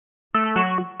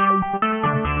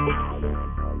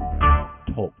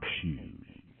Talk Shoes.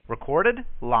 Recorded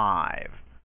live.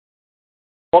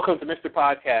 Welcome to Mr.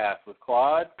 Podcast with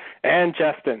Claude and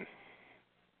Justin.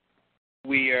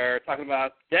 We are talking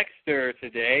about Dexter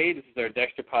today. This is our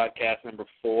Dexter Podcast number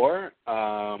 4.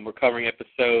 We're covering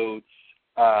episodes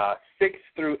 6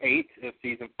 through 8 of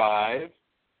Season 5.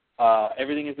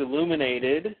 Everything is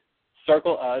illuminated.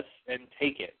 Circle us and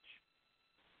take it.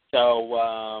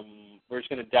 So we're just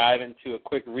going to dive into a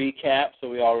quick recap so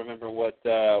we all remember what's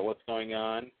going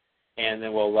on, and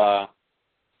then we'll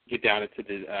get down into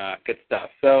the good stuff.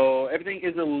 So everything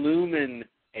is illuminated.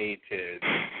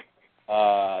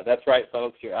 That's right,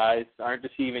 folks. Your eyes aren't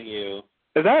deceiving you.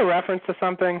 Is that a reference to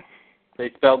something?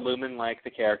 They spelled lumen like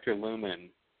the character Lumen.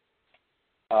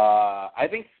 I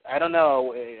don't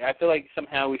know. I feel like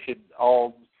somehow we should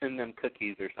all send them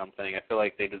cookies or something. I feel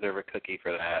like they deserve a cookie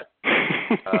for that.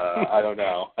 I don't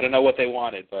know. I don't know what they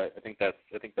wanted, but I think that's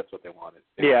what they wanted.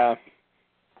 Yeah.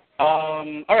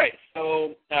 All right.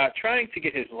 So trying to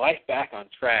get his life back on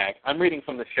track. I'm reading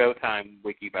from the Showtime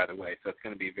wiki, by the way, so it's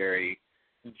going to be very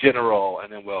general,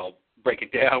 and then we'll break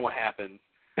it down what happens.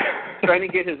 Trying to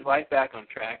get his life back on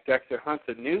track, Dexter hunts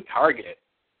a new target,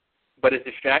 but is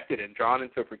distracted and drawn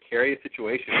into a precarious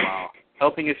situation while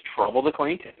helping his troubled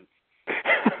acquaintance.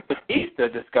 Batista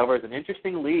discovers an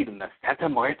interesting lead in the Santa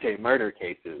Muerte murder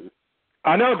cases.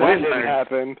 I know that didn't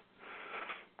happen.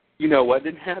 You know what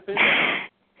didn't happen?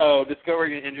 Oh,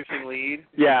 discovering an interesting lead?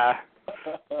 Yeah.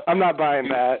 I'm not buying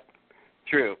that.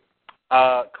 True.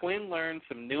 Quinn learned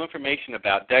some new information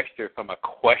about Dexter from a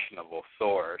questionable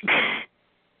source.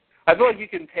 I feel like you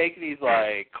can take these,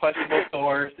 like, questionable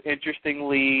source, interesting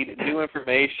lead, new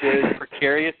information,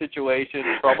 precarious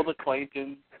situation, troubled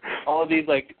acquaintance, all of these,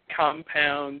 like,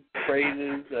 compound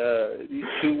phrases, these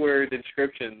two-word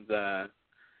inscriptions,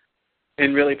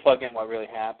 and really plug in what really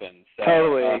happened. So,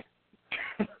 totally.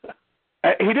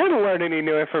 He didn't learn any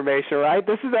new information, right?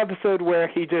 This is the episode where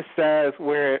he just says,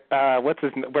 where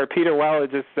Peter Weller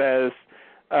just says,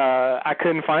 I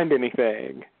couldn't find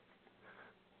anything.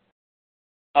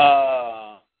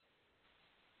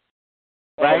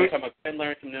 Right? Quinn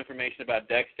learned some new information about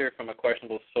Dexter from a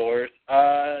questionable source.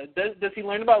 Does he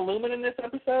learn about Lumen in this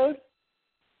episode?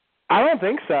 I don't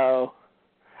think so.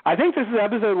 I think this is an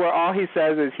episode where all he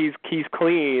says is he's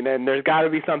clean and there's got to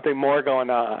be something more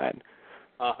going on.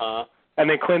 Uh-huh. And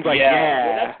then Quinn's like, yeah.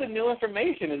 Well, that's the new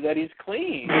information, is that he's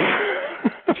clean.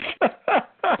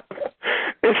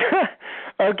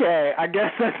 Okay, I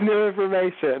guess that's new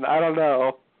information. I don't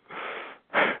know.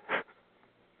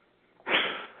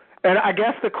 And I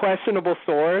guess the questionable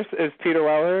source is Peter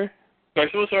Weller.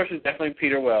 Questionable source is definitely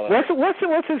Peter Weller.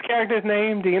 What's his character's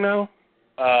name? Do you know?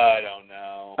 I don't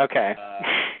know. Okay.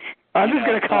 I'm just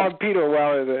going to call him Peter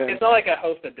Weller then. It's not like I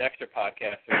host a Dexter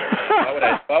podcast or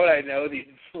anything. Why would I know these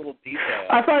little details?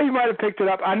 I thought you might have picked it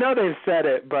up. I know they've said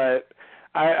it, but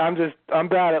I'm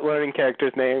bad at learning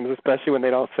characters' names, especially when they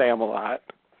don't say them a lot.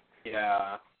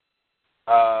 Yeah.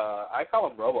 I call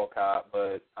him RoboCop,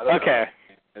 but I don't know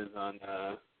if it's on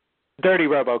Dirty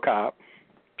RoboCop.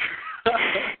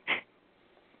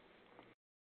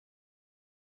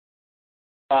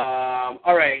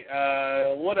 All right.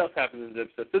 What else happens in this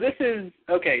episode? So this is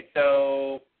okay.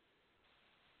 So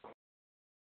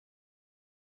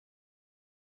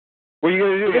were you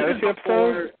going to do the other two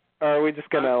episodes, or are we just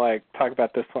going to talk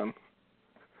about this one?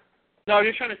 No, I'm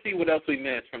just trying to see what else we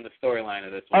missed from the storyline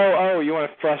of this one. Oh, you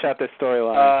want to flesh out this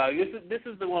storyline? This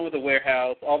is the one with the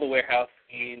warehouse, all the warehouse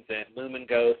scenes, and Lumen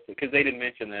Ghost, because they didn't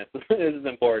mention this. This is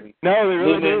important. No, they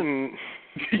really didn't.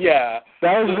 Yeah.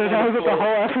 That was what the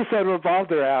whole episode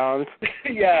revolved around.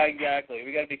 Yeah, exactly.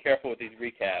 We got to be careful with these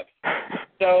recaps.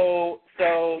 So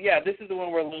yeah, this is the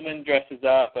one where Lumen dresses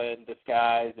up in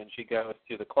disguise, and she goes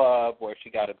to the club where she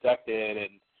got abducted,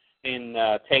 and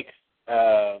takes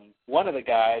one of the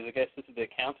guys. I guess this is the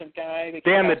accountant guy.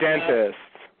 Dan the dentist.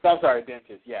 I'm sorry,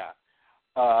 dentist. Yeah.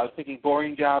 I was thinking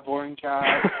boring job.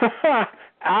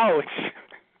 Ouch.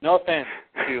 No offense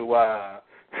to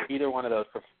either one of those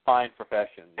fine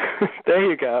professions. There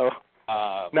you go.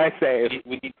 Nice save.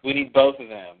 We need both of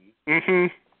them.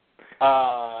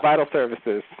 Mm-hmm. Vital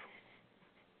services.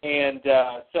 And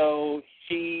so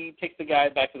she takes the guy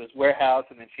back to this warehouse,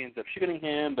 and then she ends up shooting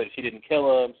him, but she didn't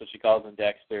kill him, so she calls in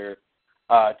Dexter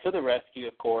to the rescue,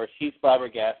 of course. She's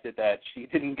flabbergasted that she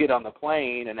didn't get on the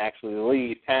plane and actually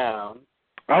leave town.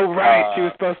 Oh, right. She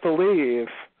was supposed to leave.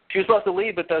 She was supposed to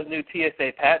leave, but those new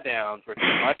TSA pat-downs were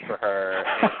too much for her,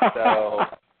 and so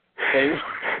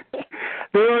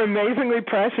they were amazingly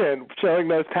prescient showing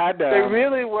those pat-downs. They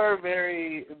really were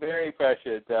very, very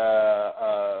prescient,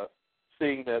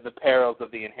 seeing the perils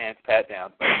of the enhanced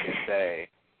pat-downs, I should say.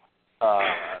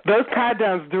 Those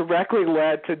pat-downs directly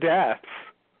led to deaths.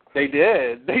 They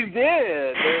did.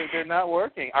 They're not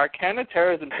working. Our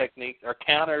counterterrorism techniques are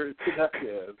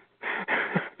counterproductive.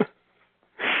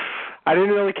 I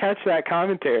didn't really catch that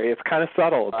commentary. It's kind of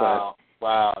subtle.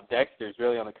 Wow. Dexter's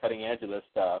really on the cutting edge of this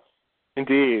stuff.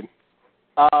 Indeed.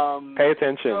 Pay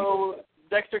attention. So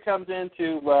Dexter comes in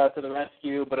to the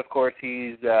rescue, but of course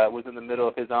he's was in the middle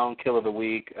of his own kill of the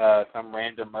week, some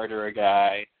random murderer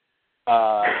guy.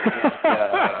 That's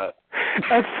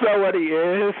so what he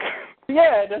is.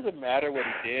 Yeah, it doesn't matter what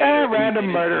he did. Random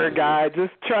murderer guy.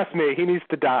 Just trust me, he needs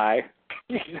to die.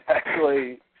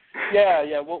 Exactly.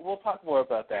 Yeah. We'll talk more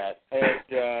about that.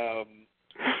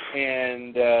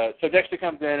 And so Dexter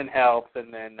comes in and helps,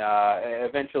 and then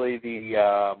eventually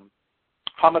the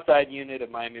homicide unit of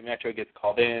Miami Metro gets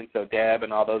called in. So Deb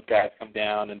and all those guys come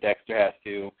down, and Dexter has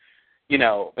to,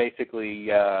 basically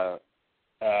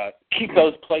keep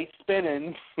those plates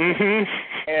spinning,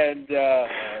 and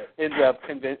ends up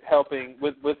helping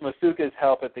with Masuka's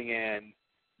help at the end.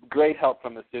 Great help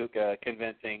from Masuka,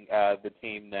 convincing the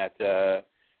team that the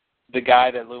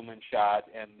guy that Lumen shot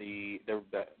and the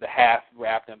half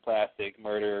wrapped in plastic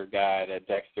murderer guy that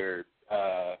Dexter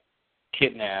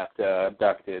kidnapped,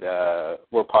 abducted,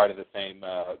 were part of the same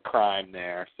crime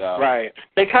there. So right.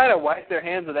 They kind of wipe their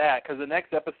hands of that, because the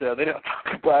next episode they don't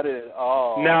talk about it at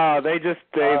all. No,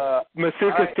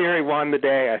 Masuka's theory won the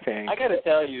day, I think. I got to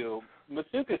tell you,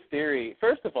 Masuka's theory.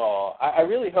 First of all, I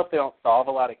really hope they don't solve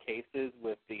a lot of cases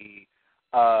with the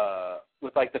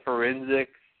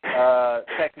forensics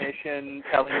technician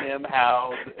telling them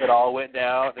how it all went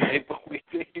down, and they believe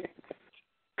it.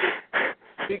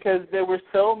 Because there were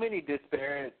so many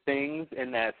disparate things in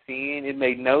that scene, it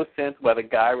made no sense why the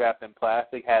guy wrapped in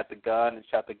plastic had the gun and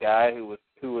shot the guy who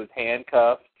was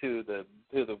handcuffed to the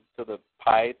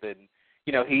pipe, and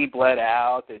he bled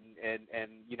out, and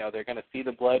they're going to see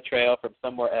the blood trail from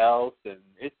somewhere else, and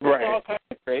it's all kind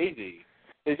of crazy.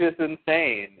 It's just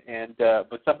insane, and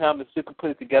but somehow Masuka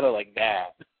put it together like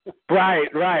that.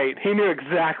 Right. He knew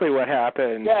exactly what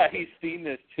happened. Yeah, he's seen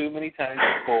this too many times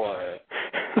before.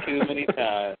 Too many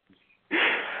times.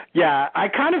 Yeah, I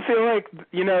kind of feel like,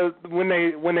 when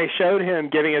they showed him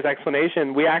giving his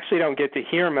explanation, we actually don't get to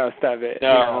hear most of it.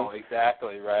 No,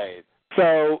 exactly, right.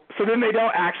 So then they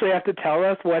don't actually have to tell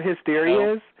us what his theory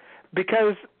is,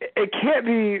 because it can't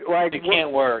be like it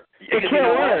can't work. It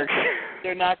can't work.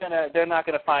 They're not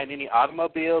gonna find any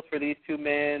automobiles for these two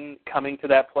men coming to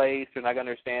that place. They're not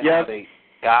gonna understand how they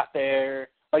got there.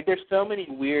 Like, there's so many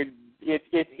weird.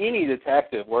 If any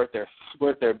detective worth their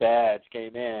badge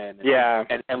came in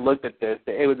and looked at this,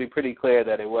 it would be pretty clear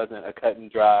that it wasn't a cut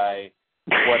and dry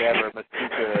whatever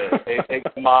Masuka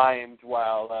mimed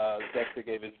while Dexter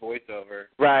gave his voiceover.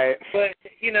 Right. But,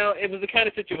 it was the kind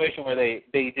of situation where they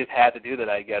just had to do that,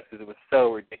 I guess, because it was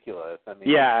so ridiculous. I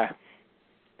mean,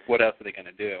 what else are they going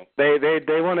to do?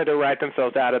 They wanted to write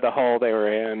themselves out of the hole they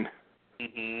were in.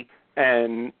 Mm-hmm.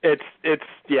 And it's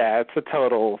a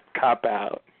total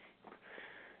cop-out.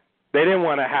 They didn't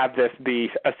want to have this be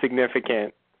a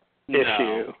significant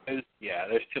issue.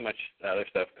 There's too much other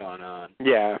stuff going on.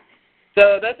 Yeah.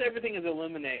 So that's everything is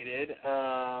illuminated.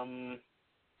 The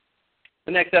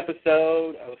next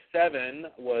episode, 07,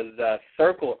 was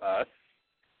Circle Us,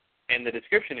 and the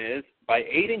description is, by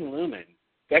aiding Lumen,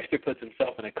 Dexter puts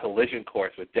himself in a collision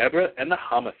course with Deborah and the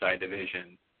Homicide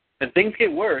Division. And things get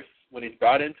worse when he's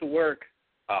brought in to work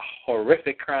a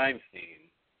horrific crime scene.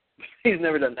 He's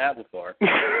never done that before.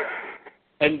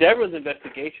 And Deborah's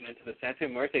investigation into the Santa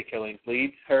Muerte killings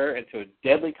leads her into a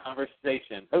deadly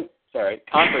confrontation with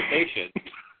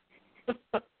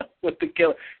the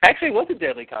killer. Actually, it was a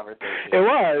deadly conversation. It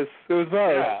was both.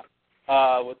 Yeah,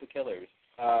 with the killers.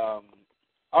 All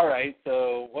right,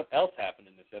 so what else happened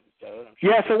in this episode?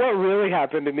 So what really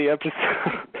happened in the episode?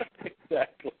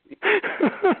 Exactly.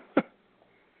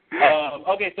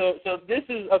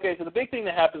 So the big thing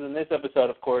that happens in this episode,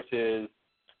 of course, is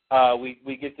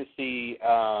we get to see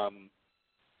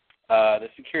the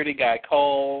security guy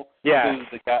Cole, who's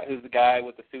the guy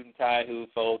with the suit and tie who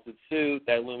folds his suit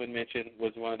that Lumen mentioned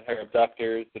was one of her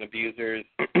abductors and abusers.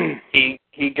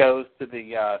 He goes to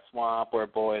the swamp where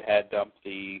Boyd had dumped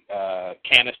the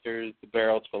canisters, the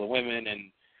barrels full of women,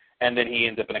 and then he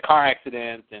ends up in a car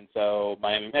accident, and so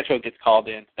Miami Metro gets called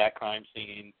into that crime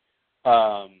scene,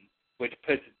 which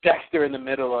puts Dexter in the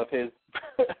middle of his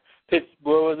pits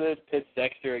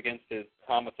Dexter against his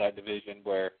Homicide Division,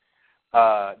 where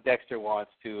Dexter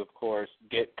wants to, of course,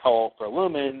 get Cole for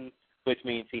Lumen, which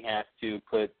means he has to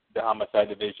put the Homicide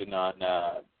Division on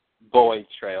Boyd's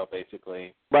trail,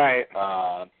 basically. Right.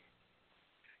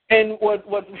 And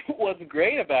what's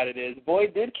great about it is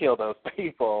Boyd did kill those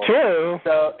people. True.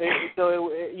 So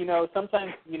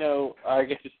sometimes, I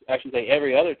guess I should say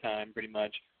every other time, pretty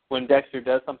much, when Dexter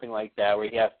does something like that, where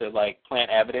he has to like plant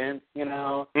evidence,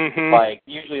 Mm-hmm. like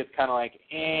usually it's kind of like,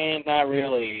 not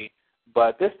really.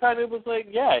 But this time it was like,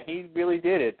 yeah, he really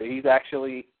did it. He's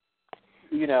actually,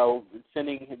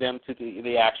 sending them to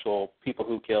the actual people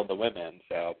who killed the women.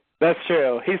 So. That's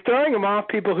true. He's throwing them off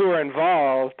people who are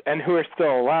involved and who are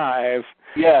still alive.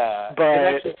 Yeah, but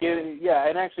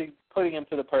and actually putting him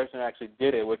to the person who actually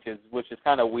did it, which is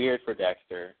kind of weird for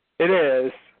Dexter. It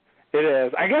is. It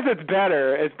is. I guess it's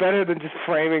better. It's better than just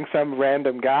framing some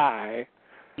random guy.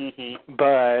 Mm-hmm.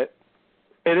 But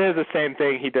it is the same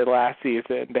thing he did last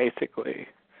season, basically.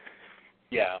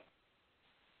 Yeah.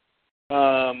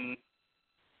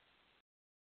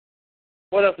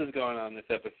 What else is going on this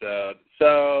episode?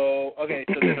 So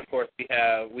then of course we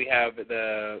have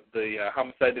the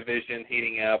homicide division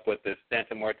heating up with the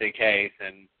Santa Muerte case,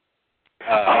 and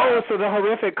so the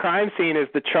horrific crime scene is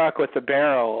the truck with the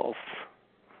barrels.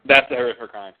 That's the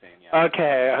horrific crime scene. Yeah.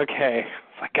 Okay.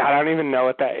 It's like, God, I don't even know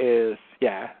what that is.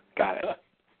 Yeah, got it.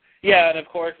 Yeah, and of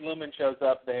course Lumen shows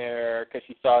up there because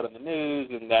she saw it in the news,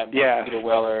 and that makes Peter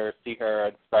Weller see her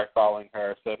and start following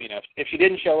her. So if she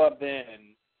didn't show up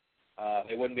then.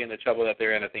 They wouldn't be in the trouble that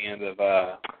they're in at the end of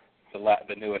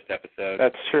the newest episode.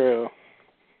 That's true.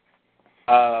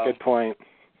 Good point.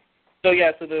 So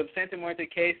the Santa Muerte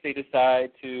case, they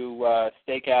decide to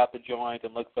stake out the joint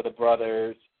and look for the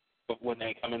brothers when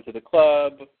they come into the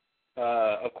club.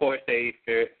 Of course, they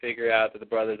figure out that the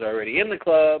brothers are already in the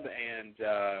club, and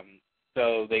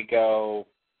so they go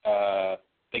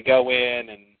in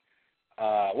and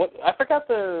I forgot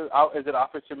is it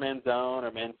Officer Manzone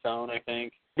or Manzone, I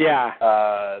think. Yeah.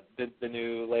 The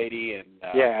new lady, and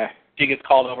she gets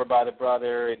called over by the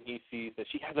brother, and he sees that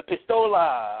she has a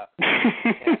pistola,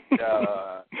 and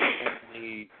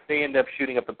they end up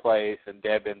shooting up the place, and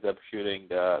Deb ends up shooting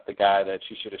the guy that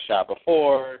she should have shot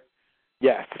before.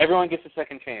 Yes. Everyone gets a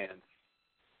second chance.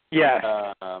 Yes.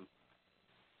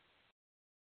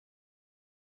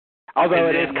 Although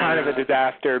it is kind of a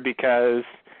disaster because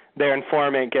their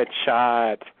informant gets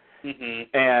shot.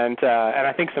 Mm-hmm. And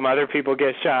I think some other people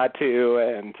get shot too,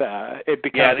 and it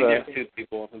becomes I think there's two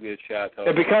people who get shot. Totally.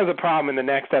 It becomes a problem in the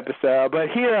next episode. But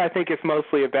here, I think it's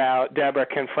mostly about Deborah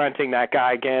confronting that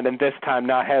guy again, and this time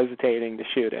not hesitating to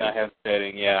shoot him. Not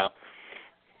hesitating, yeah.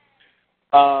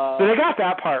 So they got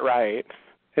that part right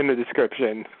in the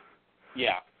description.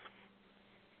 Yeah.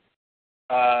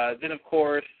 Then of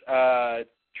course,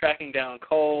 tracking down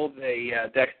Cole,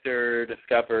 Dexter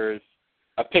discovers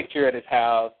a picture at his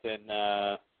house,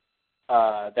 and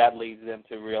that leads them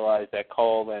to realize that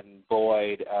Cole and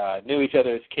Boyd knew each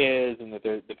other as kids, and that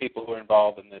the people who were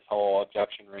involved in this whole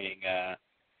abduction ring.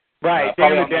 Right,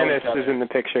 Dan the dentist is in the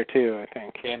picture too, I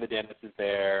think. Dan the dentist is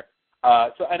there.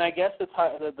 And I guess the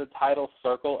title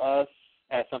 "Circle Us"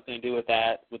 has something to do with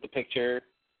that, with the picture,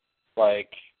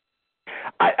 like.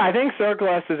 I think Circle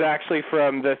Us is actually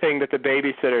from the thing that the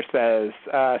babysitter says,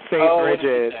 St.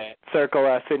 Bridget, circle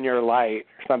us in your light,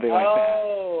 or something like that.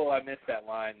 Oh, I missed that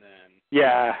line then.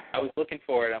 Yeah. I was looking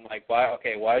for it. I'm like, why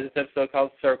is this episode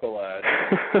called Circle Us?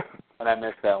 And I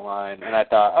missed that line. And I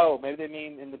thought, maybe they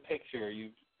mean in the picture.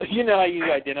 You know how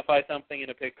you identify something in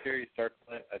a picture, you circle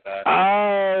it? I thought.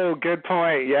 Oh, good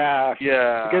point, yeah.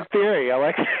 Yeah. Good theory, I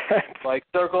like that. Like,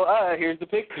 circle, here's the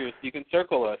picture, so you can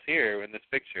circle us here in this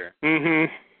picture.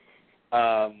 Mm-hmm.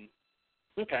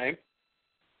 Okay.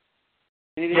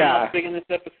 Anything else big in this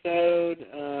episode?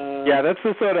 Yeah, that's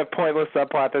the sort of pointless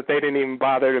subplot that they didn't even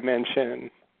bother to mention.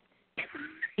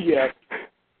 Yeah.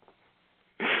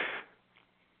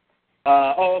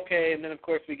 Okay, and then of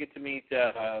course we get to meet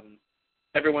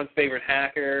everyone's favorite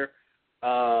hacker,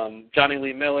 Johnny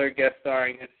Lee Miller, guest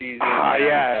starring this season.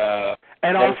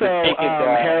 And also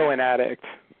heroin addict.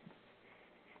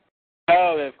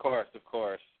 Oh, of course.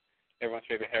 Everyone's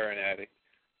favorite heroin addict.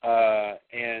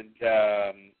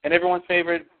 And everyone's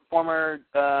favorite former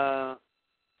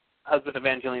husband of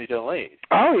Angelina Jolie.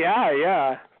 Oh,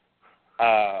 yeah.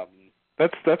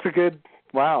 That's a good,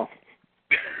 wow.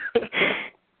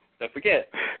 Don't forget.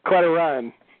 Quite a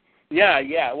run.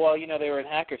 Yeah. Well, they were in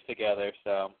Hackers together,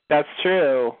 so. That's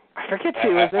true. I forget she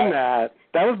was in that.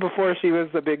 That was before she was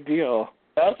a big deal.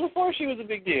 That was before she was a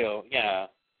big deal, yeah.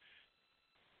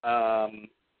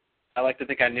 I like to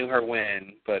think I knew her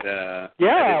when, but I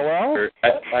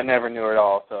never knew her at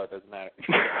all, so it doesn't matter.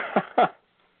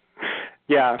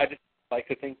 Yeah. I just like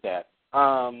to think that.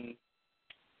 So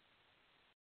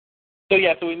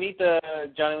we meet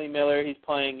Johnny Lee Miller. He's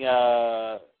playing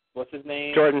what's his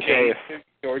name? Jordan Chase.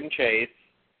 Jordan Chase.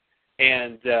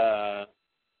 and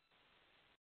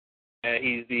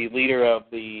he's the leader of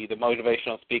the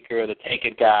motivational speaker, the Take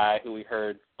It guy, who we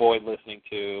heard Boyd listening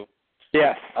to.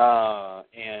 Yes. So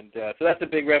that's a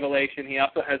big revelation. He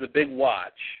also has a big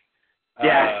watch.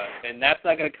 Yeah. And that's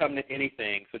not going to come to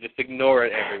anything, so just ignore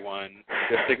it, everyone.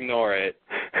 Just ignore it.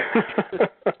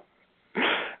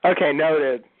 Okay,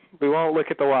 noted. We won't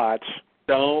look at the watch.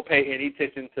 Don't pay any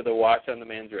attention to the watch on the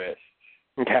man's wrist.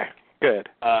 Okay, good.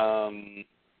 And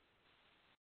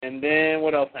then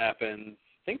what else happens?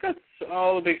 I think that's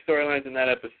all the big storylines in that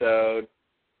episode.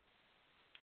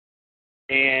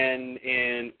 And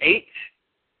in 8,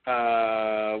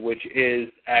 which is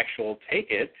actual Take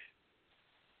It,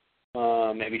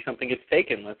 maybe something gets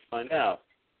taken. Let's find out.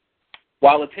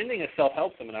 While attending a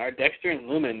self-help seminar, Dexter and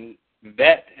Lumen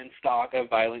vet and stalk a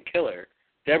violent killer.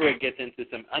 Deborah gets into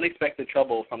some unexpected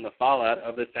trouble from the fallout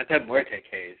of the Santa Muerte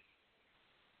case,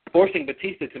 forcing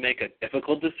Batista to make a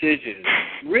difficult decision.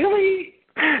 Really?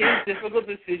 His difficult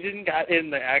decision got in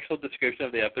the actual description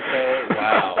of the episode?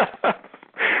 Wow.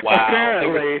 Wow.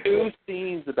 Apparently. There were 2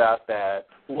 scenes about that.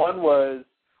 One was,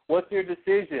 what's your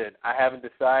decision? I haven't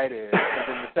decided. And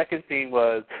then the second scene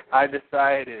was, I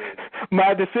decided.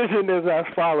 My decision is as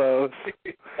follows.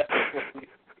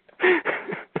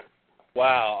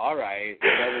 Wow, all right.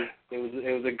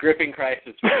 It was a gripping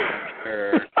crisis for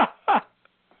her.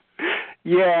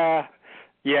 Yeah.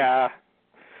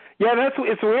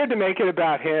 It's weird to make it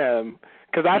about him,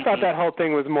 because I thought that whole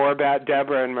thing was more about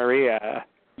Deborah and Maria.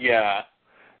 Yeah.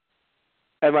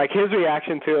 And like his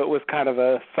reaction to it was kind of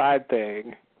a side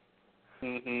thing.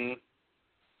 Mhm.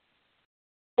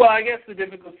 Well, I guess the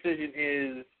difficult decision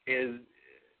is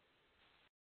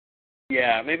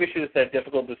yeah, maybe I should have said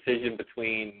difficult decision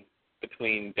between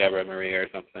Deborah and Maria or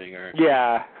something, or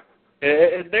yeah.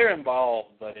 They're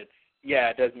involved, but it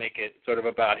does make it sort of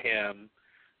about him.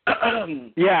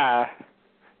 Yeah.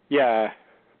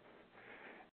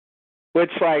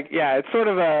 Which, it's sort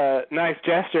of a nice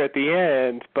gesture at the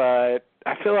end, but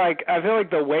I feel like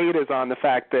the weight is on the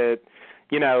fact that,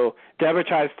 Deborah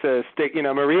tries to stick,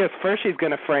 Maria's first she's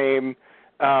going to frame,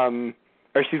 or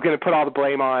she's going to put all the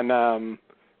blame on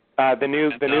the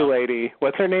new lady.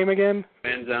 What's her name again?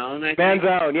 Manzone, I think.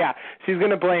 Manzone, yeah. She's going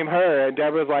to blame her, and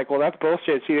Deborah's like, well, that's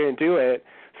bullshit. She didn't do it.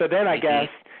 So then I guess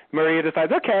Maria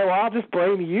decides, okay, well, I'll just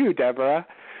blame you, Deborah.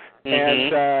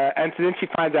 And so then she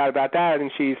finds out about that,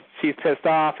 and she's pissed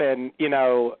off, and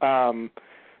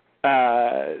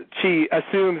she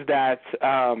assumes that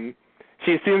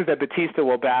Batista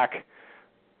will back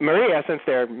Maria since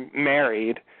they're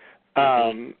married.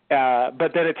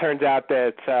 But then it turns out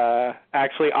that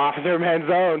actually Officer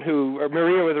Manzone, who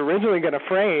Maria was originally going to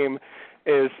frame,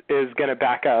 is going to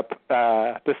back up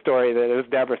the story that it was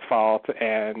Deborah's fault.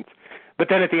 But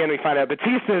then at the end we find out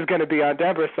Batista is going to be on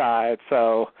Deborah's side.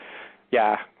 So,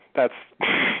 yeah, that's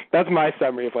my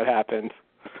summary of what happened.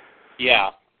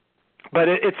 Yeah. But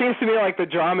it seems to me like the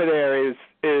drama there is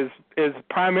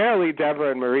primarily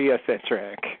Deborah and Maria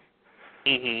centric.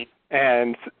 Mhm.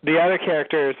 And the other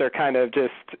characters are kind of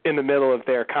just in the middle of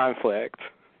their conflict.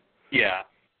 Yeah.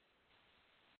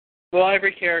 Well,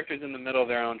 every character's in the middle of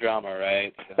their own drama,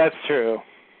 right? So, that's true.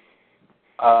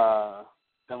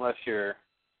 Unless you're,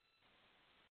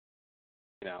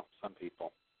 some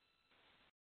people.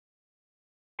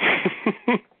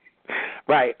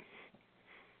 Right.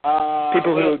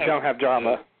 People who don't have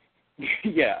drama.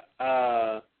 Yeah.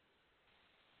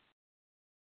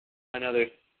 Another.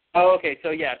 Oh, okay.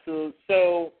 So yeah.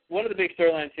 So one of the big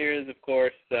storylines here is, of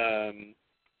course,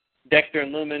 Dexter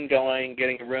and Lumen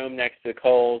getting a room next to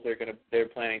Cole's. They're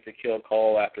planning to kill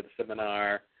Cole after the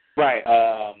seminar. Right.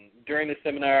 During the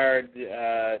seminar,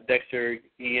 Dexter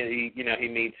he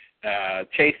meets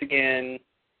Chase again,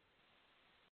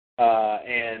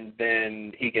 and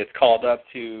then he gets called up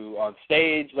on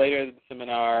stage later in the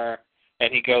seminar,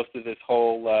 and he goes through this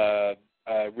whole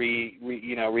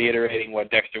reiterating what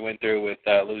Dexter went through with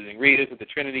losing Rita's with the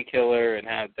Trinity Killer, and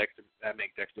how that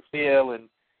makes Dexter feel, and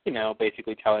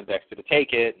basically telling Dexter to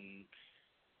take it, and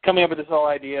coming up with this whole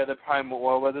idea of the primal,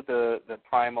 what was it, the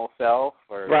primal self,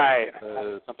 or right,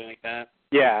 something like that.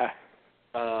 Yeah.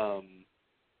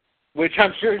 Which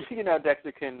I'm sure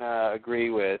Dexter can agree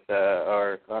with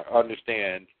or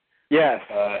understand. Yes.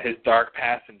 His dark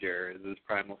passenger is his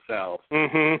primal self.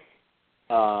 Mhm.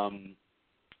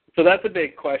 So that's a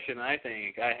big question I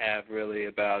think I have really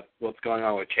about what's going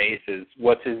on with Chase is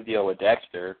what's his deal with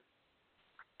Dexter?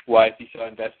 Why is he so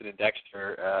invested in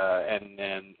Dexter?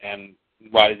 And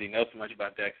why does he know so much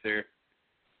about Dexter?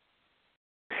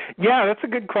 Yeah, that's a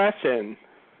good question.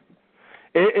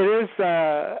 It is.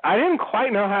 I didn't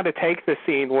quite know how to take the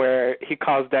scene where he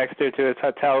calls Dexter to his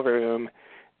hotel room,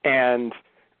 and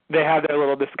they have their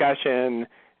little discussion,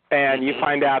 and you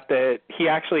find out that he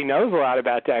actually knows a lot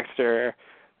about Dexter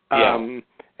and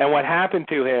what happened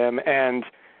to him. And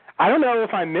I don't know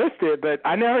if I missed it, but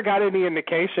I never got any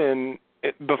indication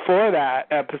before that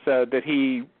episode that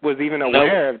he was even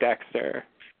aware of Dexter.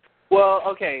 Well,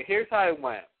 okay, here's how it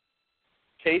went.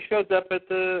 Chase shows up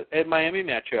at Miami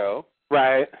Metro.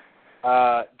 Right.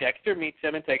 Dexter meets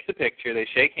him and takes a picture. They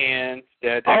shake hands.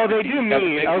 They do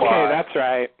meet. Okay, that's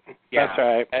right. Yeah. That's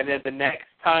right. And then the next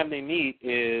time they meet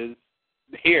is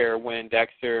here when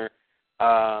Dexter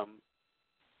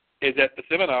is at the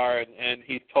seminar, and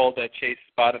he's told that Chase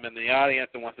spotted him in the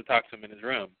audience and wants to talk to him in his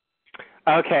room.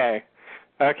 Okay.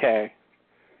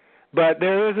 But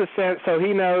there is a sense, so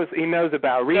he knows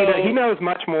about Rita. He knows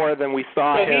much more than we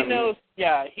saw him. So he knows,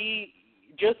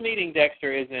 just meeting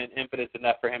Dexter isn't impetus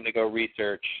enough for him to go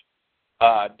research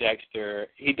Dexter.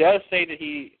 He does say that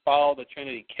he followed the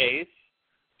Trinity case.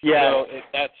 Yeah. So if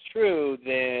that's true,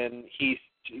 then he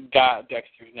got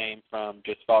Dexter's name from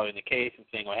just following the case and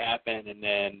seeing what happened, and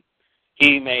then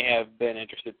he may have been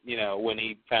interested, when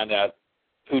he found out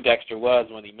who Dexter was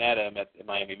when he met him at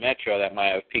Miami Metro, that might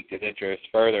have piqued his interest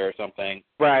further or something.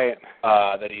 Right.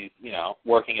 That he's,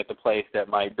 working at the place that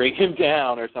might bring him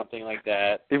down or something like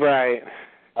that. Right.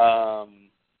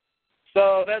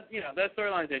 So that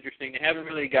storyline's interesting. They haven't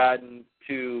really gotten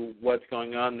to what's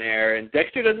going on there, and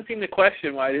Dexter doesn't seem to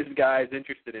question why this guy is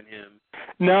interested in him.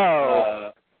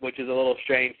 No. Which is a little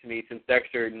strange to me, since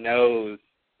Dexter knows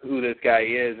who this guy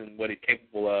is and what he's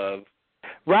capable of.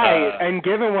 Right, and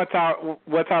given what's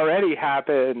already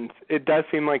happened, it does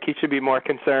seem like he should be more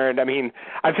concerned. I mean,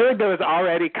 I feel like there was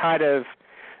already kind of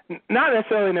not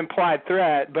necessarily an implied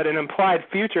threat, but an implied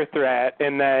future threat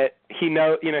in that he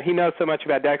knows so much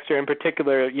about Dexter, in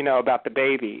particular, about the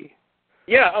baby.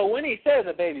 Yeah. Oh, when he says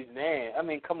the baby's name, I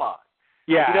mean, come on.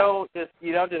 Yeah.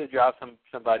 You don't just drop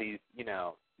somebody's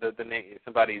the name,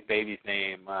 somebody's baby's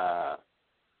name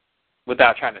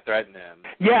without trying to threaten them.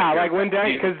 Yeah, like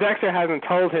because Dexter hasn't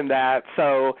told him that,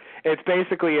 so it's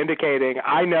basically indicating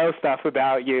I know stuff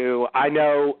about you. I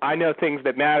know things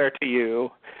that matter to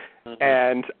you. Mm-hmm.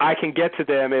 And I can get to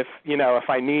them if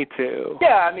I need to.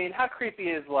 Yeah, I mean, how creepy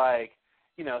is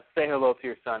say hello to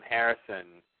your son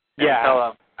Harrison and tell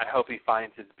him I hope he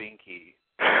finds his binky.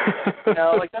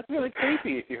 That's really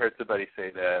creepy if you heard somebody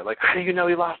say that. Like, how do you know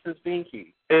he lost his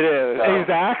binky? It is,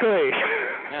 exactly.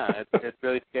 Yeah, it's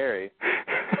really scary.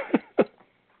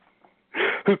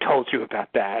 Who told you about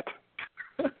that?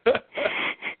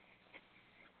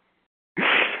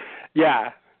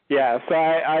 Yeah. Yeah, so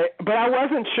but I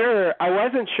wasn't sure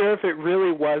if it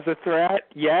really was a threat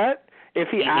yet, if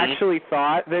he actually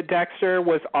thought that Dexter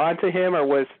was onto him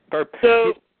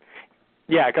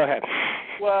yeah, go ahead.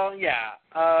 Well, yeah.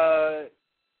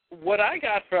 What I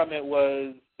got from it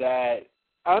was that,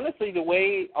 honestly, the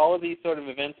way all of these sort of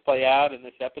events play out in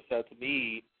this episode, to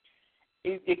me,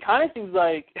 it kind of seems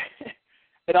like,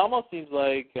 it almost seems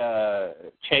like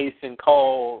Chase and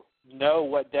Cole know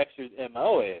what Dexter's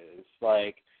MO is.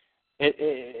 Like,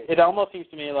 It almost seems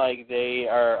to me like they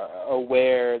are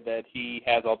aware that he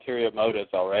has ulterior motives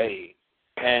already,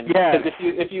 and because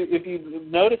if you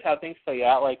notice how things play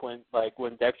out, like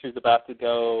when Dexter's about to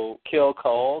go kill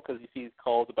Cole because he sees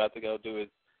Cole's about to go do his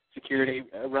security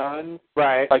run,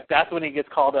 right? Like that's when he gets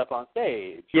called up on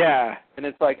stage. Yeah, and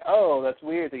it's like, oh, that's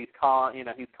weird that he's calling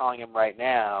him right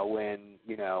now when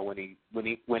he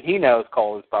knows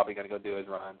Cole is probably going to go do his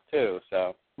runs too.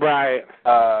 So. Right.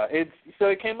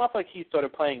 It came off like he's sort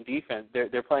of playing defense.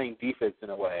 They're playing defense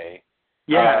in a way.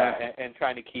 Yeah. And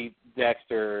trying to keep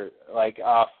Dexter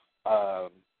off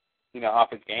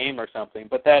his game or something.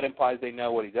 But that implies they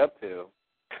know what he's up to.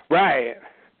 Right.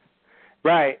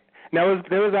 Right. Now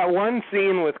there was that one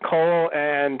scene with Cole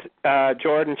and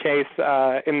Jordan Chase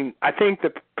in I think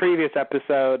the previous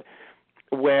episode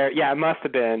where it must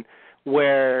have been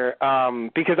where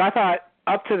because I thought.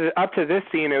 Up to this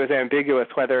scene, it was ambiguous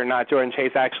whether or not Jordan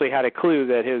Chase actually had a clue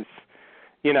that his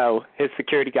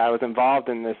security guy was involved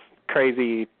in this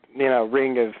crazy,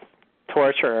 ring of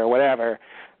torture or whatever.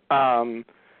 And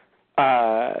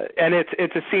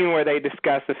it's a scene where they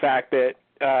discuss the fact that,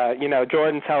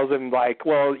 Jordan tells him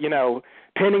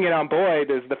pinning it on Boyd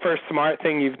is the first smart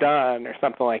thing you've done or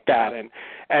something like that.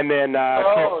 And then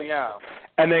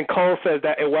and then Cole says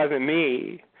that it wasn't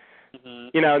me.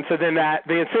 Mm-hmm. And so then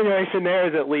the insinuation there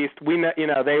is at least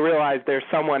they realize there's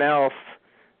someone else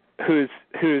who's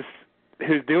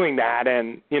doing that,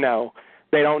 and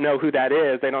they don't know who that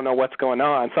is. They don't know what's going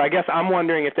on. So I guess I'm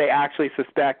wondering if they actually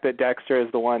suspect that Dexter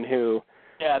is the one who.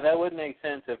 Yeah, that would make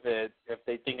sense if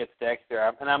they think it's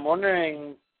Dexter. And I'm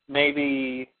wondering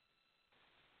maybe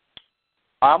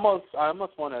I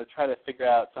almost want to try to figure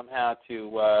out somehow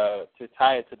to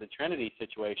tie it to the Trinity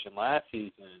situation last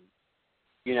season.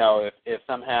 You know, if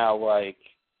somehow like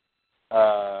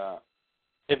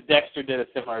if Dexter did a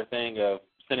similar thing of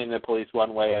sending the police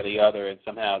one way or the other, and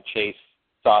somehow Chase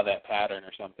saw that pattern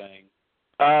or something.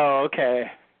 Oh,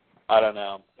 okay. I don't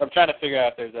know. I'm trying to figure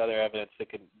out if there's other evidence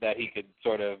that he could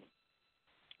sort of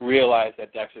realize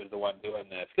that Dexter's the one doing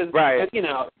this. Cause, right. Because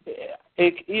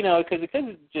it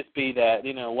could just be that,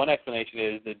 one explanation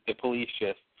is that the police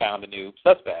just found a new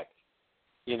suspect,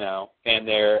 and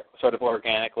they're sort of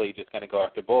organically just going to go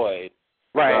after Boyd.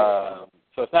 Right.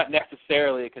 So it's not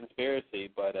necessarily a conspiracy,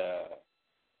 but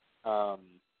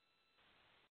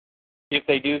if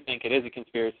they do think it is a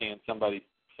conspiracy and somebody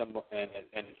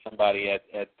at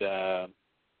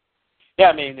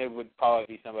it would probably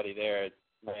be somebody there at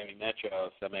Miami Metro,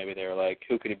 so maybe they were like,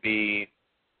 who could it be?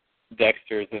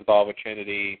 Dexter's involved with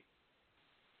Trinity.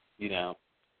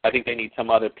 I think they need some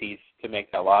other piece to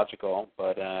make that logical,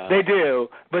 but they do.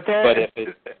 But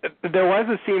there was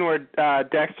a scene where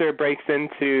Dexter breaks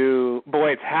into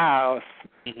Boyd's house,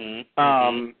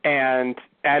 and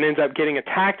ends up getting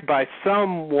attacked by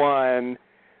someone.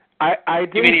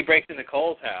 You mean he breaks into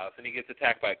Cole's house and he gets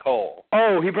attacked by Cole?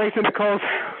 Oh, he breaks into Cole's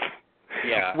house.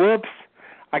 Yeah. Whoops.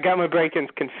 I got my break-ins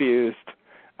confused.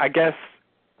 I guess,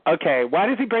 okay, why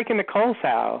does he break into Cole's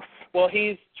house? Well,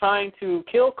 he's trying to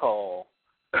kill Cole.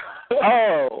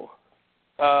 Oh.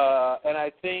 And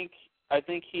I think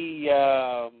he,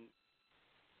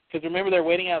 because remember they're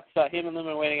waiting outside, him and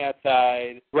Lumen are waiting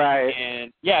outside. Right.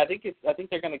 And, I think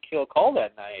they're going to kill Cole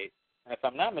that night, if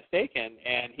I'm not mistaken,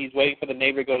 and he's waiting for the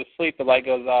neighbor to go to sleep. The light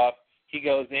goes off. He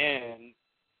goes in,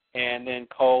 and then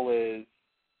Cole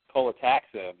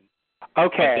attacks him.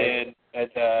 Okay. But then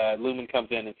as Lumen comes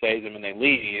in and saves him, and they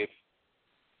leave.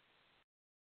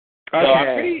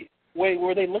 Okay. So wait,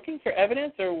 were they looking for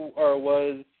evidence, or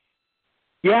was?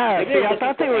 Yeah, I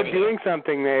thought they were doing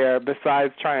something there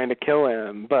besides trying to kill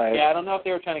him, but. Yeah, I don't know if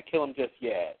they were trying to kill him just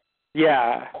yet.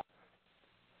 Yeah.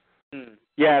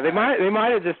 Yeah, they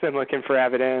might have just been looking for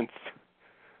evidence,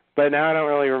 but now I don't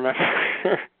really remember.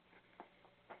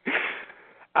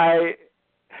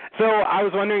 So I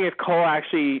was wondering if Cole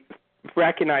actually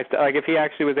recognized, like, if he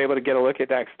actually was able to get a look at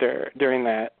Dexter during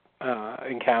that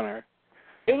encounter.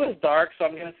 It was dark, so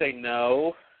I'm going to say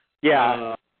no.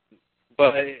 Yeah.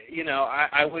 But,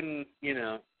 I wouldn't,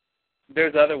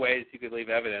 there's other ways you could leave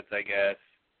evidence, I guess.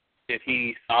 If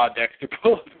he saw Dexter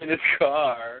pull up in his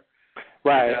car.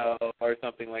 Right. Or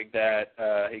something like that,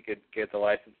 he could get the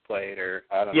license plate, or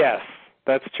I don't know. Yes,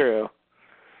 that's true.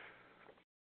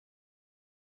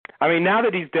 I mean, now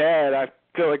that he's dead, I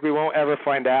feel like we won't ever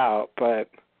find out, but...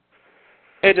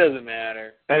 It doesn't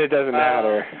matter. And it doesn't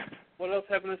matter. What else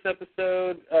happened this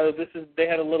episode? They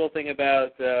had a little thing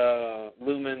about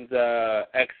Lumen's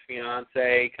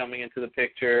ex-fiancé coming into the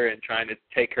picture and trying to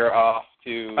take her off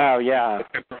to the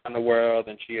trip around the world,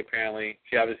 and she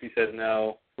obviously says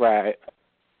no. Right.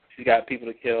 She's got people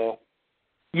to kill.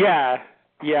 Yeah.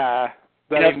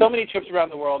 So many trips around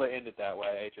the world are ended that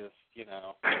way. Just,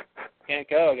 can't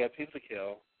go. I got people to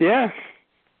kill. Yeah.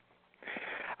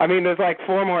 I mean, there's like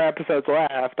 4 more episodes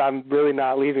left. I'm really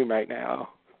not leaving right now.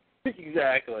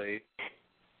 Exactly.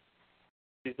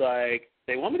 She's like,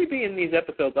 they want me to be in these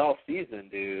episodes all season,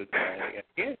 dude. Like, I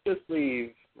can't just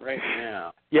leave right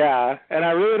now. Yeah, and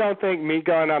I really don't think me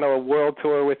going on a world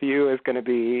tour with you is going to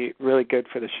be really good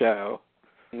for the show.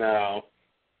 No.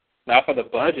 Not for the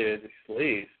budget, at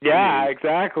least. Yeah,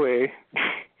 exactly.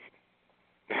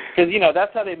 Because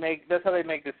that's how they make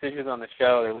decisions on the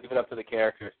show. They leave it up to the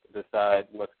characters to decide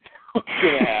what's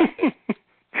going to happen.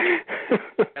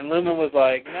 And Lumen was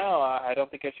like, "No, I don't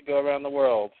think I should go around the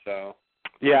world." So.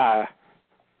 Yeah.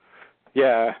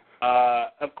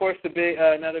 Of course,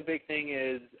 another big thing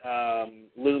is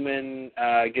Lumen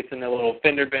gets in a little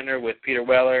fender bender with Peter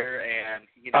Weller, and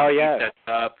he sets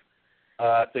up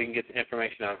so he can get some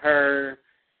information on her,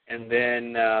 and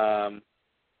then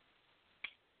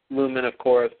Lumen, of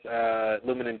course,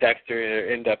 Lumen and Dexter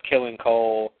end up killing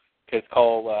Cole because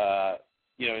Cole,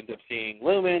 ends up seeing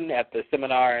Lumen at the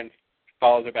seminar and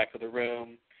follows her back to the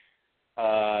room.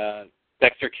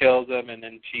 Dexter kills him, and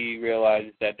then she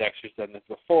realizes that Dexter's done this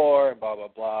before, and blah, blah,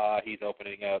 blah. He's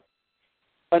opening up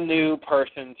a new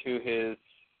person to his,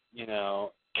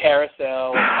 carousel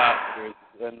of passengers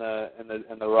in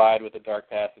the ride with the dark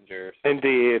passengers.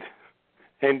 Indeed.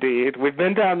 We've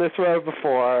been down this road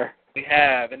before. We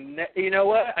have. And you know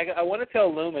what? I want to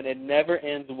tell Lumen it never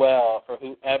ends well for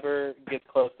whoever gets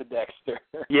close to Dexter.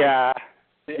 Yeah.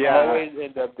 They always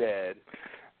end up dead.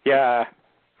 Yeah.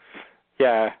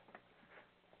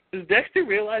 Does Dexter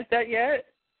realize that yet?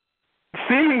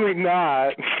 Seemingly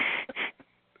not.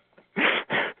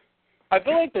 I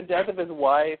feel like the death of his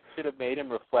wife should have made him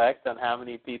reflect on how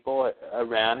many people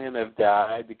around him have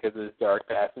died because of his dark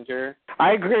passenger.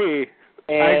 I agree.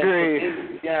 And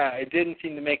it didn't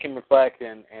seem to make him reflect.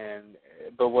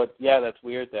 That's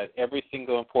weird that every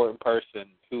single important person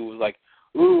who was like,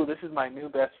 ooh, this is my new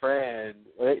best friend,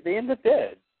 they end up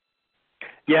dead.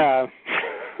 Yeah.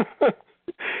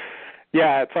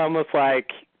 Yeah, it's almost like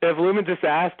if Lumen just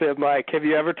asked him, like, have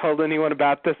you ever told anyone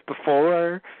about this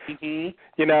before? Mm-hmm.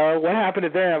 You know, what happened to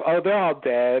them? Oh, they're all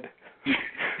dead.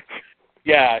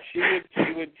 Yeah,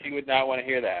 she would not want to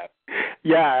hear that.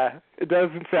 Yeah, it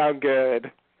doesn't sound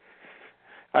good.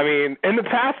 I mean, in the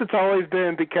past it's always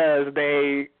been because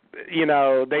they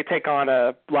take on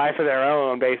a life of their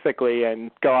own, basically,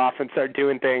 and go off and start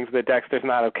doing things that Dexter's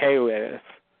not okay with.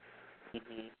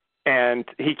 Mm-hmm. And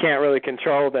he can't really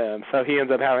control them, so he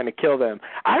ends up having to kill them.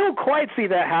 I don't quite see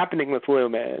that happening with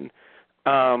Lumen.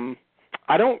 I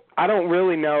don't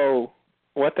really know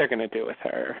what they're going to do with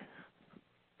her.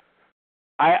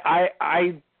 I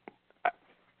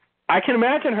can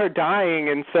imagine her dying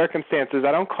in circumstances.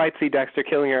 I don't quite see Dexter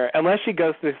killing her unless she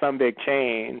goes through some big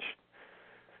change.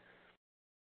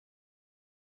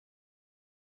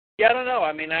 Yeah, I don't know.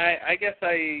 I mean, I guess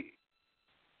I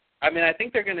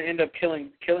think they're going to end up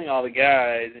killing all the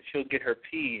guys, and she'll get her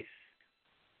piece.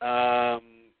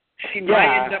 She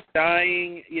might end up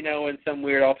dying, in some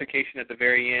weird altercation at the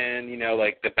very end.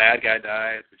 Like the bad guy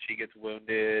dies, but she gets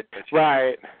wounded. But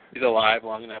she's alive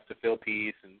long enough to feel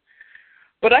peace.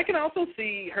 But I can also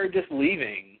see her just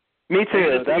leaving. Me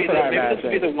too. That's what I imagine. Maybe this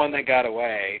would be the one that got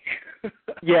away.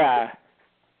 Yeah.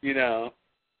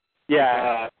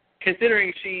 Yeah.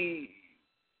 Considering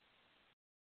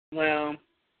well,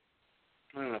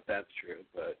 I don't know if that's true,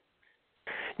 but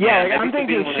yeah, I'm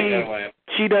thinking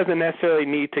she doesn't necessarily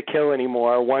need to kill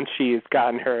anymore once she's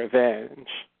gotten her revenge.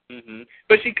 Mm-hmm.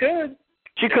 But she could.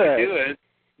 She could do it,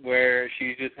 where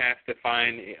she just has to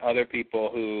find other people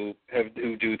who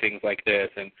do things like this,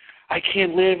 and I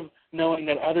can't live knowing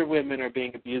that other women are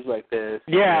being abused like this.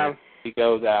 Yeah. And she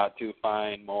goes out to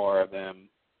find more of them.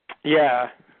 Yeah.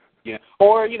 Yeah.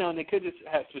 Or and they could just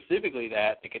have specifically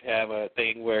that they could have a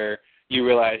thing where you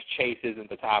realize Chase isn't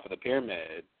the top of the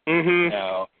pyramid.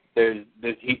 Mm-hmm. He's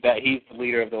the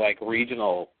leader of the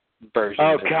regional version.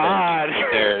 Oh God!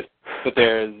 But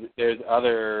there's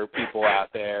other people out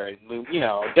there, and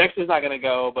Dexter's not going to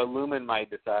go, but Lumen might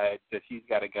decide that she's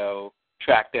got to go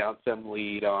track down some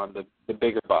lead on the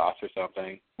bigger boss or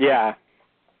something. Yeah.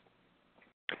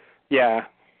 Yeah.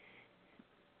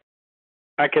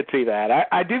 I could see that.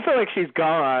 I do feel like she's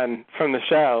gone from the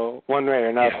show one way or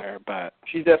another, but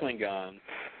she's definitely gone.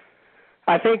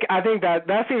 I think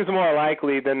that seems more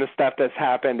likely than the stuff that's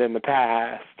happened in the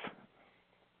past.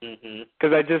 Mhm.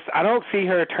 Because I don't see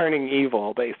her turning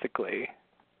evil, basically.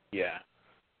 Yeah.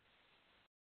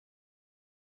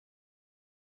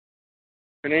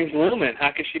 Her name's Lumen.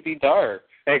 How could she be dark?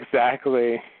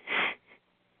 Exactly.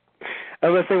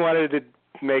 Unless they wanted to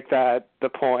make that the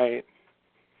point.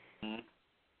 Mm-hmm.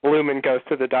 Lumen goes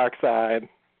to the dark side.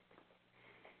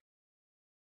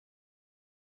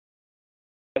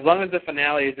 As long as the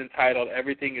finale is entitled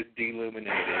 "Everything is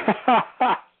Deluminated."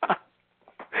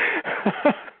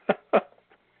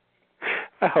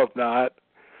 I hope not.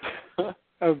 That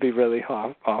would be really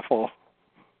awful.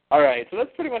 All right, so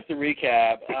that's pretty much the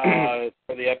recap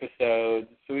for the episode.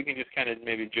 So we can just kind of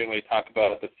maybe generally talk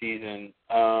about the season.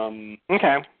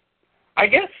 Okay. I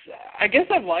guess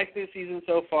I've liked this season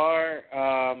so far.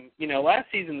 Last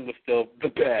season was still the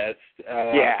best.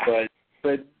 Yeah.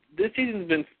 But this season's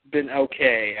been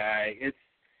okay.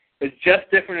 It's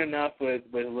just different enough with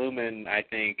Lumen, I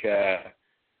think, that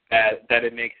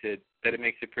it makes it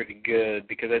pretty good,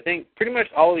 because I think pretty much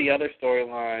all the other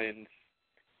storylines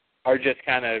are just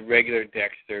kind of regular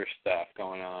Dexter stuff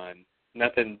going on.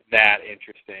 Nothing that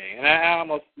interesting. And I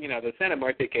almost, the Santa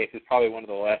Muerte case is probably one of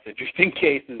the less interesting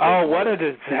cases. Oh, what a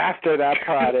disaster that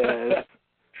plot is.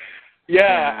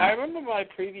 Yeah, I remember my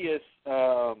previous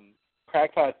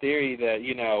crackpot theory that,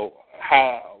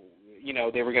 how,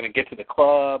 they were going to get to the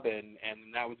club and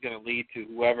that was going to lead to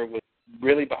whoever was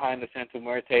really behind the Santa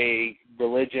Muerte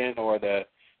religion or the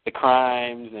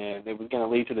crimes, and it was going to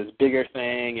lead to this bigger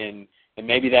thing, and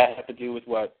maybe that had to do with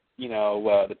what,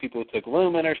 the people who took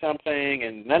Lumen or something,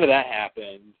 and none of that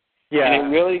happened. Yeah. And it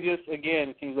really just, again,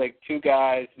 it seems like two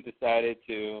guys who decided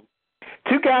to...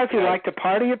 Two guys who like to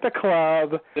party at the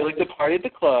club. They like to party at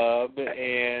the club,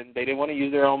 and they didn't want to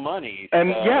use their own money.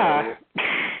 And, so,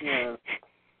 yeah.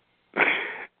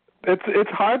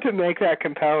 It's hard to make that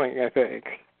compelling, I think.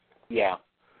 Yeah.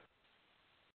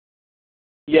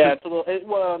 Yeah, it's a little.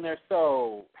 Well, and they're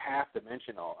so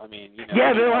half-dimensional. I mean, you know.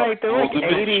 Yeah, they're like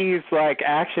 80s like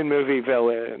action movie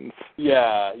villains.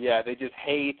 Yeah, they just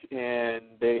hate and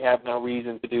they have no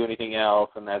reason to do anything else,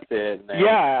 and that's it. And they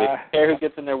don't care who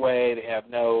gets in their way. They have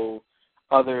no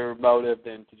other motive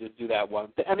than to just do that one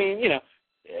thing. I mean, you know,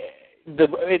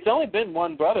 it's only been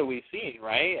one brother we've seen,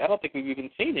 right? I don't think we've even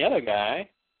seen the other guy.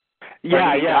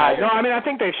 Yeah. No, I mean, I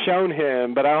think they've shown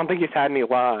him, but I don't think he's had any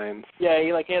lines. Yeah, he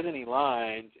has any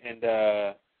lines, and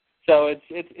so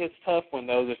it's tough when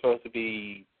those are supposed to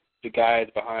be the guys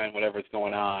behind whatever's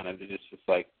going on, and it's just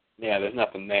like, yeah, there's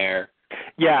nothing there.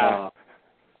 Yeah.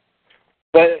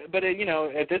 But you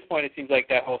know, at this point, it seems like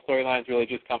that whole storyline is really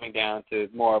just coming down to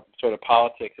more sort of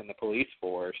politics in the police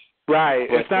force. Right.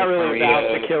 It's not really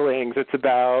about the killings. It's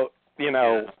about, you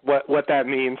know, what that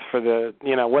means for the,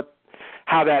 you know,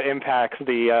 how that impacts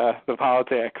the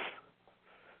politics.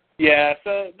 Yeah,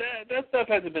 so that stuff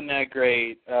hasn't been that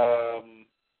great.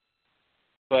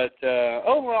 But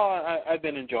overall, I've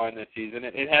been enjoying this season.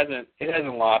 It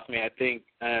hasn't lost me. I think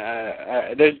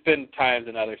there's been times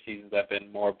in other seasons I've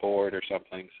been more bored or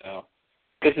something. So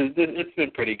it's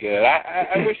been pretty good.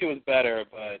 I wish it was better,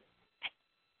 but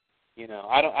you know,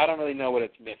 I don't really know what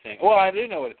it's missing. Well, I do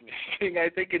know what it's missing. I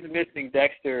think it's missing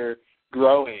Dexter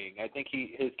growing. I think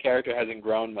his character hasn't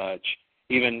grown much,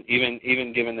 even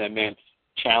given the immense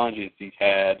challenges he's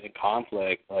had and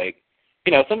conflict. Like,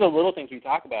 you know, some of the little things we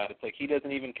talk about, it's like he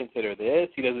doesn't even consider this,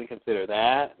 he doesn't consider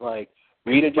that. Like,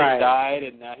 Rita just died,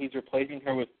 and now he's replacing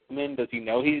her with women. Does he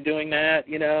know he's doing that,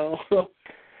 you know?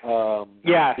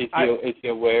 Is he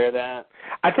aware of that?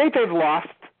 I think they've lost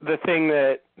the thing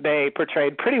that they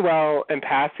portrayed pretty well in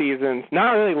past seasons.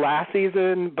 Not really last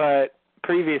season, but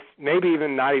previous, maybe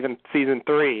even not even season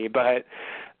 3. But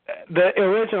the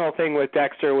original thing with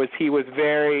Dexter was he was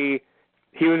very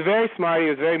smart, he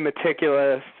was very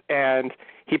meticulous, and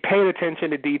he paid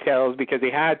attention to details because he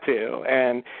had to.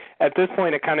 And at this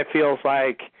point, it kind of feels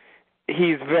like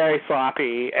he's very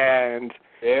sloppy, and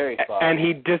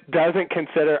he just doesn't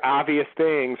consider obvious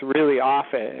things really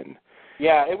often.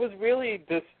 Yeah, it was really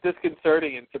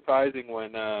disconcerting and surprising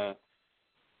when,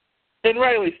 and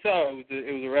rightly so,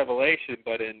 it was a revelation,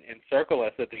 but in Circle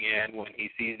S at the end when he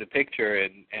sees the picture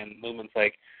and Lumen's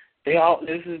like,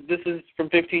 this is from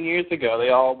 15 years ago. They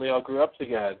all grew up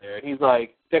together. And he's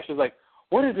like, Dexter's like,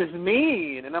 what does this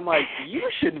mean? And I'm like, you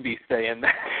shouldn't be saying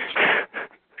that.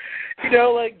 You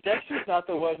know, like, Dexter's not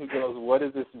the one who goes, what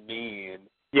does this mean?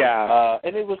 Yeah.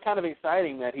 And it was kind of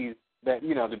exciting that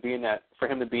for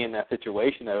him to be in that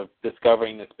situation of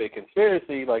discovering this big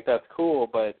conspiracy. Like, that's cool,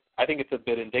 but I think it's a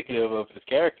bit indicative of his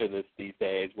character these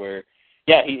days, where,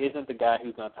 yeah, he isn't the guy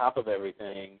who's on top of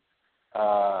everything.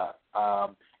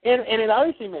 And it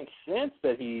obviously makes sense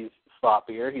that he's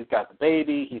sloppier. He's got the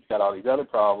baby. He's got all these other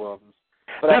problems.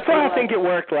 But that's why I think it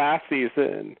worked last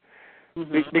season,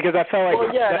 because I felt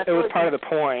like it was part of the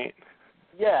point.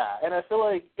 Yeah, and I feel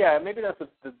like, maybe that's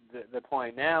the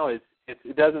point now is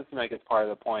it doesn't seem like it's part of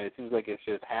the point. It seems like it's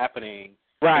just happening.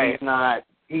 Right.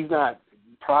 He's not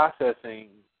processing.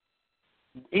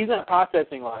 He's not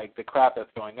processing like the crap that's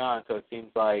going on. So it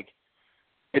seems like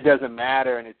it doesn't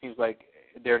matter, and it seems like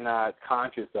they're not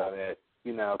conscious of it,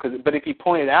 you know. But if you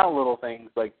pointed out little things,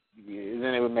 like,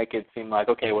 then it would make it seem like,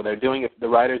 okay, well, they're doing it. The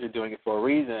writers are doing it for a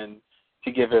reason,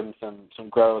 to give him some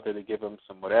growth or to give him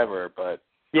some whatever. But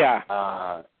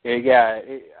I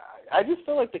just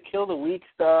feel like the kill the week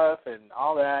stuff and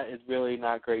all that is really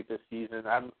not great this season.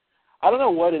 I don't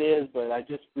know what it is, but I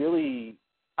just really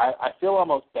I feel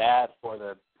almost bad for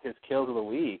his kills of the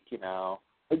week, you know.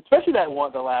 Especially the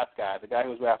last guy, the guy who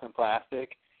was wrapped in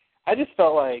plastic. I just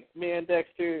felt like, man,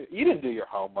 Dexter, you didn't do your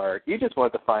homework. You just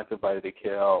wanted to find somebody to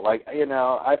kill. Like, you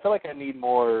know, I feel like I need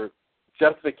more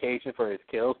justification for his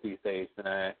kills these days than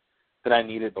I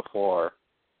needed before.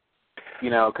 You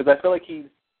know, because I feel like he's,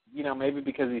 you know, maybe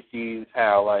because he sees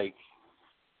how, like,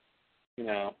 you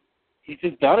know, he's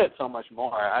just done it so much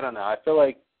more. I don't know. I feel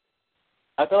like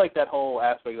that whole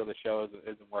aspect of the show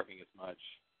isn't working as much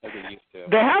as it used to.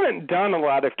 They haven't done a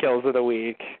lot of kills of the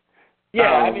week. Yeah,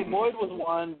 I mean, Boyd was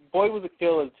one. Boyd was a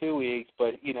kill in 2 weeks,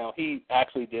 but, you know, he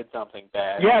actually did something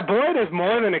bad. Yeah, Boyd is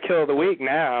more than a kill of the week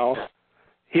now.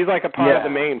 He's like a part of the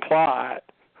main plot.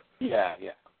 Yeah.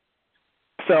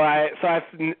 So I,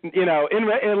 you know,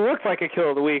 it looked like a kill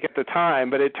of the week at the time,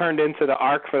 but it turned into the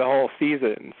arc for the whole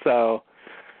season. So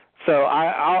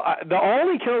the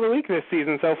only kill of the week this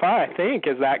season so far, I think,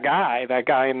 is that guy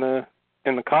in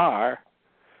the car.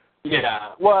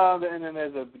 Yeah. Well, and then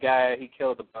there's a guy he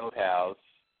killed at the boathouse.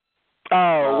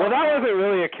 Oh, well, that wasn't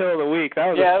really a kill of the week. That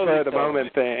was a spur of the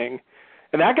moment thing.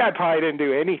 And that guy probably didn't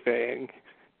do anything.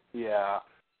 Yeah.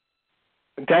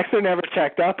 Dexter never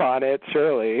checked up on it,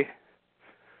 surely.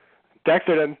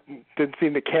 Dexter didn't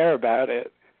seem to care about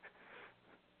it.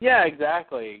 Yeah,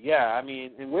 exactly. Yeah, I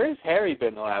mean, and where's Harry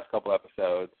been the last couple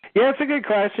episodes? Yeah, it's a good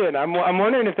question. I'm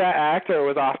wondering if that actor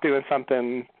was off doing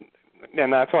something,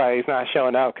 and that's why he's not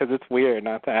showing up, because it's weird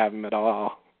not to have him at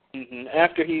all. Mm-hmm.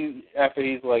 After he's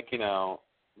like,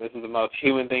 this is the most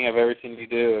human thing I've ever seen you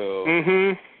do.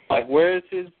 Mm-hmm. Like, where is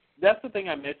his? That's the thing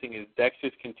I'm missing is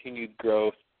Dexter's continued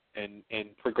growth and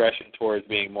progression towards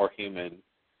being more human.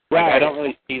 Like, Right. I don't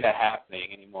really see that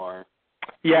happening anymore.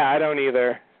 Yeah, I don't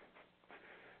either.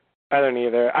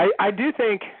 I do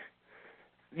think,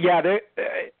 yeah,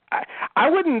 I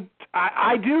wouldn't,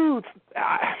 I do,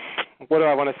 what do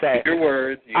I want to say? Your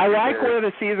words. I like where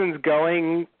the season's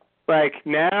going, like,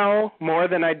 now more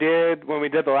than I did when we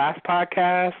did the last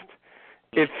podcast.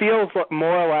 It feels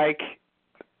more like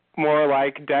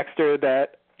Dexter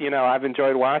that, I've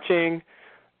enjoyed watching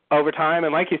over time.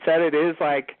 And like you said, it is,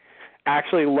 like,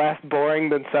 actually less boring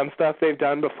than some stuff they've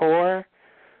done before.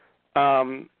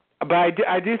 But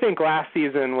I do think last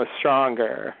season was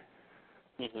stronger.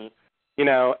 Mm-hmm.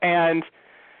 And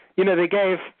they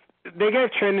gave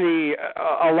Trinity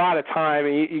a lot of time.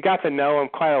 And you got to know him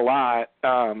quite a lot.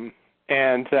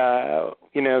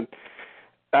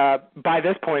 By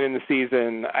this point in the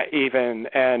season, even,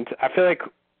 and I feel like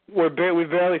we've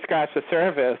barely scratched the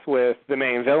surface with the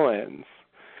main villains.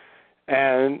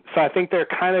 And so I think they're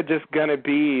kind of just going to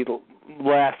be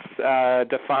less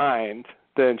defined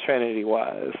than Trinity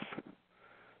was.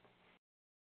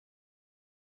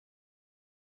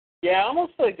 Yeah, I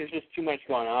almost feel like there's just too much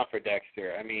going on for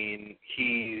Dexter. I mean,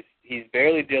 he's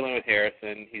barely dealing with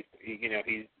Harrison. He's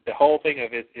the whole thing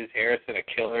of is Harrison a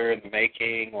killer in the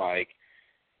making? Like,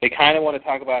 they kind of want to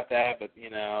talk about that, but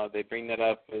they bring that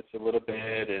up just a little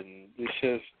bit, and it's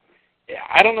just,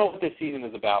 I don't know what this season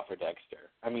is about for Dexter.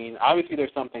 I mean, obviously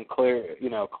there's something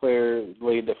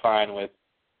clearly defined with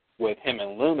him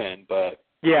and Lumen, but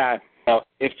yeah,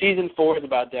 if season 4 is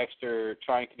about Dexter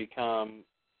trying to become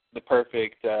the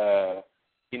perfect,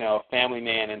 family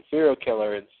man and serial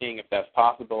killer, and seeing if that's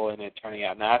possible, and it turning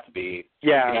out not to be,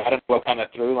 I don't know what kind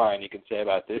of through line you can say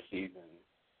about this season.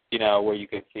 Where you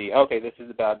could see, okay, this is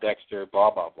about Dexter, blah,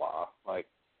 blah, blah. Like,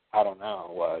 I don't know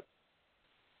what.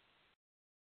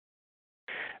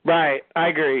 Right, I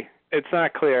agree. It's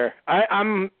not clear.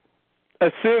 I'm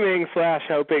assuming /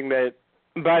 hoping that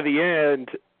by the end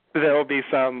there will be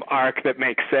some arc that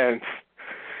makes sense,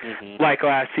 like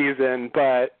last season.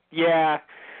 But, yeah,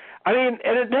 I mean,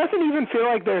 and it doesn't even feel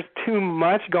like there's too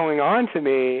much going on to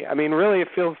me. I mean, really, it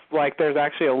feels like there's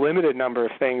actually a limited number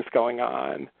of things going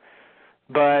on.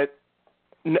 But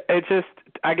it just,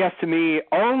 I guess to me,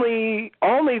 only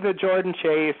the Jordan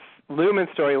Chase Lumen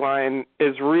storyline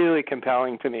is really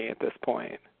compelling to me at this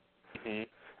point. Mm-hmm.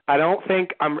 I don't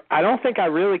think I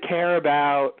really care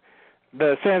about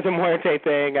the Santa Muerte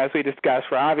thing, as we discussed,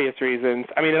 for obvious reasons.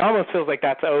 I mean, it almost feels like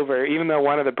that's over, even though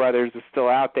one of the brothers is still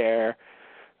out there.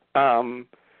 I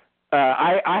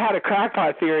had a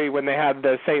crackpot theory when they had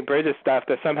the St. Bridget stuff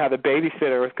that somehow the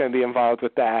babysitter was going to be involved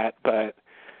with that, but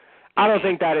I don't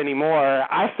think that anymore.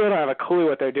 I still don't have a clue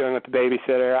what they're doing with the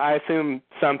babysitter. I assume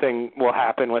something will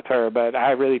happen with her, but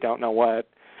I really don't know what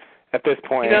at this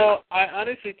point. I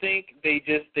honestly think they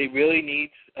really need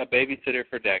a babysitter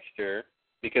for Dexter,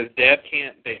 because Deb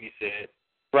can't babysit.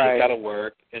 Right. She's got to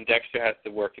work, and Dexter has to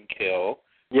work and kill.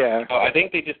 Yeah. So I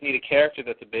think they just need a character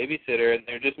that's a babysitter, and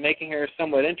they're just making her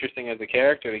somewhat interesting as a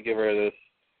character to give her this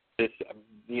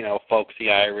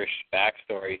folksy Irish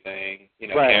backstory thing,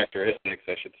 right. Characteristics,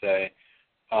 I should say.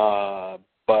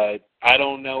 But I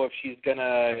don't know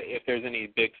if there's any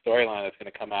big storyline that's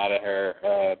gonna come out of her,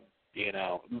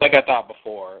 like I thought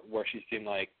before, where she seemed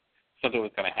like something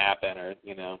was gonna happen, or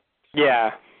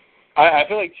Yeah. I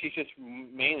feel like she's just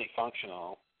mainly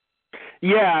functional.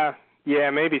 Yeah,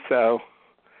 maybe so.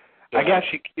 I guess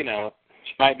she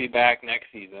might be back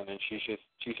next season, and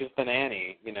she's just a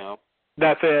nanny,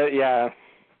 That's it. Yeah.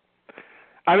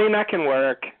 I mean, that can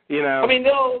work, I mean,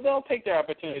 they'll take their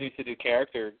opportunities to do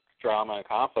character drama and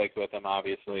conflict with them,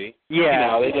 obviously.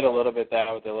 Yeah. They did a little bit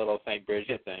that with the little St.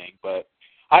 Bridget thing, but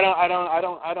I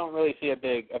don't really see a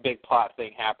big plot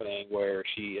thing happening where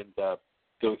she ends up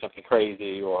doing something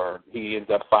crazy, or he ends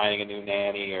up finding a new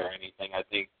nanny or anything. I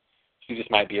think she just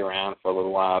might be around for a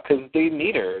little while, because they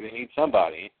need her. They need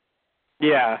somebody.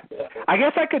 Yeah. I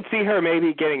guess I could see her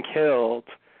maybe getting killed.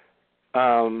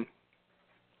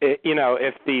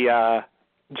 If the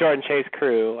Jordan Chase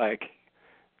crew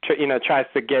tries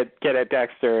to get at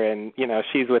Dexter, and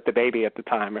she's with the baby at the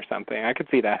time or something. I could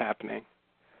see that happening.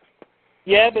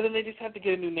 Yeah, but then they just have to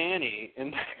get a new nanny,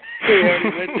 and they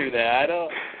already went through that.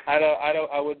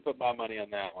 I wouldn't put my money on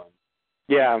that one.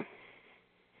 Yeah.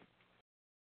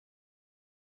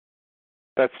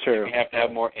 That's true. You have to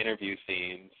have more interview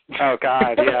scenes. Oh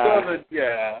God, yeah.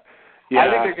 Yeah. Yeah.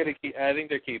 I think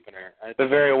they're keeping her. The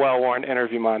very well-worn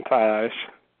interview montage.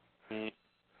 Mm-hmm.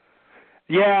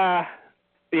 Yeah,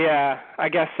 I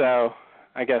guess so.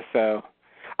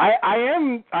 I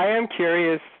am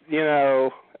curious,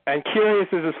 and curious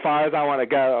is as far as I want to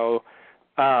go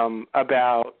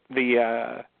about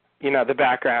the the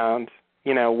background.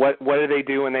 What do they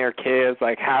do when they were kids?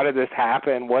 Like, how did this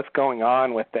happen? What's going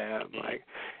on with them? Like,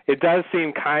 it does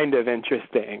seem kind of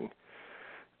interesting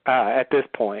at this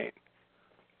point.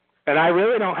 And I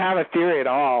really don't have a theory at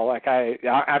all. Like, I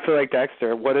feel like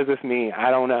Dexter. What does this mean?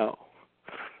 I don't know.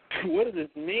 What does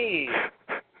this mean?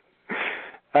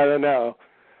 I don't know.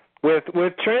 With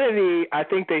Trinity, I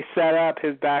think they set up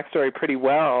his backstory pretty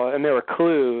well, and there were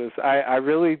clues. I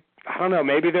don't know.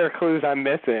 Maybe there are clues I'm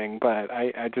missing, but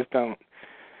I just don't.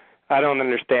 I don't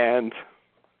understand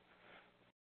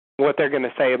what they're going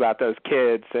to say about those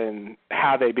kids and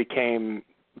how they became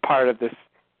part of this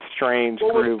strange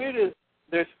group. What's weird is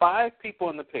there's 5 people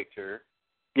in the picture.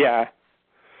 Yeah.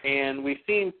 And we've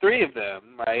seen 3 of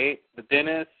them, right? The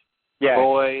dentist, yeah.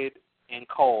 Boyd, and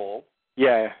Cole.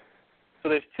 Yeah. So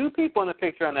there's 2 people in the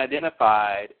picture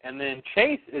unidentified, and then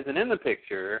Chase isn't in the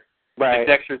picture. Right. And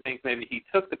Dexter thinks maybe he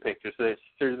took the picture. So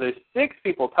there's 6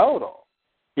 people total.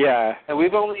 Yeah. And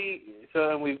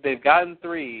they've gotten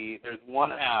 3. There's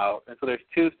 1 out, and so there's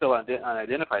 2 still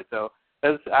unidentified. So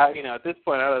at this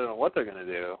point, I don't know what they're going to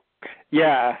do.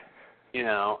 Yeah.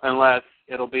 Unless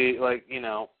it'll be like,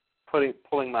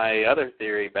 pulling my other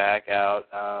theory back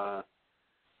out.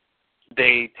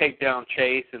 They take down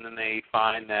Chase, and then they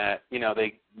find that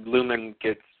Lumen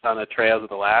gets on the trails of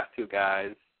the last 2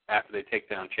 guys after they take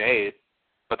down Chase,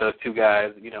 but those 2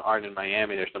 guys aren't in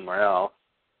Miami; they're somewhere else.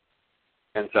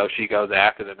 And so she goes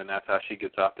after them, and that's how she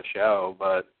gets off the show.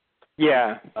 But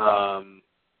yeah,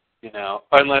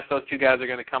 unless those 2 guys are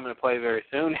going to come into play very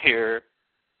soon here,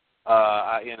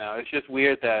 it's just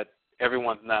weird that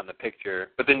everyone's not in the picture.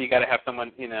 But then you got to have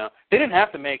someone. They didn't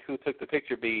have to make who took the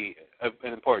picture be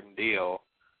an important deal.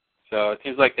 So it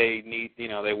seems like they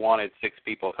they wanted 6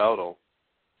 people total.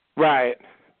 Right.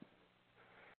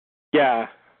 Yeah.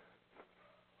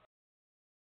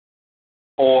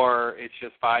 Or it's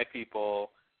just 5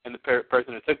 people, and the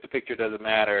person who took the picture doesn't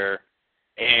matter,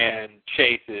 and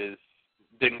Chase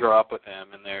didn't grow up with him,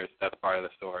 and that's part of the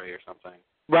story or something.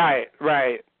 Right.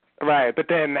 But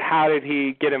then how did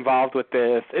he get involved with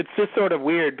this? It's just sort of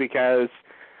weird because,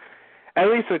 at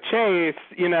least with Chase,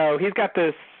 he's got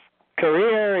this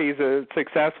career. He's a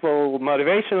successful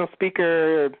motivational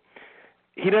speaker.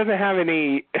 He doesn't have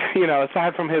any,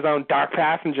 aside from his own dark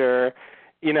passenger,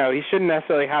 he shouldn't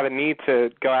necessarily have a need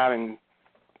to go out and,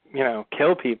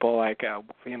 kill people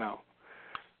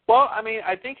Well,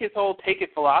 I think his whole take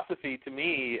it philosophy, to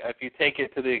me, if you take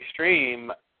it to the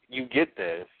extreme, you get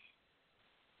this.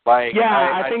 Like,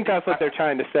 I think that's what they're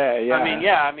trying to say. Yeah.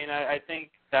 I think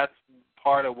that's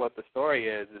part of what the story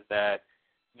is that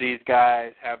these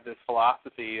guys have this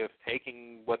philosophy of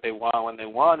taking what they want when they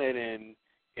want it, and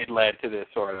it led to this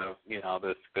sort of,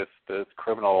 this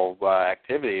criminal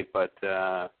activity. But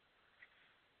I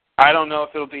don't know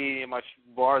if it'll be much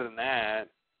more than that.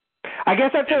 I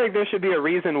guess I feel like there should be a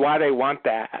reason why they want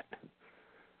that.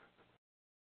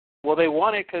 Well, they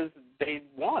want it because they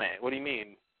want it. What do you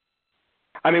mean?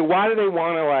 Why do they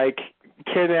want to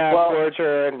kidnap,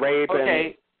 torture, and rape?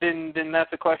 Okay, then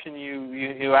that's a question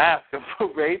you ask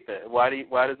about rape. It. Why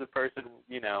does a person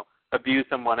abuse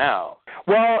someone else?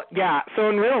 Well, yeah. So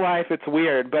in real life, it's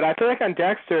weird, but I feel like on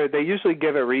Dexter, they usually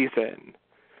give a reason.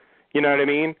 You know what I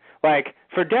mean? Like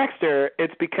for Dexter,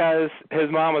 it's because his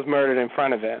mom was murdered in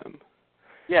front of him.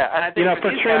 Yeah, and I think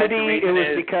for Trinity, it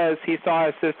was because he saw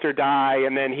his sister die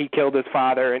and then he killed his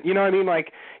father. And you know what I mean?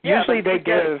 Like, usually they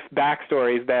give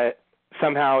backstories that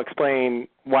somehow explain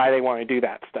why they want to do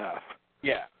that stuff.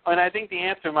 Yeah, and I think the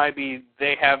answer might be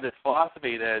they have this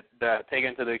philosophy that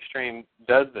taken to the extreme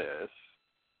does this.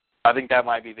 I think that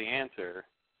might be the answer.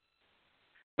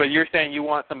 But you're saying you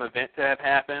want some event to have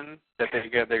happen that they're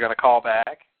going to call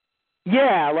back?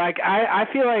 Yeah, like I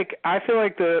feel like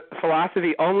the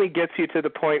philosophy only gets you to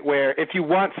the point where if you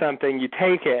want something, you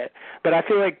take it. But I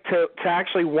feel like to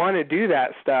actually want to do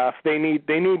that stuff, they need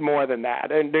more than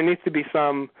that, and there needs to be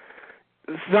some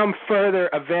further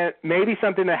event, maybe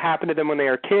something that happened to them when they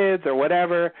were kids or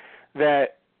whatever,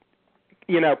 that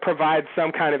provides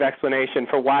some kind of explanation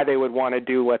for why they would want to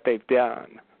do what they've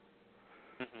done.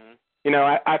 Mm-hmm. You know,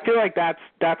 I feel like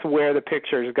that's where the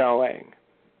picture is going.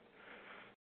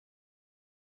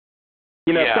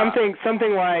 You know,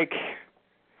 something like,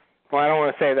 well, I don't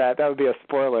want to say that. That would be a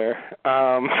spoiler.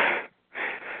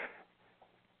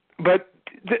 But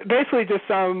basically just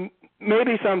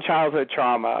maybe some childhood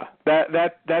trauma.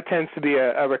 That tends to be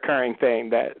a recurring thing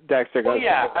that Dexter goes through. Well,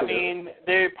 yeah, I mean,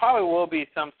 there probably will be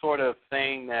some sort of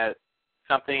thing that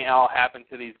something all happened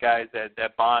to these guys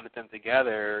that bonded them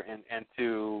together and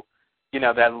to, you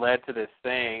know, that led to this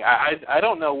thing. I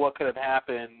don't know what could have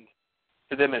happened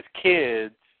to them as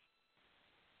kids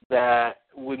that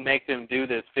would make them do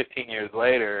this 15 years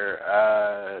later.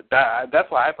 That's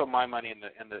why I put my money in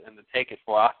the Take It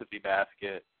philosophy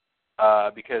basket,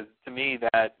 because to me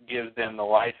that gives them the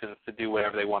license to do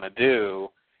whatever they want to do.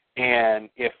 And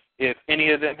if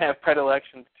any of them have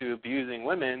predilections to abusing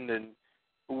women, then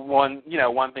one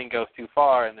thing goes too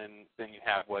far, and then you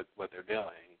have what they're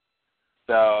doing.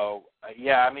 So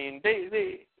yeah, I mean,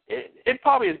 it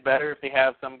probably is better if they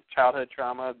have some childhood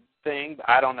trauma thing.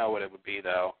 I don't know what it would be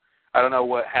though. I don't know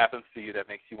what happens to you that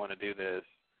makes you want to do this.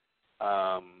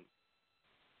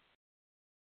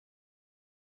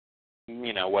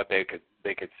 You know, what they could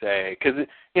say, because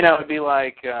you know, it'd be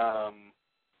like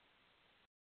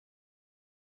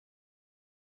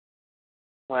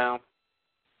well,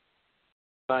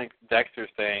 like Dexter's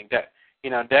saying that, you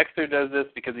know, Dexter does this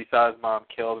because he saw his mom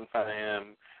killed in front of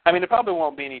him. I mean, it probably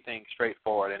won't be anything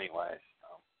straightforward anyway. So.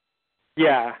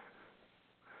 Yeah.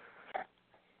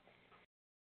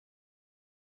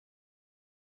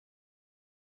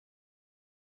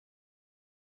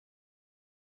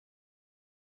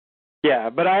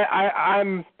 Yeah, but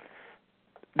I'm.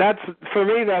 That's for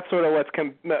me. That's sort of what's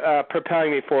propelling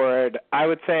me forward. I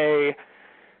would say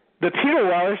the Peter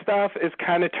Weller stuff is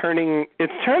kind of turning.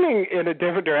 It's turning in a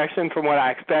different direction from what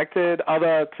I expected.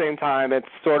 Although at the same time, it's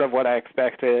sort of what I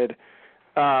expected.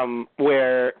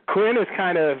 Where Quinn is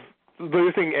kind of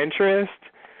losing interest,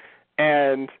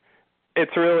 and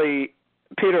it's really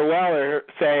Peter Weller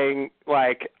saying,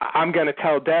 like, I'm going to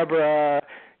tell Deborah,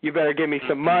 you better give me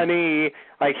some money.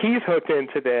 Like, he's hooked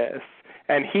into this,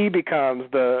 and he becomes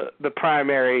the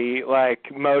primary, like,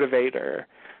 motivator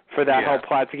for that whole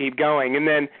plot to keep going. And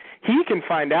then he can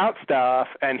find out stuff,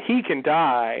 and he can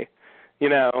die, you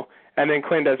know, and then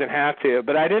Quinn doesn't have to.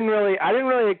 But I didn't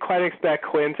really quite expect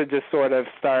Quinn to just sort of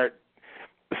start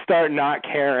not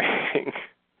caring.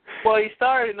 Well, he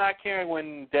started not caring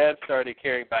when Deb started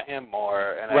caring about him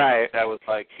more, and I think that was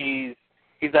like he's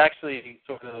actually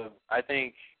sort of, I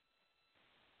think,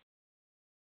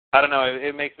 I don't know.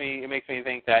 It makes me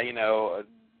think that, you know,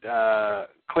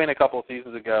 Quinn a couple of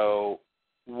seasons ago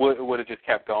would have just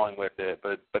kept going with it,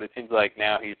 but it seems like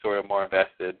now he's sort of more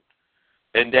invested.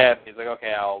 And Deb, he's like,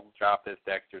 okay, I'll drop this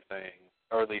Dexter thing,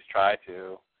 or at least try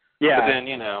to. Yeah. But then,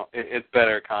 you know, it's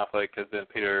better conflict, because then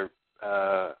Peter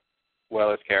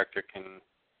Weller's character can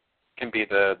be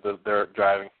the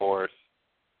driving force.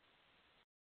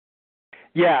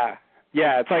 Yeah.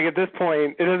 It's like at this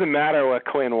point, it doesn't matter what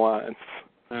Quinn wants.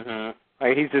 Mhm.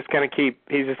 Like he's just gonna keep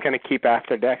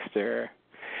after Dexter.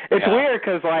 It's weird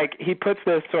because like he puts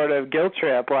this sort of guilt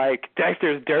trip, like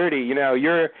Dexter's dirty, you know,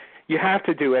 you have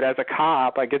to do it as a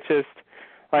cop. Like it's just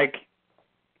like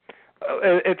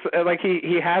it's like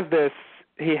he has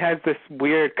this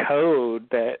weird code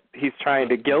that he's trying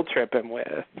to guilt trip him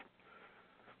with.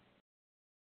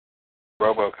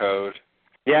 Robocode.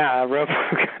 Yeah,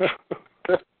 Robocode.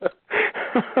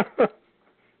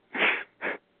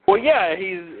 Well, yeah,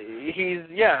 he's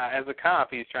as a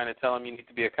cop, he's trying to tell him you need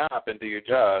to be a cop and do your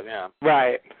job, yeah.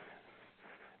 Right.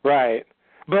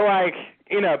 But like,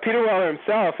 you know, Peter Weller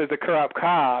himself is a corrupt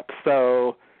cop,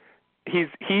 so he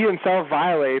himself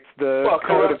violates the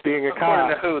code of being a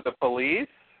cop. According to who? The police?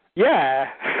 Yeah.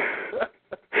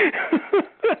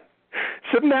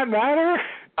 Shouldn't that matter?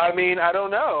 I mean, I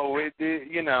don't know.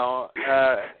 You know,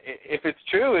 if it's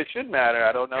true, it should matter.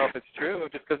 I don't know if it's true.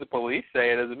 Just because the police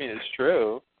say it doesn't mean it's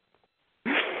true.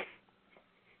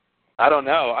 I don't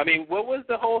know. I mean, what was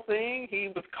the whole thing? He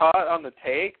was caught on the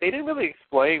take. They didn't really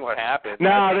explain what happened.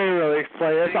 No, they didn't really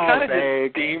explain. It's all vague. They kind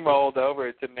of just steamrolled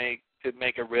over to make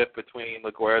a rift between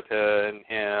LaGuerta and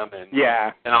him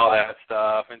and all that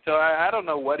stuff. And so I don't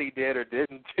know what he did or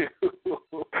didn't do.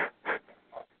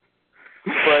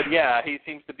 But yeah,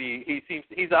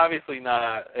 he's obviously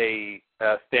not a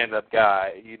stand-up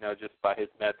guy, you know, just by his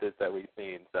methods that we've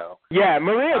seen. So yeah,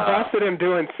 Maria busted him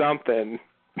doing something.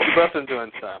 She busted him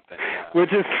doing something, yeah.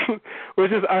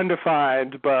 which is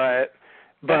undefined, but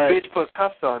that bitch put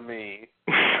cuffs on me.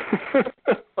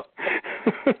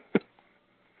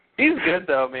 He's good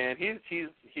though, man. He's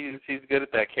good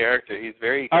at that character. He's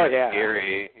very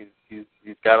scary.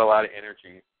 he's got a lot of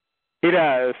energy. He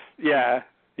does. Yeah.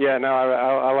 Yeah. No,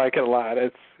 I like it a lot.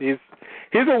 He's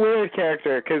a weird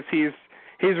character because he's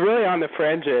really on the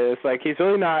fringes. Like he's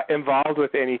really not involved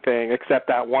with anything except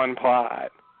that one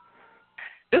plot.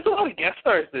 There's a lot of guest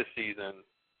stars this season.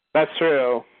 That's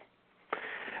true.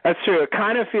 That's true. It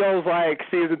kind of feels like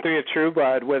season 3 of True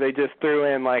Blood, where they just threw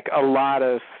in like a lot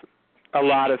of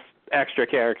extra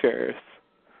characters.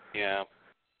 Yeah.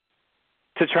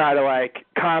 To try to like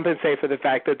compensate for the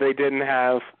fact that they didn't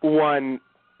have one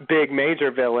big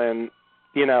major villain,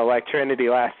 like Trinity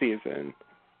last season.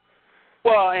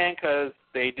 Well, and because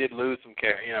they did lose some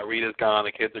characters. Rita's gone,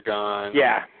 the kids are gone.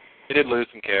 Yeah. They did lose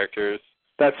some characters.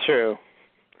 That's true.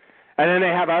 And then they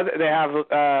have a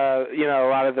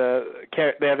lot of the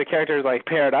characters like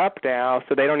paired up now,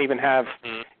 so they don't even have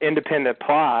independent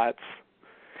plots.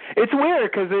 It's weird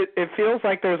because it feels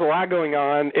like there's a lot going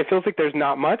on. It feels like there's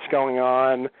not much going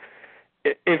on.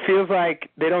 It feels like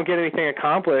they don't get anything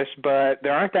accomplished, but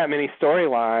there aren't that many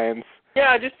storylines.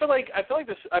 Yeah, I feel like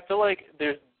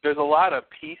there's a lot of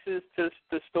pieces to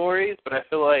the stories, but I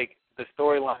feel like the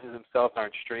storylines themselves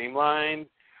aren't streamlined.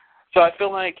 So I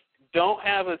feel like don't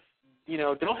have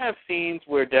scenes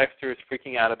where Dexter is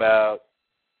freaking out about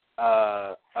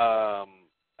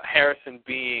Harrison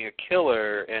being a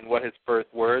killer and what his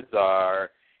first words are,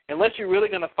 unless you're really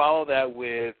going to follow that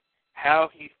with how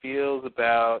he feels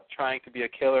about trying to be a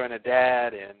killer and a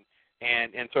dad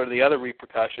and sort of the other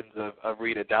repercussions of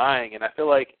Rita dying. And I feel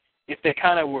like if they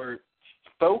kind of were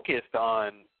focused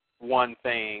on one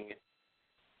thing,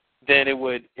 then it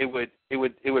would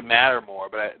matter more.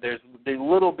 But there's the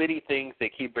little bitty things they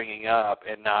keep bringing up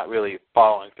and not really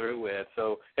following through with.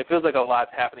 So it feels like a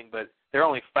lot's happening, but they're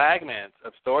only fragments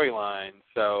of storylines.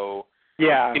 So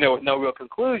yeah, with no real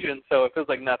conclusion. So it feels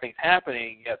like nothing's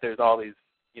happening. Yet there's all these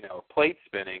plates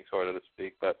spinning, sort of to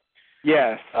speak. But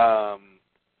yes,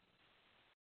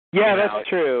 that's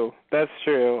true. That's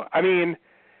true. I mean.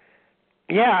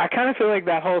 Yeah, I kind of feel like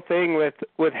that whole thing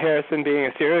with Harrison being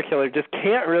a serial killer just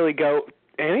can't really go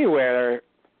anywhere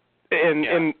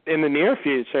in the near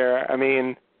future. I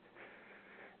mean,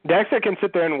 Dexter can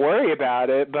sit there and worry about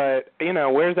it, but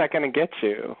where's that going to get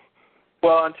you?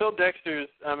 Well, until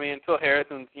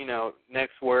Harrison's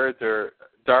next words are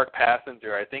dark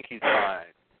passenger, I think he's fine.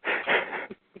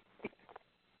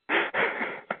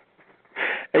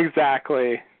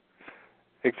 Exactly.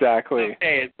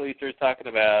 Okay, so he starts talking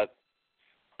about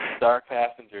dark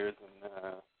passengers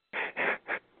and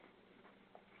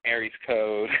Mary's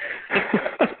Code.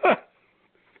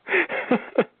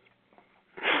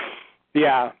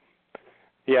 Yeah.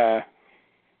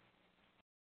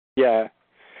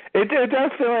 It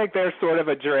does feel like there's sort of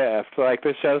adrift, like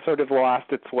the show sort of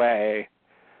lost its way.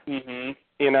 Mhm.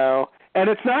 And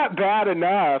it's not bad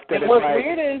enough that and what's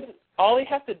weird is all he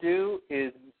has to do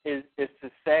is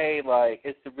to say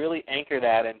is to really anchor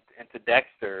that into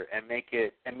Dexter and make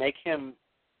him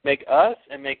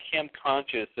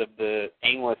conscious of the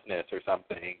aimlessness or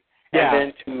something. Yeah.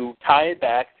 And then to tie it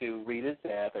back to Rita's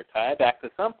death or tie it back to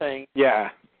something. Yeah.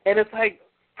 And it's like,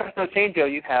 no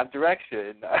changeo, you have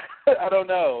direction. I don't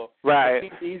know. Right.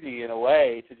 It seems easy in a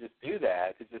way to just do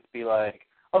that, to just be like,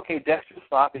 okay, Dexter's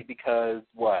sloppy because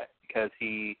what? Because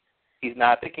he's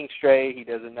not thinking straight. He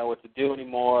doesn't know what to do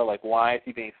anymore. Like, why is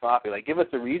he being sloppy? Like, give us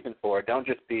a reason for it. Don't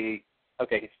just be,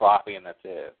 okay, he's sloppy and that's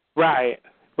it. Right.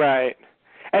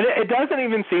 And it doesn't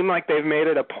even seem like they've made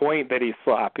it a point that he's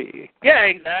sloppy. Yeah,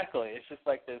 exactly. It's just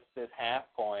like this half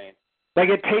point. Like,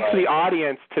 it takes the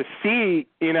audience to see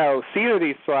that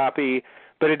he's sloppy,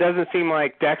 but it doesn't seem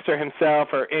like Dexter himself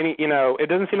or it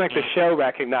doesn't seem like the show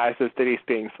recognizes that he's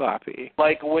being sloppy.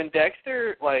 Like, when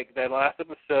Dexter, that last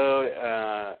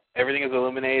episode, everything is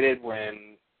illuminated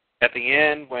when, at the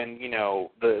end, when,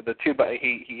 the two,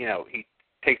 he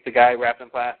takes the guy wrapped in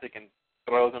plastic and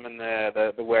throws him in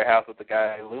the warehouse with the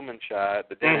guy Lumen shot,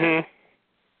 the den. Mm-hmm.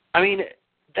 I mean,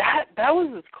 that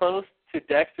was as close to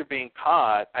Dexter being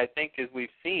caught, I think, as we've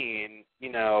seen,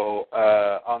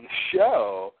 on the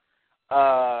show.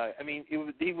 I mean, he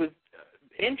was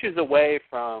inches away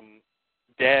from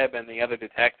Deb and the other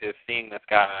detectives seeing this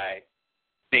guy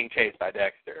being chased by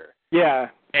Dexter. Yeah.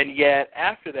 And yet,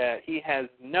 after that, he has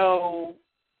no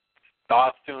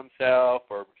thoughts to himself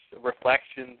or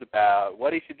reflections about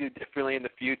what he should do differently in the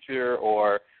future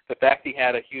or the fact he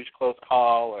had a huge close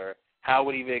call or how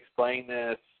would he explain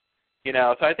this.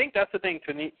 So I think that's the thing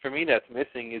for me that's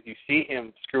missing is you see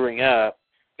him screwing up,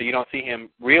 but you don't see him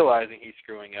realizing he's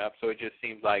screwing up, so it just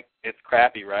seems like it's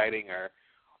crappy writing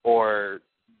or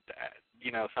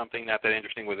something not that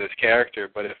interesting with his character.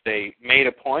 But if they made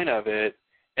a point of it,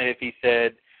 and if he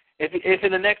said, if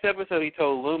in the next episode he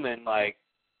told Lumen,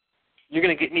 you're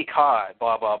going to get me caught,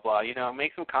 blah, blah, blah. You know,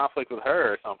 make some conflict with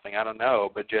her or something. I don't know.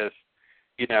 But just,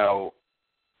 you know,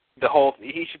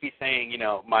 he should be saying, you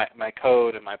know, my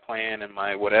code and my plan and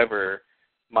my whatever,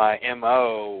 my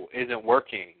MO isn't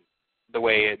working the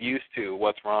way it used to.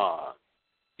 What's wrong?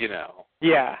 You know.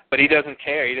 Yeah. But he doesn't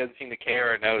care. He doesn't seem to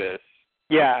care or notice.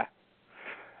 Yeah.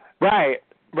 Right.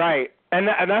 And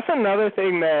that's another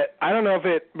thing that I don't know if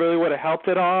it really would have helped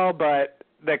at all, but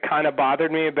that kind of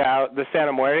bothered me about the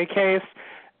Santa Muerte case,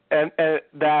 and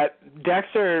that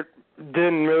Dexter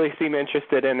didn't really seem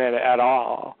interested in it at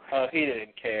all. Oh, he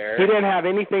didn't care. He didn't have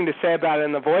anything to say about it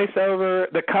in the voiceover.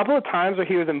 The couple of times where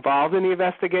he was involved in the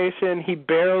investigation, he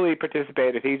barely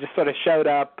participated. He just sort of showed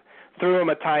up, threw him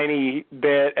a tiny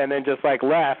bit, and then just like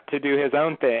left to do his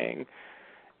own thing.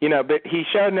 You know, but he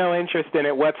showed no interest in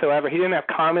it whatsoever. He didn't have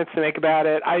comments to make about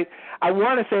it. I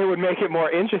want to say it would make it more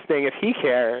interesting if he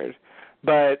cared,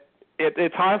 but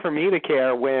it's hard for me to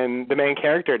care when the main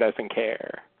character doesn't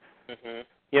care. Mm-hmm.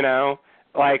 You know,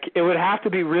 like it would have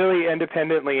to be really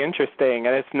independently interesting,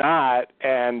 and it's not.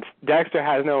 And Dexter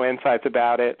has no insights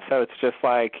about it, so it's just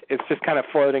like it's just kind of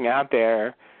floating out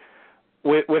there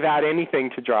without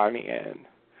anything to draw me in.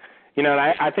 You know,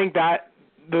 and I think that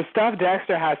the stuff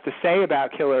Dexter has to say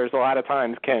about killers a lot of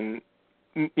times can,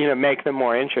 you know, make them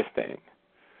more interesting.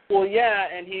 Well, yeah,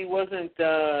 and he wasn't,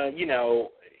 you know,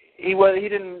 he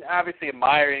didn't obviously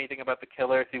admire anything about the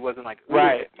killers. He wasn't like,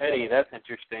 right, Eddie, that's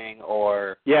interesting,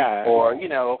 or yeah, or you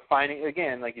know, finding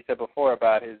again, like you said before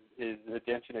about his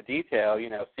attention to detail.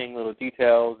 You know, seeing little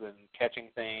details and catching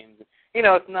things. You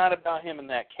know, it's not about him in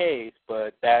that case,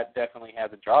 but that definitely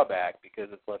has a drawback because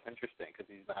it's less interesting because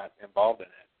he's not involved in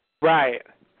it. Right.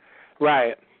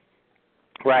 Like,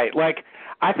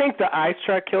 I think the ice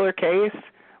truck killer case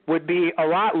would be a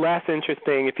lot less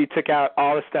interesting if you took out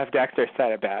all the stuff Dexter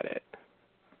said about it.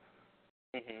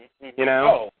 Mm-hmm. You know?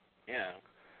 Oh, yeah.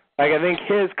 Like, I think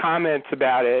his comments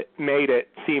about it made it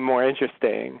seem more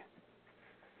interesting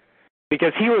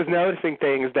because he was noticing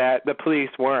things that the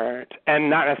police weren't and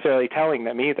not necessarily telling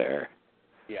them either.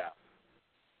 Yeah.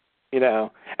 You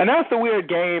know, and that's the weird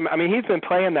game. I mean, he's been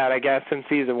playing that, I guess, since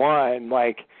season 1.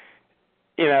 Like,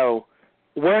 you know,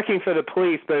 working for the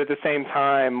police, but at the same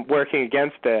time working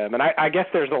against them. And I guess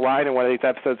there's a line in one of these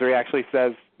episodes where he actually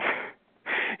says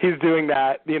he's doing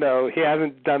that. You know, he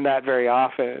hasn't done that very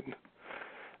often.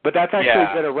 But that's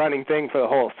actually been a running thing for the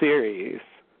whole series.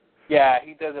 Yeah,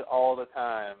 he does it all the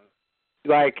time.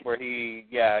 Like where he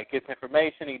gets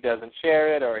information, he doesn't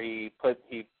share it, or he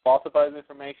falsifies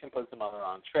information, puts them on the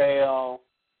wrong trail.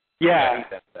 Yeah, he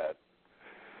does that.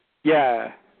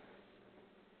 Yeah.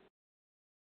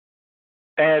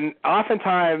 And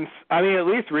oftentimes, I mean, at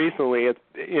least recently,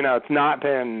 it's not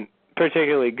been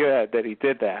particularly good that he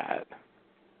did that.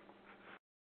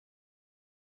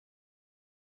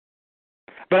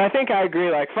 But I think I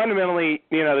agree. Like fundamentally,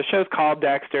 you know, the show's called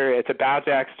Dexter. It's about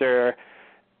Dexter.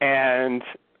 And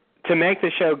to make the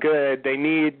show good, they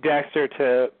need Dexter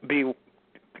to be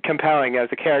compelling as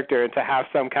a character and to have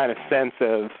some kind of sense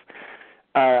of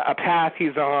a path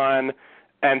he's on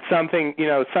and something, you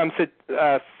know, some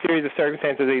series of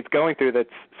circumstances that he's going through that's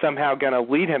somehow going to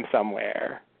lead him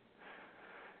somewhere.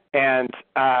 And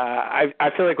I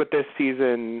feel like with this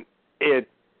season,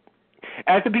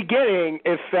 at the beginning,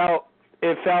 it felt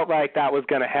like that was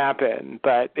going to happen,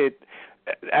 but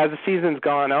as the season's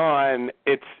gone on,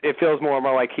 it feels more and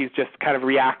more like he's just kind of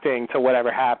reacting to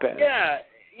whatever happened.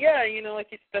 Yeah, you know,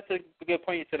 that's a good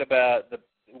point you said about the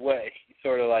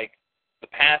sort of like the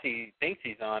path he thinks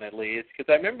he's on, at least.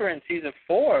 Because I remember in season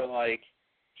 4, like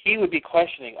he would be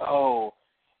questioning,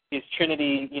 is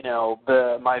Trinity, you know,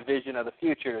 my vision of the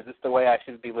future? Is this the way I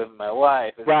should be living my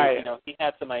life? Right. You know, he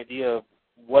had some idea of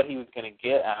what he was going to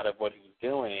get out of what he was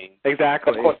doing.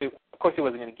 Exactly. Of course, he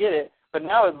wasn't going to get it. But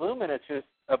now with Lumen, it's just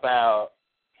about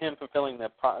him fulfilling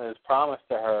his promise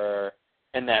to her,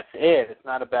 and that's it. It's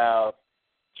not about,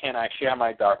 can I share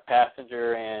my dark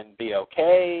passenger and be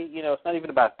okay? You know, it's not even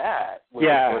about that, which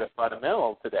is sort of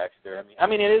fundamental to Dexter. I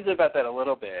mean, it is about that a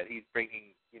little bit. He's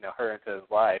bringing, you know, her into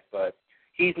his life, but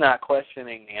he's not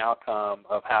questioning the outcome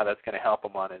of how that's going to help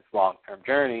him on his long-term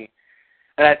journey.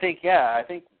 And I think,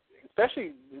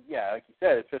 especially, like you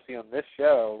said, especially on this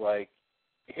show, like,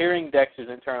 hearing Dexter's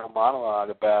internal monologue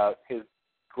about his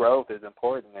growth is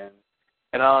important, and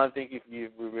I don't think we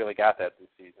really got that this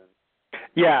season.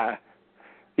 Yeah.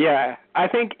 I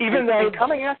think even though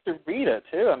coming after Rita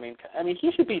too. I mean,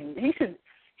 he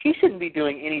shouldn't be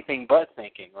doing anything but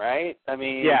thinking, right? I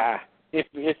mean,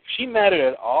 if she mattered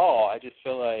at all, I just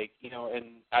feel like, you know, and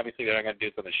obviously they're not going to do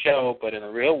this on the show, but in the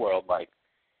real world, like,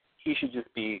 he should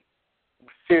just be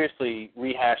seriously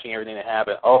rehashing everything that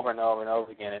happened over and over and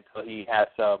over again until he has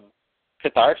some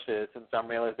catharsis and some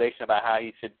realization about how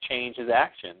he should change his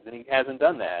actions, and he hasn't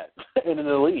done that in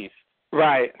the least.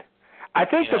 Right. I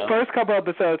think the first couple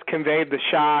episodes conveyed the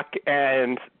shock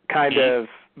and kind of,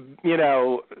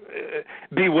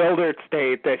 bewildered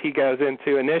state that he goes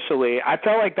into initially. I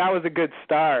felt like that was a good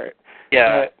start.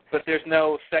 Yeah, but there's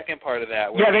no second part of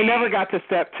that. Yeah, they never got to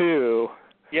step 2.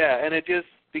 Yeah, and it just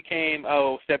became,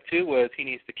 step 2 was he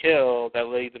needs to kill, that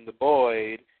leads him to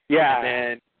Boyd. Yeah.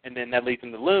 And then that leads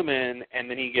him to Lumen, and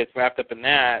then he gets wrapped up in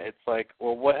that. It's like,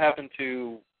 well, what happened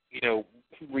to,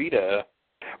 Rita?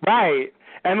 Right.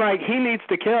 And, he needs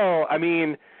to kill. I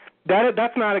mean,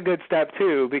 that's not a good step,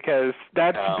 too, because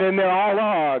then they're all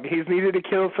log. He's needed to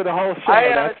kill for the whole show.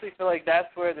 I honestly feel like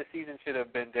that's where the season should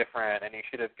have been different, and he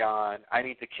should have gone, I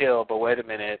need to kill, but wait a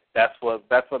minute, that's what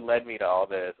led me to all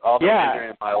this. All the misery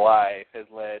in my life has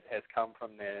come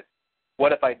from this.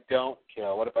 What if I don't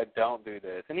kill? What if I don't do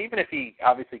this? And even if he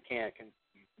obviously can't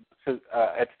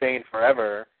abstain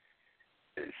forever,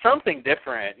 something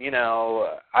different,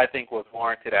 I think was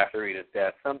warranted after Rita's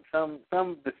death.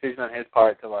 Some decision on his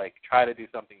part to try to do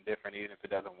something different, even if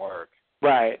it doesn't work.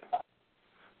 Right.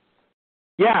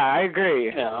 Yeah, I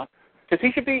agree. Because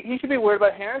he should be worried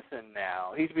about Harrison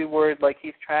now. He should be worried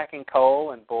he's tracking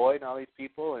Cole and Boyd and all these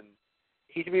people, and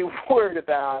he should be worried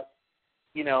about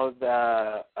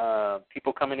the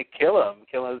people coming to kill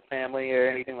his family or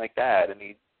anything like that. And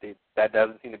that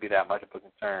doesn't seem to be that much of a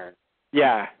concern.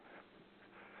 Yeah.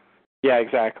 Yeah,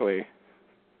 exactly.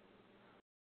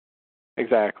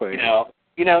 Exactly.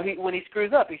 When he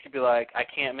screws up, he should be like, I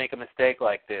can't make a mistake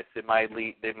like this. It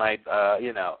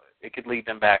could lead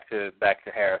them back to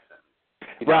Harrison.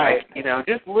 Right.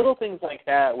 Just little things like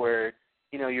that where,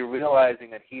 you're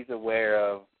realizing that he's aware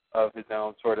of his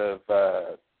own sort of,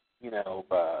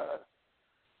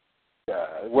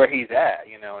 where he's at,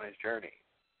 in his journey.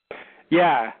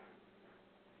 Yeah.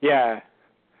 Yeah.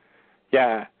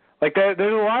 Yeah. There's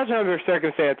a large number of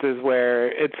circumstances where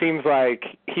it seems like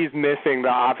he's missing the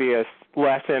obvious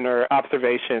lesson or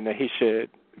observation that he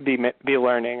should be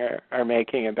learning or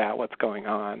making about what's going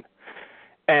on.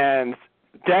 And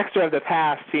Dexter of the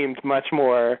past seemed much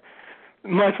more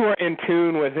in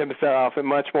tune with himself and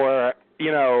much more,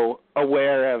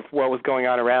 aware of what was going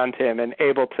on around him and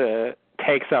able to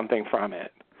take something from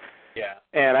it. Yeah.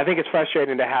 And I think it's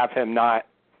frustrating to have him not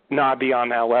be on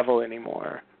that level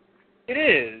anymore. It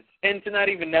is. And to not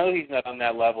even know he's not on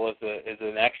that level is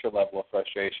an extra level of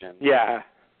frustration. Yeah.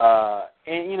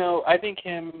 And I think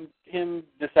him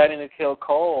deciding to kill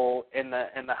Cole in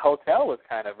the hotel was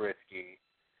kind of risky.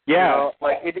 Yeah.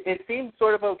 It seemed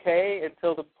sort of okay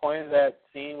until the point of that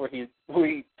scene where he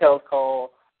tells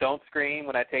Cole, "Don't scream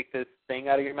when I take this thing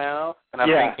out of your mouth." And I'm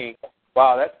thinking,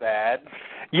 wow, that's bad.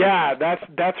 Yeah,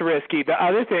 that's risky. The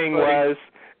other thing was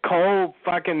Cole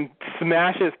fucking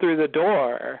smashes through the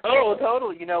door. Oh,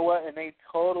 totally. You know what? And they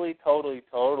totally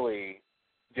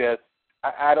just,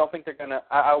 I don't think they're going to,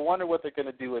 I wonder what they're going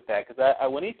to do with that. Because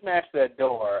when he smashed that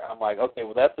door, I'm like, okay,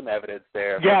 well, that's some evidence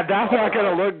there. Yeah, that's not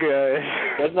going to look good.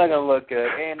 That's not going to look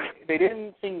good. And they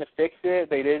didn't seem to fix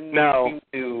it. They didn't seem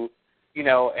to,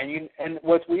 and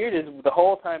what's weird is the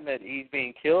whole time that he's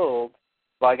being killed,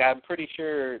 I'm pretty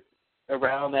sure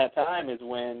around that time is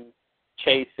when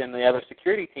Chase and the other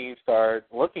security team start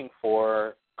looking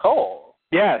for Cole.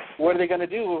 Yes. What are they going to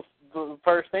do? The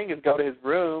first thing is go to his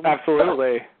room.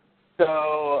 Absolutely.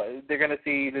 So they're going to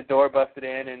see the door busted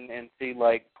in and see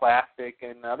plastic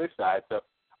and the other side. So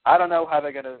I don't know how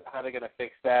they're going to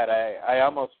fix that. I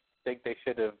almost think they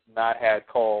should have not had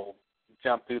Cole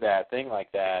jump through that thing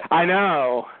like that. I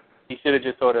know. He should have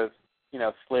just sort of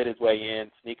slid his way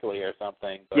in sneakily or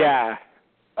something. But, yeah.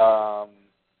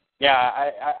 Yeah,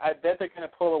 I bet they're going to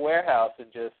pull a Warehouse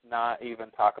and just not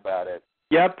even talk about it.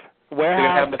 Yep,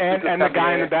 Warehouse and the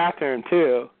guy in the bathroom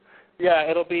too.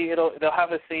 Yeah, they'll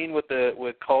have a scene with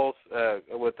Cole's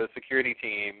with the security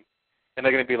team, and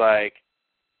they're going to be like,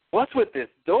 "What's with this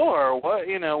door? What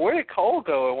where did Cole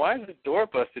go? And why is this door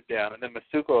busted down?" And then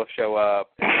Masuko will show up,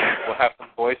 and we'll have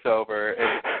some voiceover,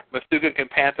 and Masuko can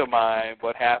pantomime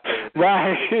what happened.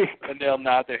 Right. And they'll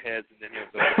nod their heads, and then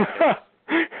he'll go.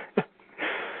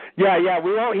 Yeah,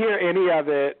 we won't hear any of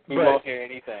it. We won't hear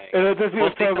anything. It'll just be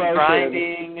we'll see some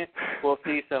grinding. We'll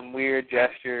see some weird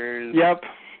gestures. Yep.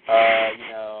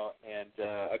 And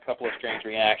a couple of strange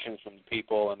reactions from the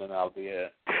people, and then that'll be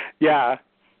it. Yeah.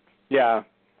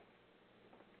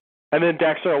 And then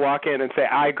Dexter will walk in and say,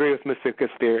 "I agree with Masuka's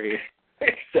theory."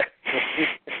 Exactly.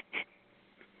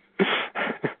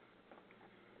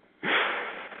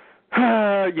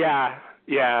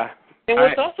 Yeah. And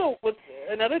what's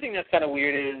another thing that's kind of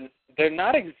weird is they're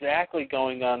not exactly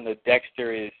going on the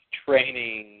Dexter is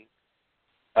training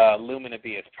Lumen to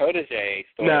be his protege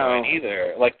storyline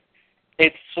either. Like,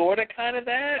 it's sort of kind of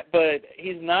that, but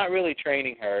he's not really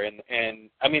training her. And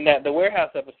I mean, that the warehouse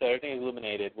episode, I think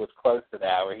Illuminated, was close to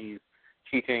that, where he's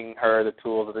teaching her the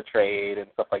tools of the trade and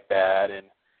stuff like that, and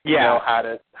you know how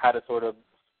to sort of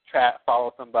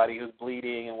follow somebody who's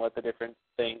bleeding and what the different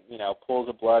thing, you know, pools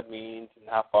of blood means and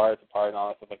how far it's apart and all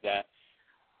that stuff like that.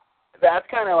 That's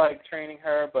kind of like training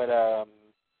her, but I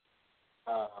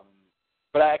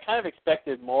kind of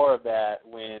expected more of that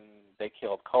when they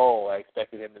killed Cole. I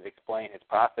expected him to explain his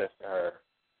process to her.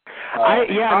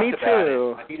 Me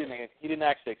too. He didn't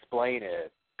actually explain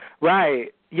it.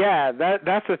 Right. Yeah,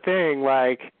 that's the thing.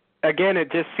 Like, again,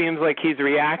 it just seems like he's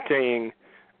reacting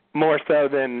more so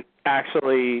than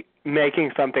actually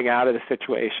making something out of the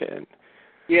situation.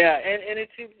 Yeah, and it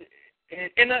seems,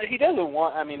 and he doesn't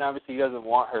want. I mean, obviously, he doesn't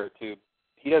want her to.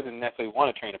 He doesn't necessarily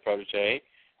want to train a protege.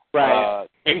 Right.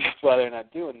 Maybe that's why they're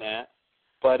not doing that.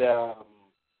 But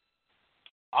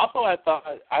also, I thought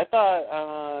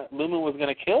Lumen was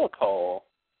going to kill Cole.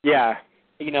 Yeah.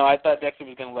 You know, I thought Dexter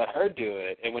was going to let her do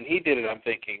it, and when he did it, I'm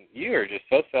thinking, you are just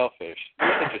so selfish.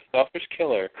 You're such a selfish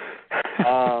killer.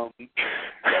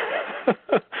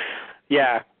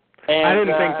 Yeah. And, I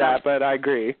didn't think that, but I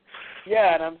agree.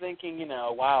 Yeah, and I'm thinking, you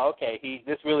know, wow, okay,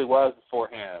 this really was for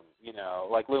him. You know,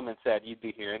 like Lumen said, you'd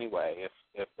be here anyway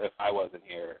if I wasn't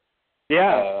here.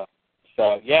 Yeah.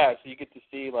 So you get to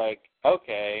see, like,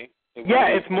 okay.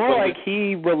 It's more like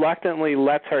he reluctantly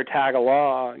lets her tag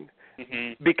along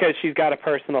because she's got a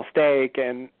personal stake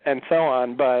and so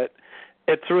on, but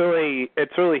it's really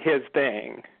his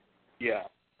thing. Yeah.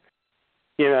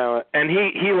 You know, and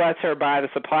he lets her buy the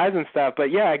supplies and stuff, but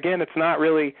yeah, again, it's not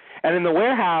really. And in the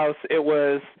warehouse, it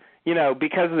was, you know,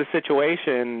 because of the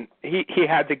situation, he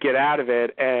had to get out of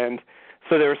it, and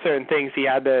so there were certain things he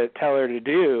had to tell her to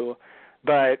do,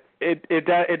 but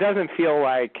it doesn't feel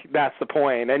like that's the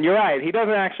point. And you're right, he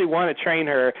doesn't actually want to train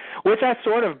her, which I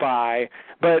sort of buy,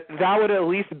 but that would at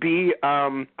least be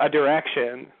a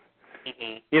direction.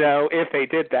 You know, if they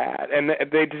did that, and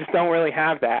they just don't really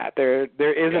have that. There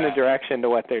isn't a direction to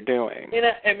what they're doing.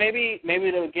 And maybe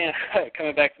again,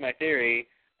 coming back to my theory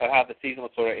of how the season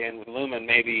will sort of end with Lumen,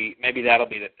 maybe that'll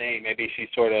be the thing. Maybe she's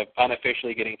sort of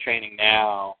unofficially getting training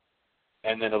now,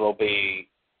 and then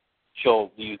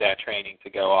she'll use that training to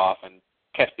go off and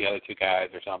catch the other two guys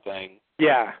or something.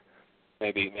 Yeah.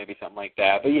 Maybe something like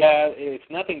that. But yeah, it's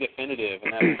nothing definitive,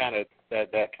 and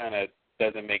that kind of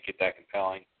doesn't make it that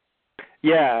compelling.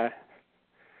 Yeah.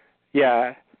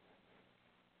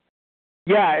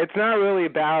 It's not really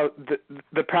about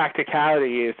the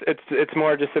practicalities. It's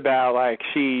more just about, like,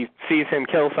 she sees him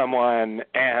kill someone,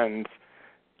 and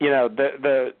you know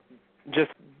the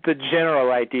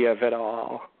general idea of it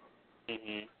all.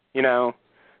 You know,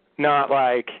 not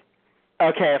like,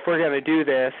 okay, if we're going to do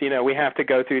this, you know, we have to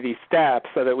go through these steps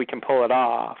so that we can pull it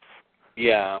off.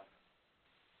 Yeah.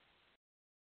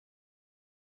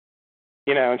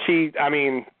 You know, and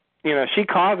she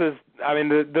causes,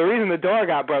 the reason the door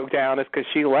got broke down is because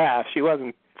she left. She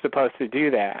wasn't supposed to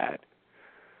do that.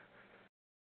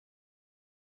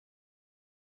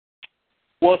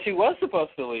 Well, she was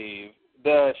supposed to leave.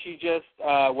 She just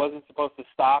wasn't supposed to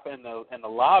stop in the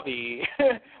lobby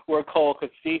where Cole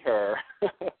could see her.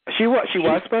 She was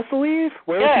supposed to leave?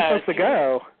 Where was she supposed to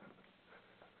go?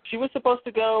 She was supposed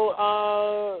to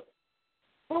go,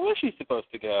 where was she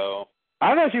supposed to go?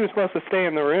 I thought she was supposed to stay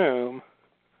in the room.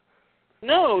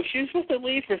 No, she was supposed to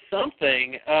leave for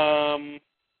something.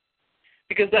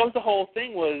 Because that was the whole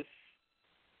thing was,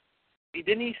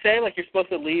 didn't he say, like, you're supposed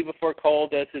to leave before Cole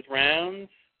does his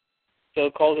rounds? So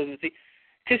Cole doesn't see.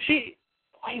 Because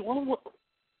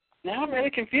now I'm really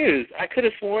confused. I could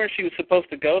have sworn she was supposed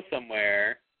to go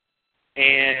somewhere,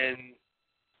 and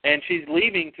she's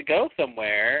leaving to go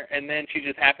somewhere, and then she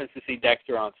just happens to see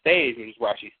Dexter on stage, which is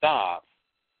why she stops.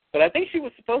 But I think she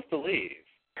was supposed to leave.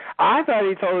 I thought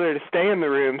he told her to stay in the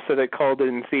room so that Cole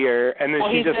didn't see her, and then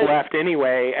she just left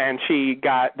anyway, and she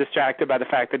got distracted by the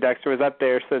fact that Dexter was up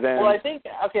there, so then... I think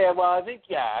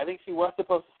she was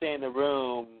supposed to stay in the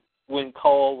room when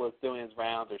Cole was doing his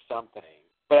rounds or something.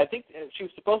 But I think she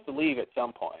was supposed to leave at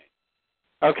some point.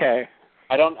 Okay.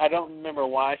 I don't remember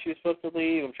why she was supposed to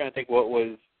leave. I'm trying to think what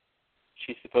was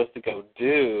she supposed to go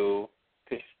do.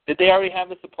 Did they already have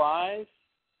the supplies?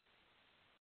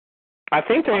 I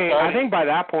think by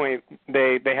that point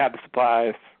they had the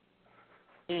supplies.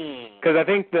 Because I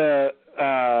think the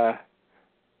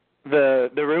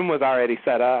room was already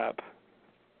set up.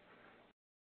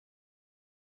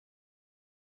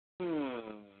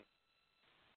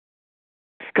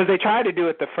 Because they tried to do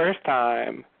it the first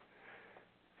time,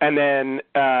 And then,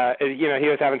 he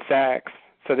was having sex,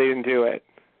 so they didn't do it.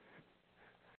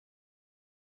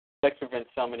 Sex prevents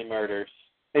so many murders.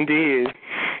 Indeed.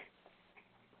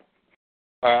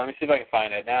 All right, let me see if I can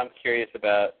find it. Now I'm curious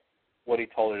about what he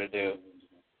told her to do.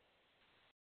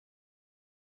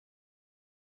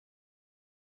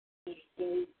 Does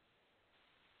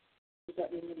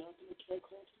that mean you're not going to kill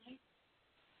Cole tonight?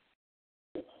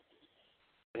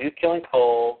 He's killing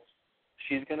Cole.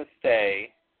 She's going to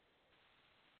stay.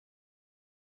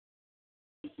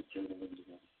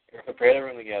 Prepare the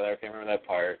room together. I can't remember that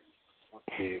part. Let's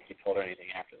see if he told her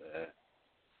anything after that.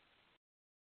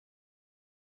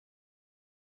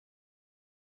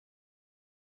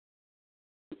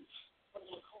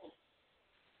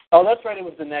 Oh, that's right. It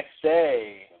was the next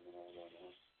day.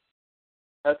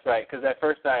 That's right, because that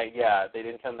first night, yeah, they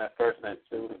didn't come that first night,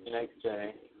 so it was the next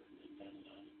day.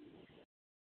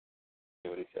 See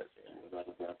what he says here. What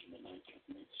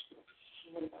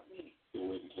about me?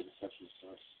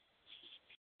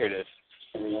 Here it is.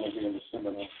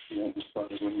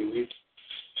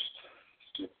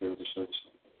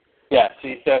 Yeah,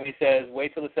 see, so he says,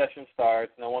 wait till the session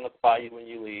starts. No one will spot you when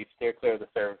you leave. Steer clear of the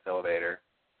service elevator.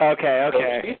 Okay. So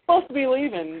she's supposed to be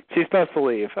leaving. She's supposed to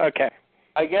leave. Okay.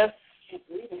 I guess she's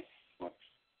leaving.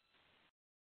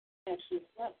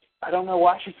 I don't know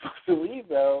why she's supposed to leave,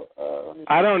 though.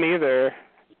 I don't either.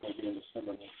 Let me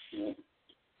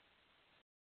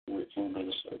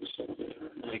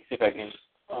see if I can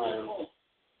find...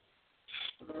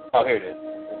 Oh, here it is.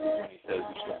 He says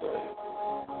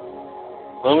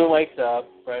Lumen wakes up,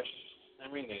 fresh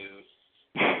and renewed.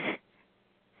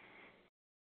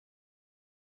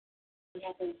 What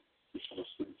happened?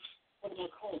 What about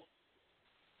Cole?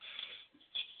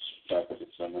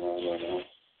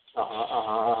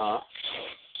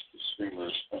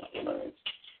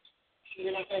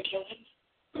 You're not going to kill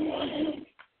him?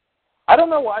 I don't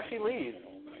know why she leaves.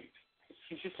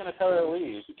 She's just going to tell her to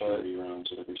leave. But...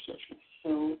 rounds at every session.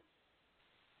 So...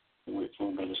 wait for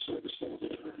him by the service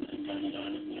elevator and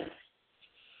 99 in there.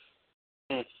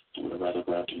 I would have rather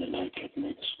grabbed him at night to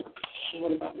make this work.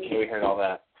 What about me? We heard all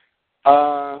that.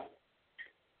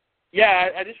 Yeah,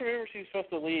 I just remember she was supposed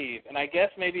to leave, and I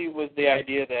guess maybe it was the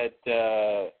idea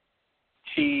that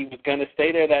she was going to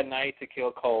stay there that night to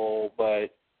kill Cole,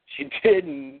 but she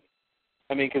didn't.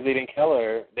 I mean, because they didn't kill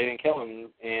him,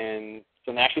 and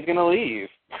so now she's going to leave.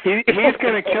 He's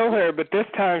going to kill her, but this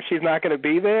time she's not going to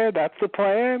be there? That's the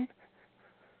plan?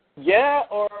 Yeah,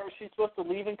 or she's supposed to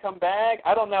leave and come back.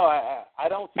 I don't know. I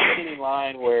don't see any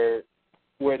line where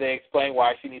they explain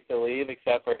why she needs to leave,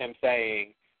 except for him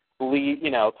saying, leave,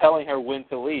 telling her when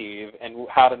to leave and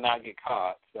how to not get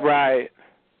caught. So. Right.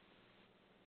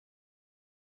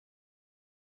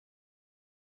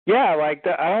 Yeah, I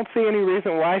don't see any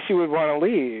reason why she would want to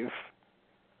leave.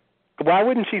 Why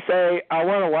wouldn't she say, I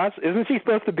want to watch? Isn't she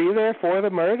supposed to be there for the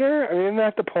murder? I mean, isn't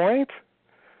that the point?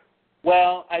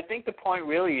 Well, I think the point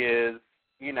really is,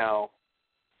 she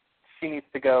needs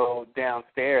to go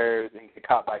downstairs and get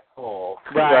caught by Cole.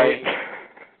 Right.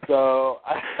 So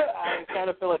I kind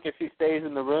of feel like if she stays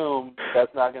in the room,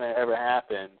 that's not going to ever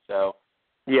happen. So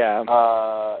yeah.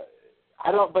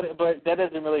 I don't, but that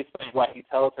doesn't really explain why he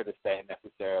tells her to stay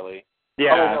necessarily.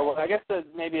 Yeah. Oh, no, I guess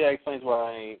maybe that explains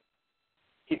why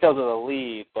he tells her to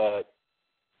leave, but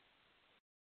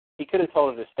he could have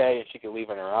told her to stay and she could leave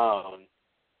on her own.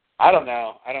 I don't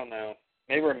know.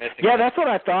 Maybe we're missing. Yeah, that's what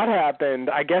I thought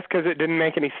happened. I guess because it didn't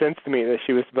make any sense to me that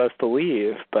she was supposed to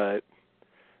leave, but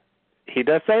he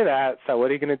does say that, so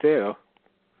what are you going to do?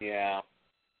 Yeah.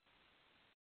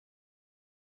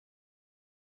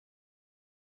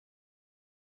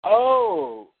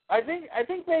 Oh, I think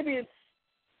maybe it's,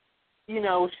 she's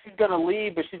going to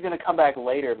leave, but she's going to come back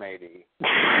later maybe.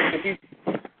 Because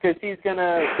he's going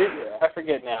to, I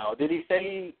forget now, did he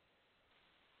say,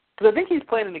 because I think he's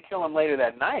planning to kill him later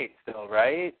that night still,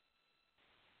 right?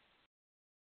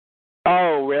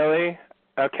 Oh, really?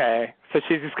 Okay. So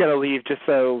she's just going to leave just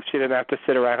so she didn't have to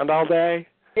sit around all day?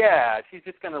 Yeah, she's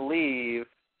just going to leave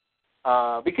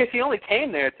because she only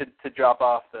came there to drop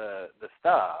off the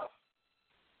stuff.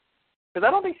 Because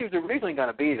I don't think she was originally going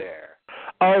to be there.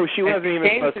 Oh, she wasn't even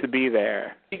supposed to be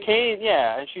there. She came,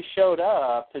 yeah, and she showed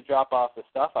up to drop off the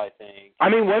stuff, I think. I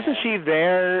mean, wasn't she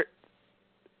there,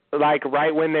 right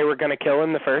when they were going to kill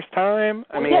him the first time?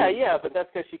 Yeah, but that's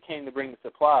because she came to bring the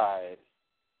supplies.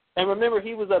 And remember,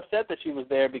 he was upset that she was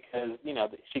there because,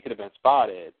 she could have been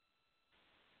spotted.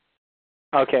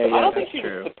 Okay, so I don't think she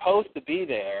was supposed to be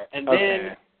there. And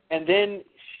then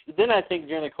I think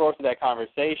during the course of that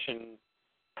conversation,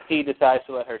 he decides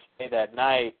to let her stay that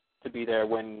night to be there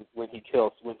when he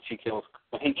kills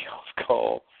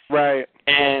Cole. Right.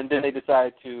 And then they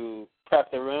decide to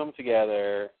prep the room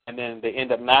together, and then they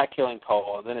end up not killing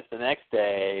Cole. And then it's the next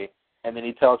day, and then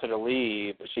he tells her to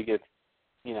leave, but she gets,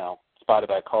 spotted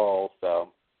by Cole. So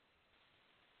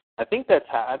I think that's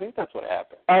what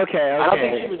happened. Okay. I don't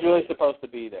think she was really supposed to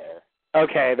be there.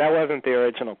 Okay, that wasn't the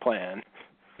original plan.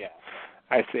 Yeah.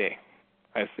 I see.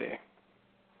 I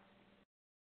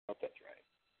hope that's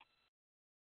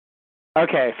right.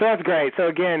 Okay, so that's great. So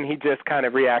again, he just kind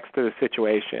of reacts to the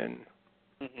situation.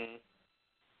 Mhm.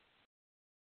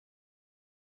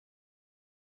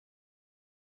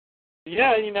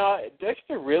 Yeah,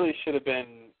 Dexter really should have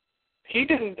been. He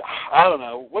didn't. I don't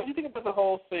know. What do you think about the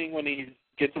whole thing when he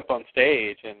gets up on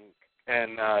stage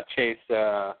and Chase,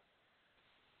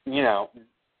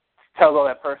 tells all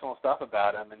that personal stuff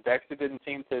about him, and Dexter didn't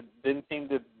seem to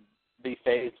be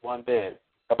fazed one bit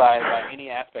by any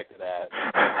aspect of that.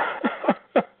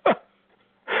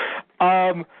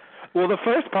 Well, the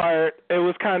first part, it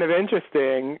was kind of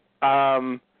interesting,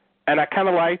 and I kind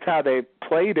of liked how they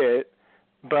played it,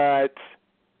 but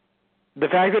the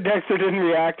fact that Dexter didn't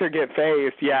react or get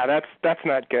fazed, yeah, that's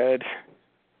not good.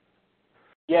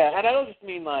 Yeah, and I don't just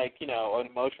mean an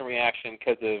emotional reaction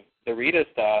because of the Rita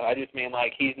stuff. I just mean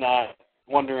he's not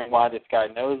wondering why this guy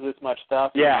knows this much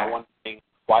stuff. Yeah. Wondering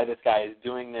why this guy is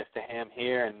doing this to him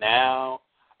here and now.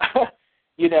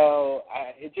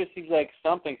 It just seems like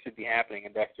something should be happening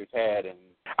in Dexter's head. And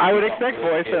I would expect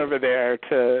voiceover there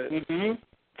to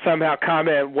somehow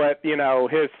comment what,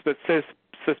 his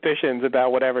suspicions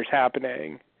about whatever's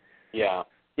happening. Yeah.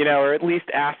 Or at least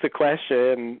ask the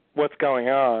question, what's going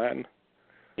on?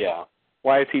 Yeah.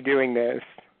 Why is he doing this?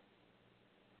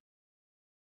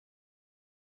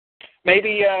 Maybe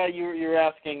you're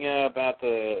asking about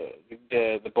the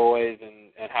boys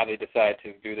and how they decide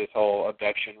to do this whole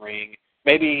abduction ring.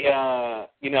 Maybe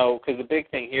because the big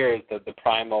thing here is the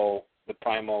primal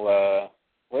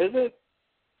what is it?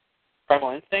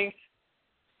 Primal instinct?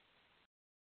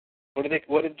 What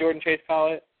did Jordan Chase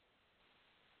call it?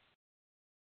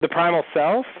 The primal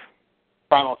self?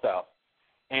 Primal self.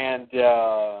 And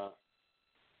the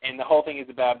whole thing is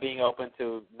about being open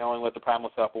to knowing what the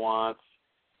primal self wants.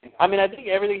 I mean, I think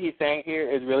everything he's saying here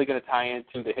is really going to tie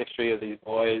into the history of these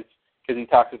boys, because he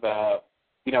talks about,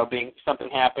 being something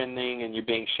happening and you're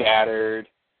being shattered,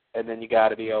 and then you got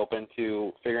to be open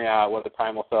to figuring out what the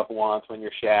primal self wants when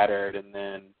you're shattered, and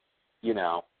then,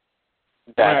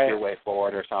 that's your way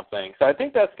forward or something. So I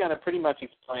think that's going to pretty much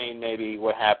explain maybe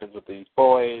what happens with these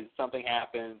boys. Something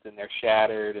happens and they're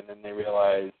shattered, and then they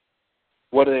realize,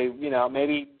 what do they,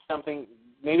 maybe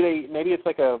it's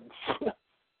like a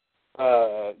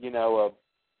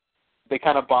they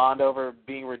kind of bond over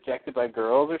being rejected by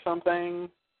girls or something.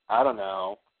 I don't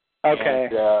know. Okay.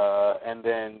 And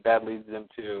then that leads them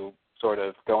to sort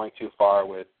of going too far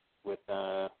with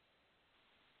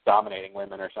dominating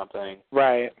women or something.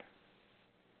 Right.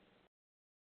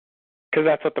 Because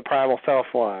that's what the primal self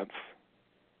wants.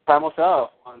 Primal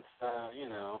self wants,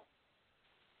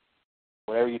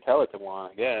 whatever you tell it to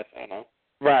want, I guess. I don't know.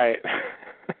 Right.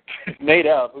 Made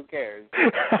up. Who cares?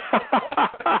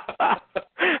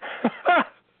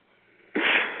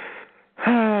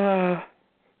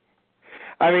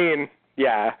 I mean,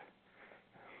 yeah,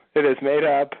 it is made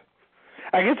up.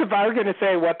 I guess if I were going to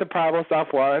say what the primal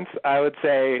self wants, I would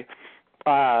say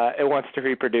it wants to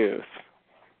reproduce.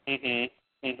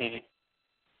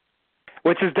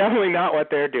 Which is definitely not what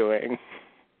they're doing.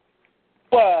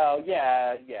 Well,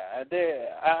 yeah.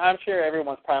 I'm sure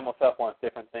everyone's primal self wants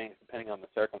different things depending on the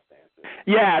circumstances.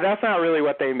 Yeah, that's not really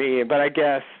what they mean, but I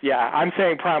guess, yeah, I'm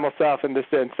saying primal self in the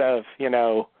sense of,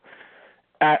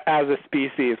 as a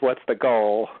species, what's the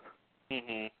goal?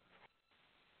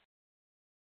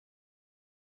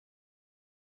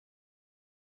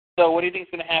 So what do you think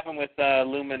is going to happen with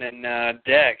Lumen and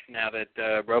Dex now that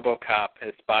RoboCop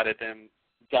has spotted them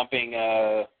dumping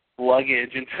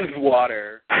luggage into the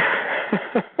water?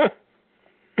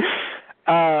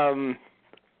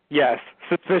 Yes,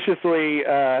 suspiciously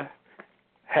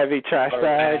heavy trash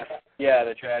bags. Yeah,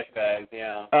 the trash bags,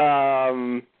 yeah.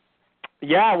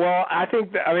 Yeah, well, I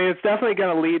think, it's definitely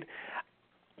going to lead.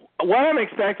 What I'm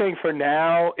expecting for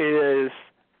now is,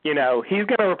 he's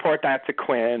going to report that to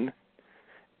Quinn.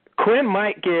 Quinn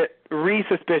might get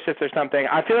re-suspicious or something.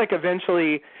 I feel like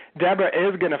eventually Deborah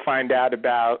is going to find out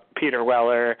about Peter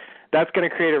Weller. That's going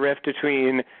to create a rift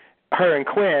between her and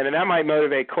Quinn, and that might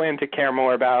motivate Quinn to care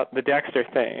more about the Dexter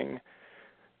thing.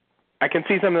 I can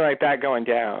see something like that going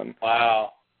down.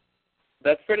 Wow.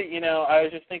 That's pretty, I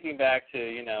was just thinking back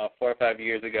to, 4 or 5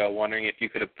 years ago, wondering if you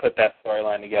could have put that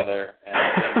storyline together. And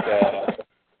I think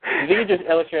I think it just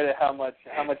illustrated how much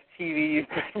TV you've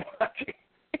been watching.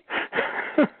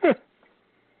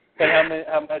 And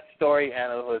how much story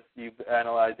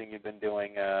analyzing you've been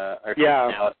doing, or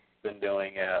analysis you've been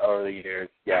doing over the years.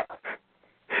 Yeah.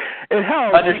 It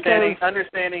helps.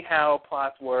 Understanding how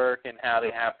plots work and how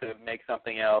they have to make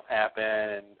something else happen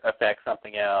and affect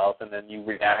something else, and then you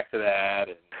react to that.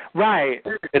 And right.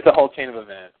 It's a whole chain of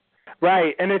events.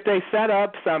 Right, and if they set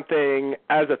up something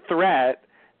as a threat,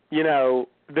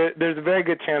 there's a very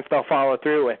good chance they'll follow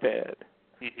through with it.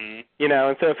 Mm-hmm.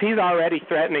 And so if he's already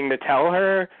threatening to tell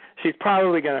her, she's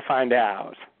probably going to find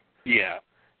out. Yeah.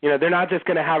 They're not just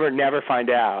going to have her never find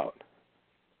out.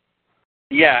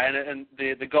 Yeah, and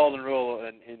the golden rule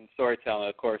in storytelling,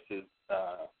 of course, is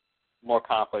more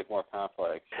conflict, more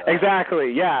complex.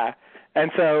 Exactly, yeah.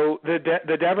 And so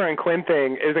the Deborah and Quinn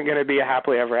thing isn't going to be a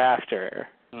happily ever after.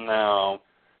 No.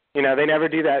 They never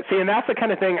do that. See, and that's the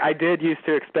kind of thing I did used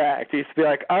to expect. I used to be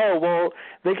like, oh, well,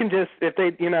 they can just, if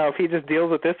he just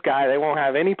deals with this guy, they won't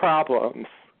have any problems.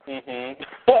 Mm-hmm.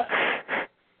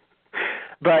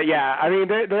 But, yeah, I mean,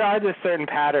 there are just certain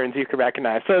patterns you can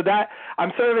recognize. So that,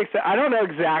 I'm sort of I don't know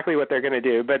exactly what they're going to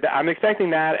do, but I'm expecting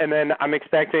that, and then I'm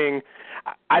expecting,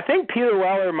 I think Peter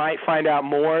Weller might find out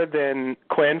more than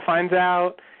Quinn finds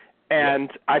out,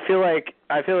 and I feel like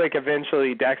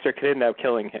eventually Dexter could end up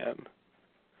killing him.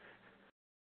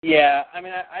 Yeah, I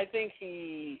mean, I think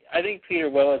Peter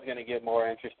Weller is going to get more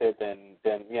interested than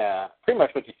pretty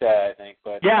much what you said, I think.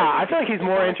 But yeah, I feel like he's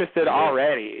more interested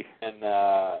already. Than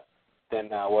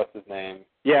what's his name?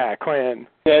 Yeah, Quinn.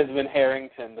 Desmond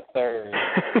Harrington III.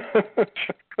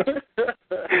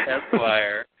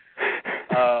 Esquire.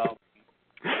 Oh,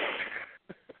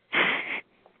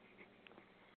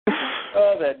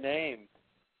 that name.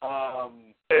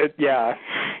 Yeah.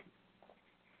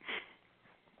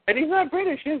 And he's not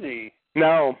British, is he?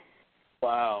 No.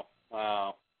 Wow.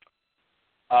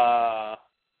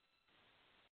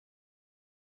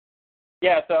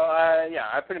 Yeah, so,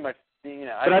 I pretty much,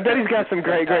 But I bet he's got some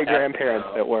great-great-grandparents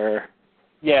that were.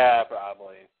 Yeah,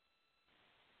 probably.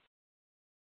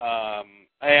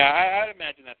 I'd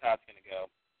imagine that's how it's going to go.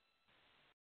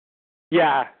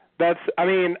 Yeah,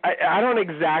 I don't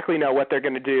exactly know what they're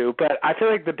going to do, but I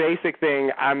feel like the basic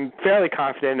thing I'm fairly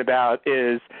confident about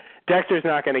is Dexter's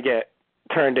not going to get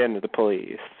turned into the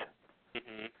police.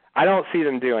 Mm-hmm. I don't see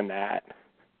them doing that.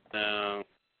 No.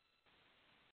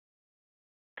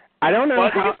 I don't know. Well,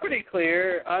 I think it's pretty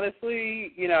clear,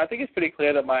 honestly. I think it's pretty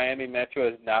clear that Miami Metro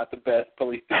is not the best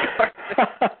police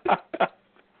department.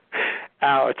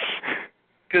 Ouch.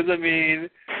 Because, I mean,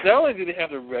 not only do they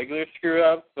have the regular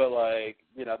screw-ups, but,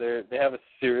 they have a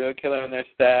serial killer on their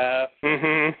staff.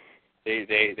 Mm-hmm.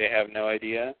 They have no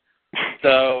idea.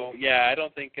 So, yeah, I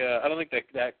don't think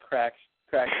that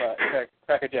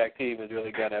Crackerjack team is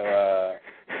really going to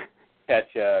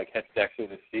catch Dexter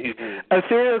this season. A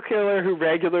serial killer who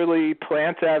regularly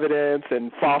plants evidence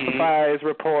and falsifies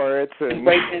reports and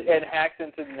hacks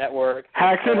into the network.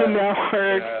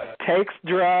 Takes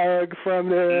drugs from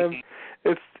them.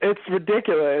 Mm-hmm. It's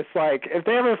ridiculous. Like, if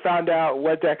they ever found out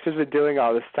what Dexter's been doing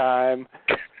all this time,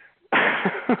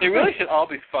 they really should all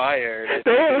be fired.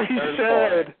 They really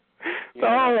should. A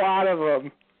whole lot of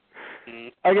them. Mm-hmm.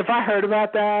 Like, if I heard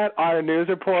about that on a news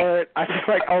report, I'd be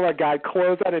like, oh, my God,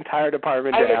 close that entire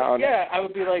department down. I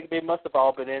would be like, they must have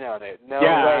all been in on it. No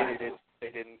way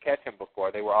they didn't catch him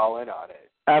before. They were all in on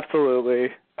it. Absolutely.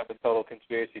 That's a total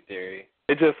conspiracy theory.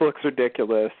 It just looks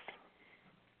ridiculous.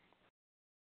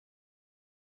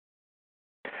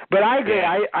 But I agree.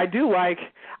 Yeah. I do like.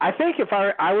 I think if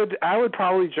I would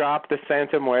probably drop the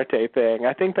Santa Muerte thing.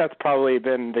 I think that's probably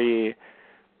been the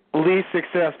least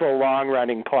successful long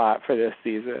running plot for this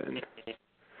season.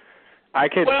 I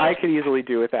could easily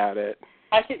do without it.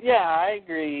 I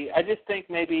agree. I just think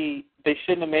maybe they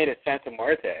shouldn't have made it Santa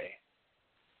Muerte.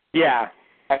 Yeah.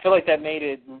 I feel like that made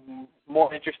it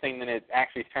more interesting than it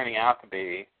actually is turning out to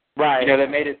be. Right. That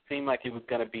made it seem like it was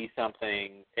going to be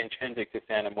something intrinsic to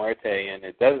Santa Muerte, and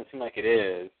it doesn't seem like it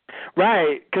is.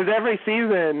 Right, because every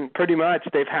season, pretty much,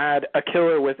 they've had a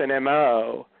killer with an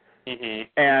MO,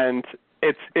 and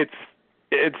it's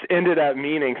ended up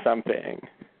meaning something.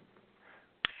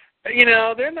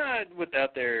 They're not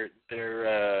without their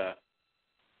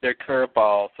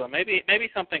curveball, so maybe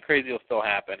something crazy will still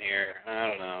happen here. I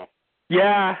don't know.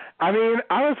 Yeah, I mean,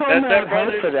 I was on that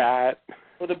hope for that.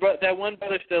 Well, that one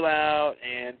brother's still out,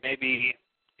 and maybe,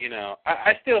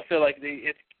 I still feel like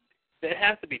it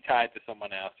has to be tied to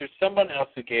someone else. There's someone else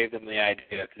who gave them the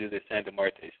idea to do this Santa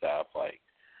Muerte stuff. Like,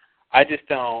 I just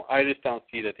don't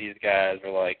see that these guys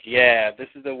were like, yeah, this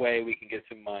is the way we can get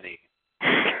some money.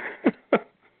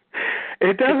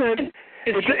 It doesn't.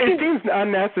 It seems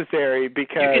unnecessary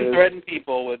because you can threaten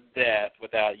people with death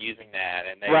without using that,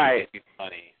 and they right. get you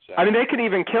money. So. I mean, they could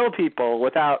even kill people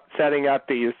without setting up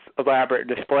these elaborate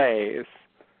displays.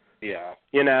 Yeah.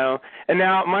 You know, and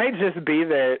now it might just be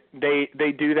that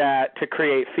they do that to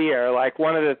create fear. Like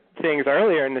one of the things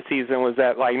earlier in the season was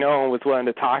that like no one was willing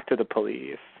to talk to the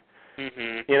police.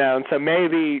 Mhm. You know, and so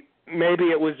maybe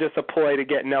it was just a ploy to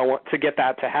get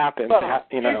that to happen. Well,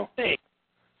 you know,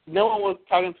 no one was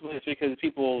talking to police because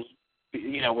people,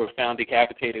 were found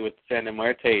decapitated with Santa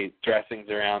Muerte dressings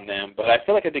around them. But I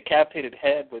feel like a decapitated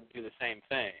head would do the same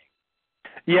thing.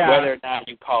 Yeah. Whether or not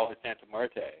you call it Santa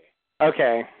Muerte.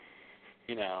 Okay.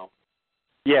 You know.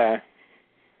 Yeah.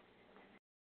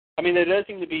 I mean, there does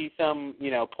seem to be some,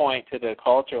 point to the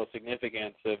cultural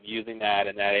significance of using that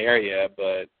in that area,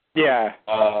 but yeah,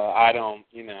 I don't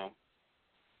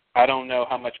know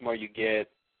how much more you get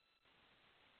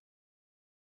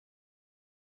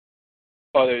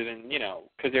other than,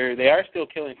 because they are still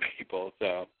killing people,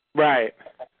 so. Right.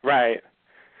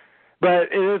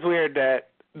 But it is weird that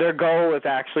their goal is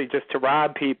actually just to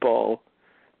rob people,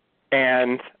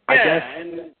 and I guess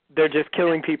they're just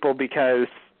killing people because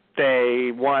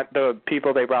they want the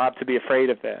people they rob to be afraid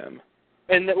of them.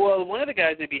 And one of the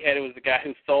guys they beheaded was the guy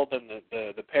who sold them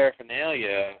the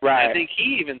paraphernalia. Right. I think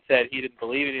he even said he didn't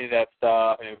believe any of that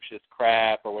stuff and it was just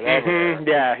crap or whatever. Mm-hmm.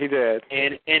 Yeah, he did.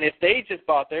 And if they just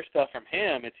bought their stuff from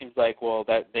him, it seems like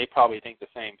that they probably think the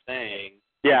same thing.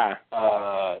 Yeah.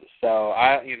 So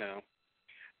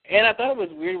and I thought it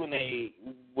was weird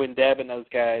when Deb and those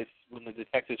guys, when the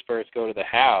detectives first go to the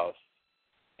house,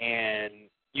 and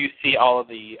you see all of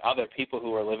the other people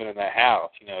who are living in that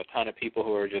house, a ton of people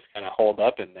who are just kind of holed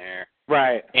up in there.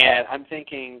 Right. And I'm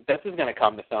thinking, this is going to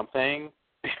come to something.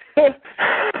 They're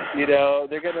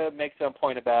going to make some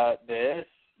point about this.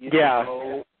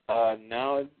 No,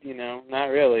 not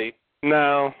really.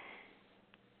 No.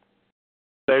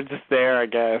 They're just there, I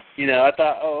guess. I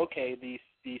thought, okay, these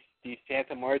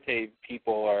Santa Muerte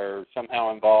people are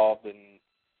somehow involved in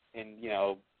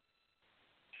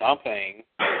something.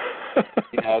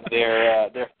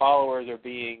 Their followers are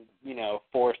being,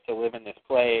 forced to live in this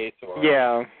place, or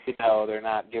they're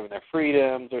not given their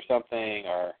freedoms or something,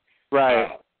 or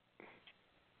right.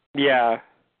 Yeah.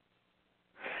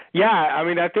 I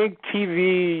mean, I think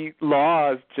TV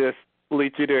laws just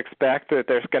lead you to expect that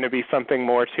there's going to be something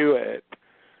more to it.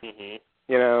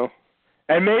 Mm-hmm.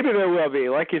 And maybe there will be,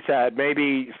 like you said.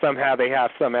 Maybe somehow they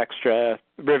have some extra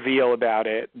reveal about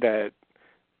it that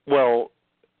will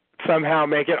somehow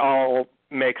make it all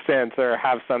make sense or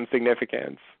have some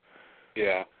significance.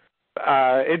 Yeah.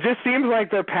 It just seems like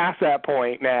they're past that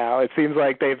point now. It seems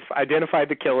like they've identified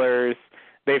the killers.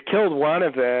 They've killed one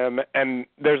of them, and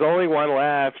there's only one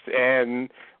left. And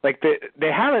like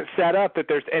they haven't set up that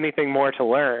there's anything more to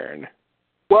learn.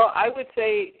 Well, I would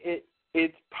say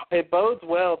it bodes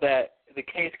well that the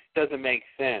case doesn't make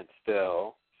sense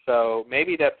still. So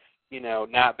maybe that's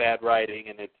not bad writing,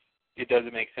 and it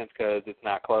doesn't make sense because it's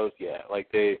not closed yet. Like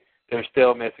they're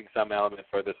still missing some element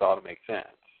for this all to make sense.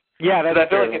 Yeah, that's true. I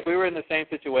feel true. like if we were in the same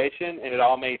situation and it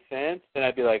all made sense, then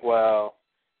I'd be like, well,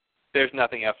 there's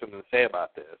nothing else for them to say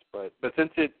about this. But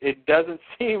since it doesn't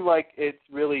seem like it's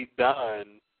really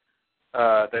done,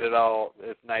 that it all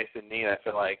is nice and neat, I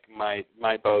feel like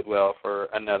might bode well for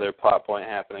another plot point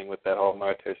happening with that whole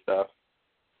Muerte stuff.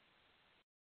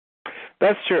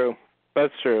 That's true.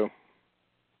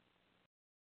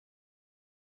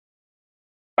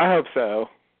 I hope so.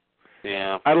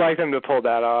 Yeah. I'd like them to pull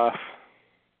that off.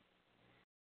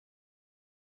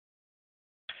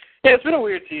 Yeah, it's been a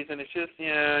weird season. It's just,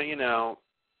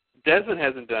 Desmond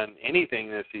hasn't done anything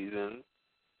this season.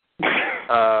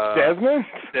 Desmond?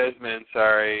 Desmond,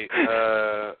 sorry.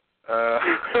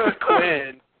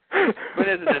 Quinn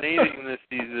hasn't done anything this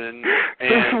season.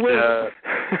 And,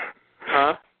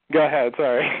 huh? Go ahead,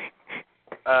 sorry.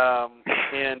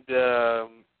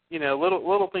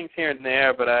 Little things here and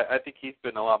there, but I think he's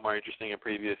been a lot more interesting in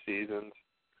previous seasons.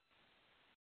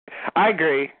 I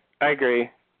agree.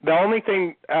 The only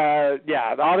thing,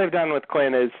 all they've done with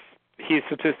Quinn is he's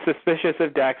suspicious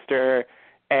of Dexter,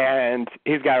 and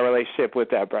he's got a relationship with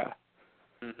Deborah.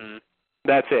 Mm-hmm.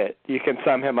 That's it. You can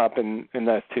sum him up in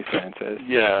those two sentences.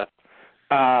 Yeah.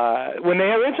 When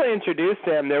they originally introduced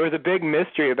him, there was a big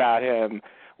mystery about him,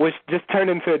 which just turned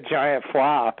into a giant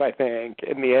flop, I think,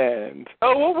 in the end.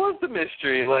 Oh, what was the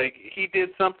mystery? Like, he did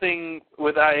something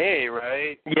with IA,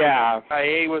 right? Yeah.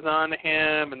 IA was on to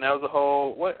him, and that was a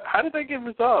whole... How did that get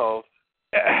resolved?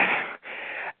 I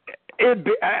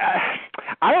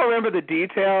don't remember the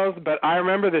details, but I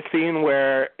remember the scene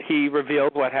where he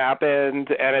revealed what happened,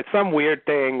 and it's some weird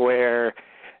thing where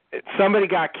somebody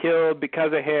got killed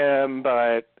because of him,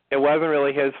 but it wasn't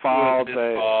really his fault. It was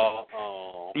his fault.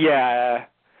 Oh.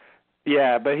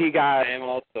 Yeah, but he got same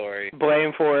old story.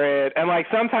 blamed for it. And, like,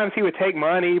 sometimes he would take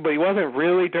money, but he wasn't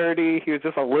really dirty. He was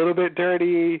just a little bit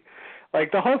dirty.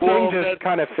 Like, the whole thing just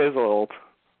kind of fizzled.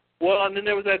 Well, and then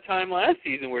there was that time last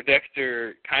season where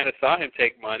Dexter kind of saw him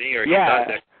take money, or he thought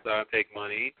Dexter saw him take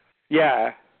money.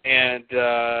 Yeah. And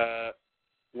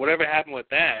whatever happened with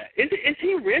that. Is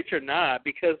he rich or not?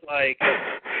 Because, like...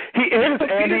 he is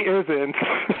and he isn't.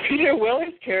 Peter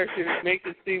Weller's character makes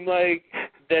it seem like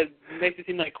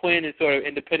Quinn is sort of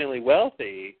independently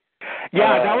wealthy.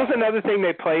 Yeah, that was another thing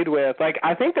they played with. Like,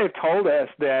 I think they've told us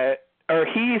that, or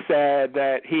he said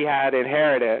that he had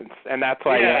inheritance, and that's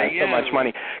why he had so much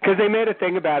money. Because they made a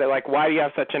thing about it, like, why do you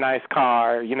have such a nice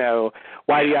car? You know,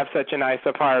 why do you have such a nice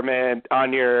apartment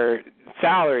on your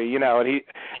salary? You know, and he,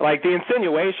 like, the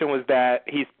insinuation was that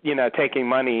he's, you know, taking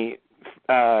money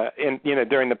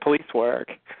during the police work.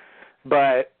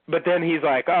 But then he's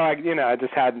like, I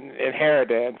just had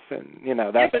inheritance, and, you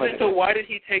know, that's but then, so why did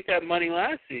he take that money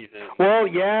last season? Well,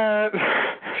 yeah.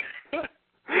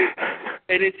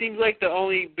 And it seems like the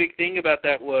only big thing about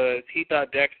that was he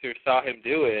thought Dexter saw him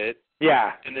do it.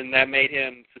 Yeah. And then that made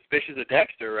him suspicious of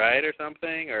Dexter, right, or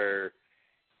something? Or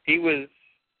he was...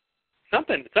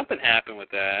 Something happened with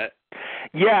that.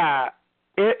 Yeah.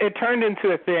 It turned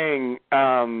into a thing,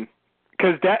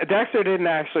 because Dexter didn't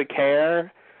actually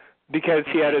care because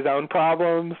he had his own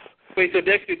problems. Wait, so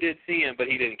Dexter did see him, but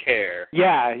he didn't care.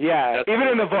 Yeah. Even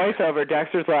in the voiceover,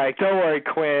 Dexter's like, "Don't worry,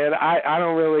 Quinn.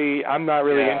 I'm not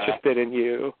really interested in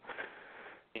you."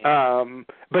 Yeah.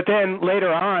 But then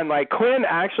later on, like, Quinn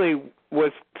actually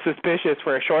was suspicious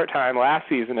for a short time last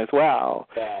season as well.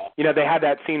 Yeah. You know, they had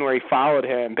that scene where he followed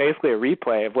him, basically a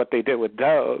replay of what they did with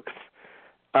Dokes.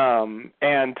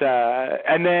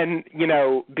 And then, you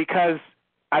know, because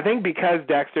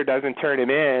Dexter doesn't turn him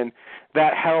in,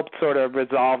 that helped sort of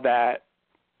resolve that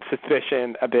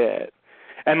suspicion a bit.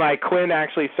 And, like, Quinn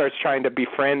actually starts trying to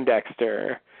befriend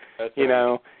Dexter. You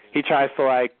know, he tries to,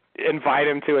 like, invite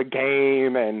him to a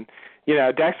game, and, you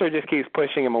know, Dexter just keeps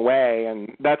pushing him away,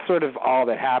 and that's sort of all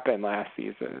that happened last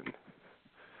season.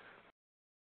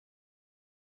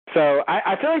 So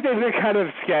I feel like they've been kind of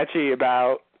sketchy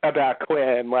about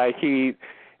Quinn. Like, he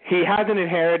has an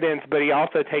inheritance, but he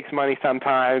also takes money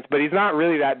sometimes, but he's not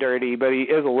really that dirty, but he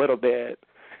is a little bit.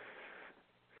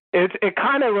 It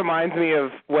kind of reminds me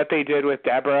of what they did with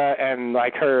Deborah and,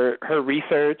 like, her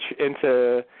research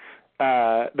into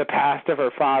the past of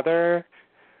her father,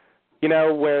 you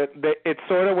know, where it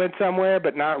sort of went somewhere,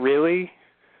 but not really.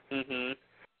 Mhm.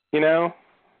 You know,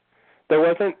 there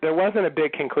wasn't a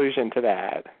big conclusion to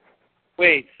that.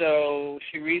 Wait, so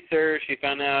she researched, she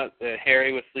found out that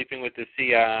Harry was sleeping with the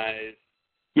CIs.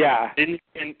 Yeah. And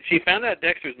she found out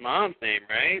Dexter's mom's name,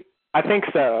 right? I think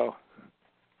so.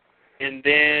 And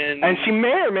then... And she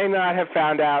may or may not have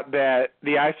found out that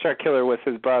the Ice Shark Killer was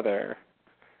his brother.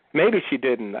 Maybe she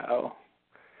didn't, though.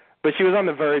 But she was on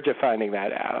the verge of finding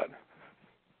that out.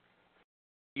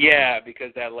 Yeah,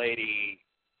 because that lady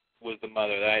was the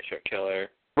mother of the Ice Shark Killer.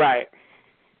 Right.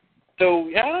 So,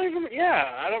 I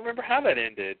don't remember how that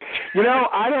ended. You know,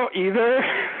 I don't either.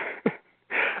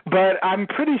 But I'm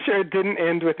pretty sure it didn't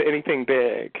end with anything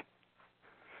big.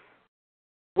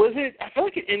 Was it? I feel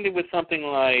like it ended with something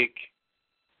like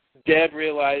Deb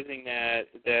realizing that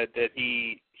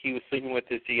he was sleeping with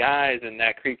his CIs, and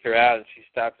that creeped her out, and she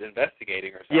stopped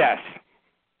investigating or something. Yes.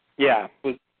 Yeah.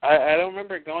 I don't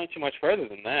remember it going too much further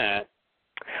than that.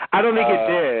 I don't think it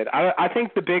did. I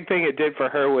think the big thing it did for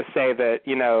her was say that,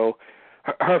 you know,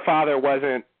 her father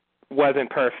wasn't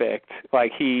perfect.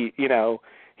 Like, he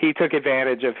took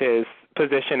advantage of his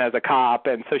position as a cop,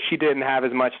 and so she didn't have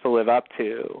as much to live up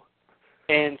to.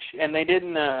 And they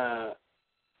didn't,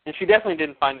 and she definitely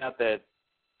didn't find out that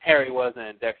Harry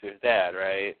wasn't Dexter's dad,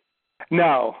 right?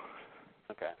 No.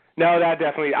 Okay. No, that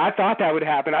definitely, I thought that would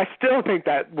happen. I still think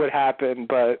that would happen,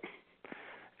 but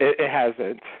it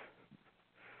hasn't.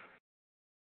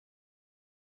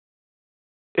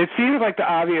 It seems like the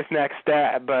obvious next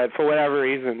step, but for whatever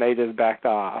reason, they just backed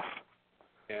off.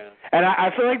 Yeah. And I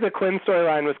feel like the Quinn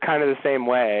storyline was kind of the same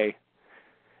way.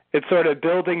 It's sort of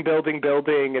building,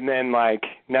 and then, like,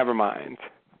 never mind.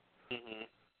 Mm-hmm.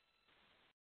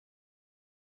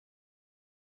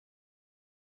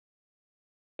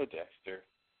 Oh, Dexter.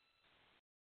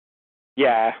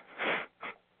 Yeah.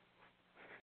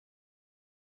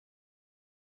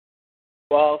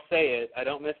 Well, I'll say it. I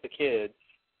don't miss the kids.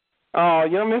 Oh,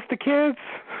 you don't miss the kids?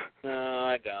 No,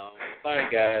 I don't. Sorry,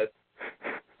 guys.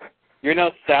 You're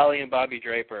no Sally and Bobby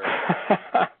Draper.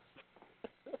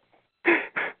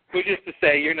 Which is to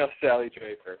say, you're no Sally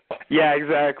Draper. Yeah,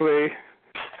 exactly.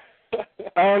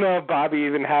 I don't know if Bobby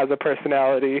even has a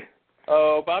personality.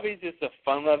 Oh, Bobby's just a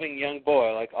fun-loving young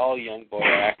boy, like all young boy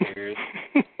actors.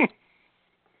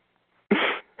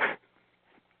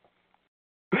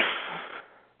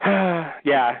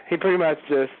 Yeah, he pretty much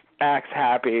just acts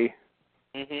happy.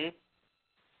 Mhm.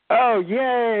 Oh,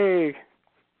 yay!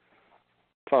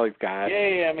 That's all he's got.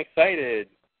 Yay, I'm excited.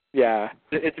 Yeah.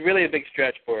 It's really a big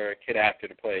stretch for a kid actor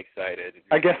to play excited.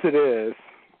 I guess it is.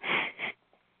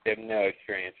 I have no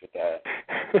experience with that.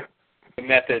 The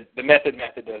method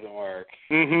doesn't work.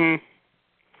 Mhm.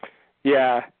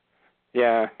 Yeah.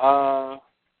 Yeah. All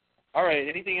right.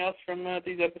 Anything else from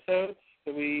these episodes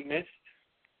that we missed?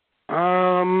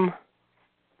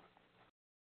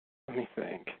 Let me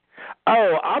think.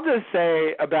 Oh, I'll just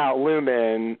say about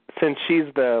Lumen, since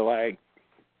she's the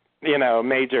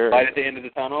major Light at the end of the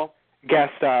tunnel.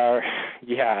 guest star.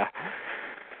 Yeah.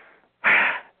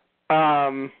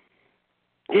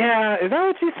 Yeah, is that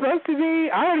what she's supposed to be?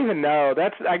 I don't even know.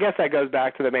 I guess that goes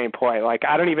back to the main point. Like,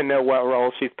 I don't even know what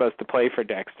role she's supposed to play for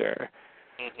Dexter.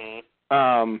 Mhm.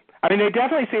 I mean, they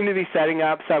definitely seem to be setting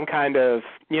up some kind of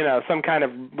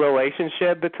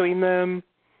relationship between them.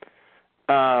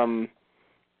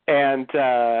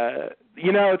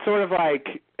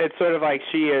 It's sort of like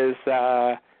she is.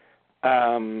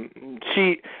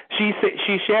 She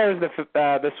shares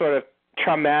the sort of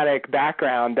traumatic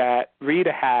background that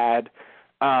Rita had,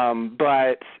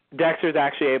 but Dexter's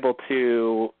actually able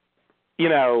to,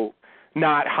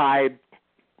 not hide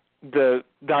the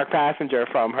dark passenger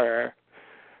from her.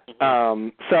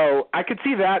 So I could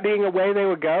see that being a way they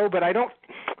would go, but I don't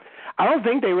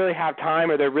think they really have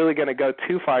time, or they're really going to go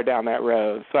too far down that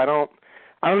road. So I don't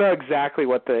know exactly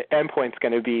what the endpoint's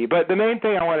going to be. But the main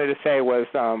thing I wanted to say was,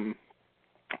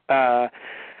 I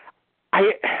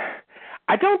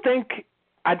don't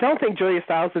think Julia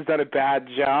Stiles has done a bad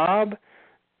job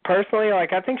personally.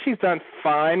 Like, I think she's done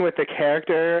fine with the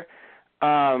character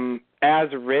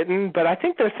as written, but I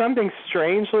think there's something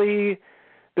strangely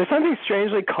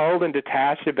cold and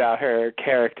detached about her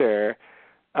character.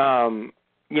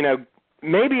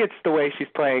 Maybe it's the way she's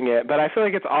playing it, but I feel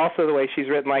like it's also the way she's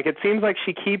written. Like, it seems like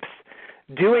she keeps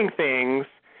doing things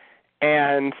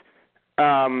and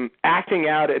acting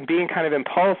out and being kind of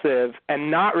impulsive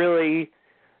and not really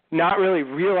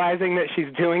realizing that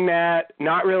she's doing that,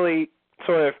 not really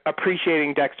sort of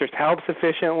appreciating Dexter's help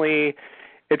sufficiently.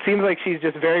 It seems like she's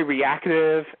just very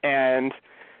reactive, and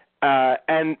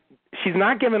she's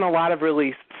not given a lot of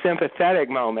really sympathetic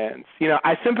moments.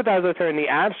 I sympathize with her in the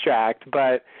abstract,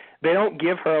 but they don't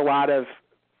give her a lot of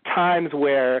times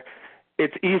where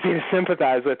it's easy to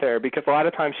sympathize with her, because a lot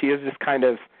of times she is just kind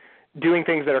of doing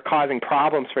things that are causing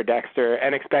problems for Dexter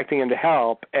and expecting him to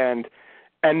help, and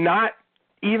not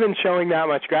even showing that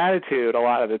much gratitude a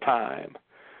lot of the time.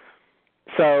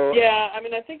 So yeah, I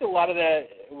mean, I think a lot of that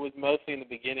was mostly in the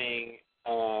beginning.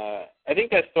 I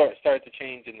think that started to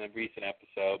change in the recent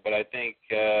episode, but I think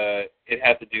it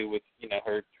had to do with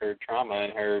her trauma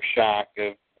and her shock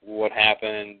of what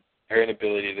happened, her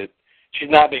inability to. She's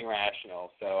not being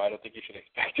rational, so I don't think you should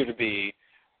expect her to be.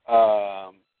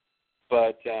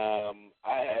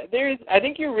 I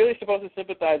think you're really supposed to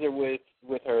sympathize her with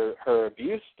her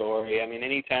abuse story. I mean,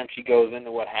 anytime she goes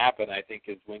into what happened, I think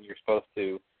is when you're supposed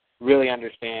to really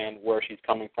understand where she's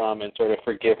coming from and sort of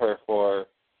forgive her for,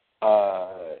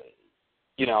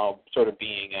 sort of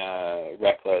being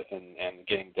reckless and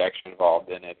getting Dexter involved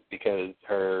in it, because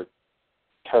her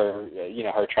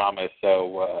trauma is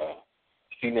so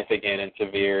significant and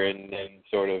severe and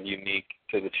sort of unique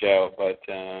to the show. But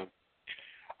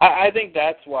I think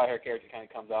that's why her character kind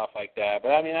of comes off like that. But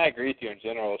I mean, I agree with you in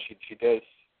general.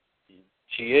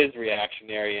 She is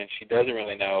reactionary, and she doesn't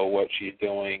really know what she's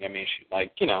doing. I mean,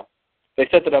 they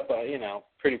set it up,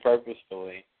 pretty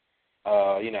purposefully.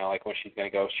 Like when she's going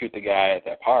to go shoot the guy at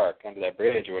that park under that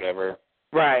bridge or whatever.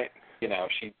 Right.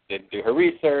 She didn't do her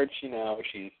research.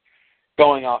 She's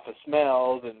going off of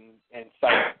smells and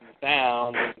sights and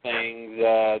sounds and things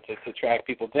to track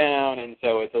people down, and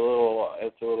so it's a little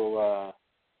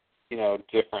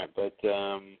different. But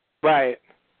right.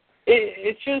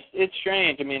 It's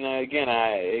strange. I mean, again,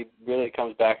 it really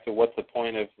comes back to what's the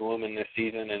point of Lumen this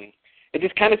season, and it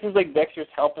just kind of seems like Dexter's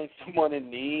helping someone in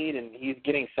need, and he's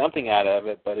getting something out of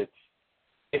it, but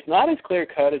it's not as clear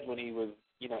cut as when he was,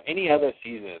 any other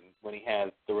season when he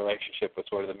has the relationship with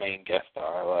sort of the main guest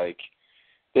star. Like,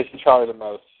 this is probably the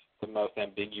most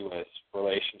ambiguous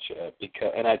relationship,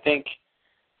 and I think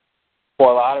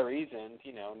for a lot of reasons,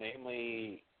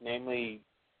 namely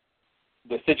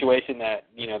the situation that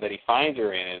that he finds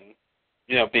her in,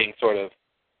 being sort of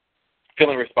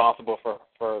feeling responsible for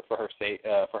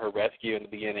her rescue in the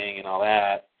beginning and all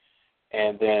that,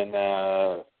 and then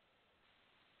the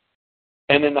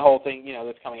whole thing,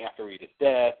 that's coming after Rita's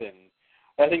death, and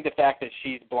I think the fact that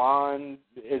she's blonde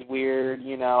is weird.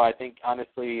 I think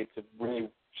honestly it's a really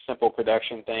simple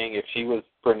production thing. If she was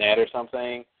brunette or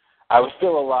something, I would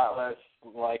feel a lot less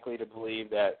likely to believe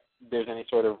that there's any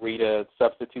sort of Rita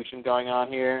substitution going on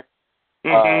here.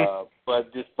 Mm-hmm.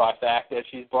 But just by fact that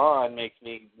she's blonde makes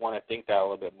me want to think that a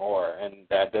little bit more, and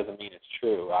that doesn't mean it's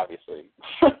true, obviously.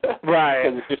 Right.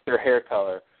 Because it's just her hair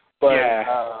color. But,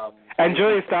 yeah. And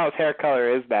Julia Stiles' hair color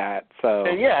is that, so.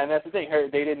 And that's the thing.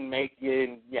 They didn't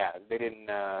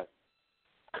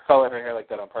color her hair like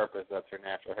that on purpose. That's her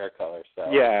natural hair color. So.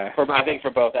 Yeah. I think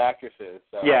for both actresses.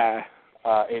 So, yeah.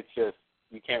 It's just,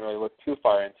 you can't really look too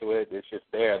far into it. It's just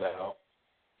there, though.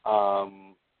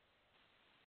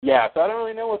 So I don't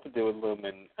really know what to do with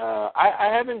Lumen. I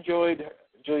have enjoyed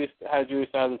how Julia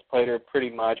Stiles has played her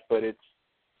pretty much, but it's,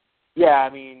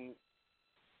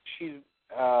 she's,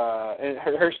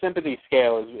 her sympathy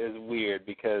scale is weird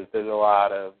because there's a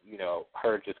lot of,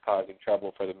 her just causing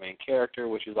trouble for the main character,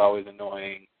 which is always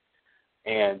annoying,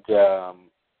 and a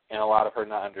lot of her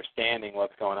not understanding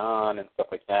what's going on and stuff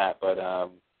like that. But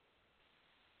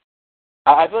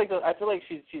I feel like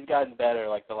she's gotten better,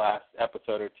 like the last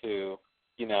episode or two.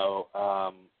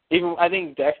 Even I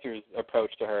think Dexter's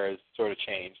approach to her has sort of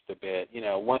changed a bit.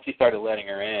 Once he started letting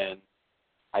her in,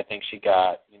 I think she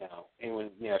got, he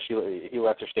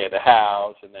lets her stay at the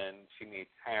house, and then she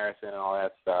meets Harrison and all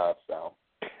that stuff. So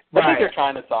I think they're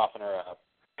trying to soften her up.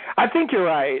 I think you're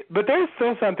right, but there's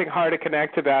still something hard to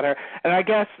connect about her. And I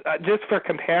guess just for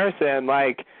comparison,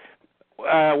 like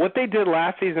what they did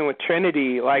last season with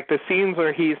Trinity, like the scenes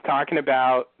where he's talking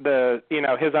about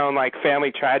his own like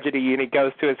family tragedy, and he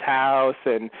goes to his house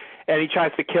and he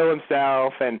tries to kill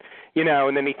himself, and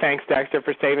and then he thanks Dexter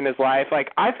for saving his life.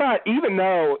 Like I thought, even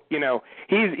though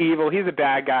he's evil, he's a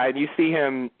bad guy, and you see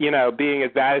him being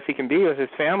as bad as he can be with his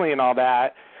family and all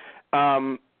that.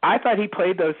 I thought he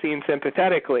played those scenes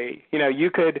sympathetically. You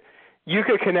could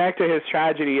connect to his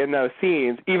tragedy in those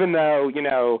scenes, even though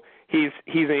he's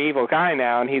an evil guy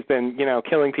now, and he's been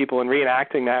killing people and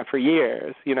reenacting that for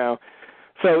years.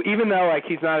 So even though like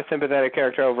he's not a sympathetic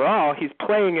character overall, he's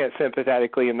playing it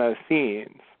sympathetically in those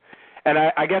scenes. And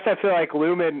I guess I feel like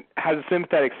Lumen has a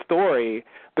sympathetic story,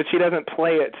 but she doesn't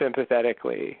play it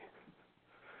sympathetically.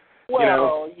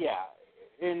 Well, yeah,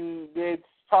 and it's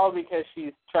probably because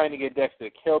she's trying to get Dexter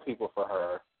to kill people for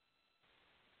her.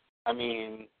 I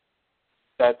mean,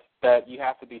 that you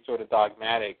have to be sort of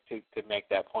dogmatic to make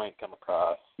that point come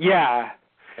across. Yeah.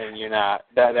 And you're not.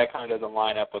 That kind of doesn't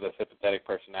line up with a sympathetic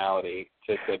personality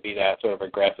to be that sort of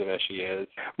aggressive as she is.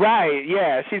 Right.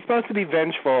 Yeah. She's supposed to be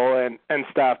vengeful and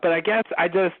stuff, but I guess I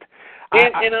just.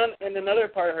 And another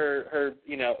part, her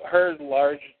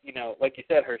large, like you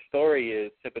said, her story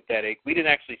is sympathetic. We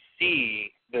didn't actually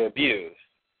see the abuse.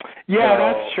 Yeah, so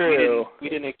that's true. We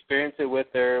didn't experience it with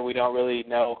her. We don't really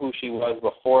know who she was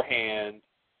beforehand.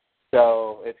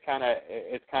 So it's kind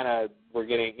of we're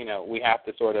getting, we have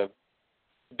to sort of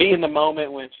be in the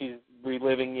moment when she's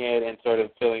reliving it and sort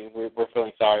of we're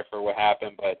feeling sorry for what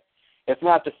happened, but it's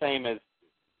not the same as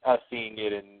us seeing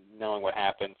it and knowing what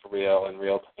happened for real and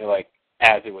like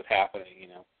as it was happening,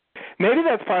 Maybe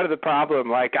that's part of the problem.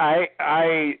 Like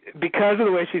I because of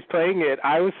the way she's playing it,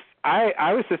 I was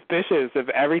suspicious of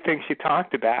everything she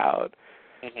talked about.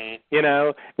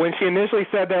 Mm-hmm. When she initially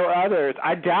said there were others,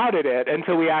 I doubted it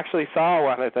until we actually saw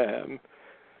one of them.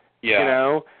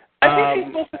 Yeah. I think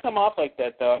she's supposed to come off like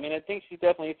that, though. I mean, I think she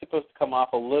definitely is supposed to come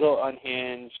off a little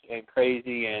unhinged and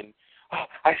crazy and,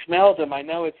 I smelled him, I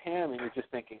know it's him, and you're just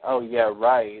thinking, oh, yeah,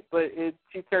 right. But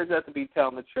she turns out to be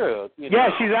telling the truth.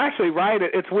 Yeah, she's actually right.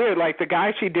 It's weird. Like, the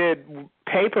guy she did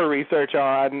paper research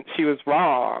on, she was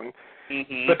wrong.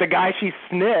 Mm-hmm. But the guy she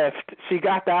sniffed, she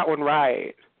got that one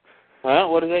right. Well,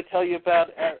 what do they tell you about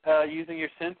using your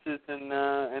senses and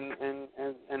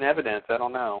evidence? I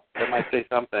don't know. That might say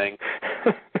something.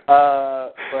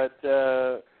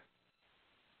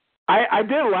 I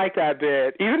did like that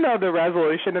bit, even though the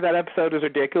resolution of that episode was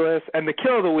ridiculous, and the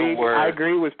kill of the week, I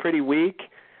agree, was pretty weak.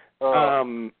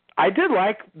 I did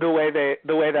like the way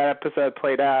that episode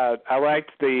played out. I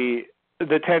liked the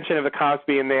tension of the cops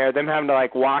being there, them having to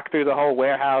like walk through the whole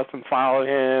warehouse and follow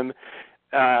him,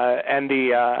 and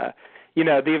the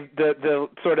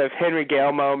sort of Henry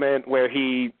Gale moment where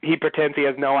he pretends he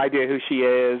has no idea who she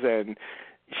is, and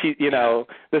she,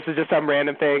 this is just some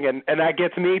random thing, and that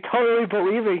gets me totally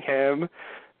believing him,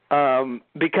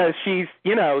 because she's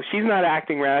not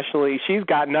acting rationally. She's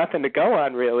got nothing to go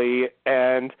on really,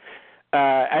 and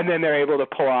and then they're able to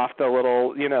pull off the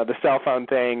little, the cell phone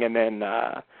thing, and then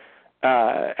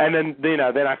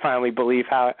then I finally believe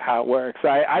how it works. So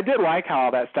I did like how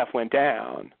all that stuff went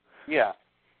down. Yeah.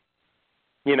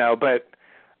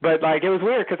 But like it was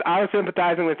weird because I was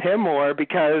sympathizing with him more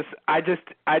because I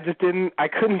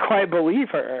couldn't quite believe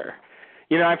her.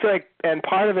 I feel like, and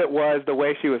part of it was the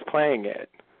way she was playing it.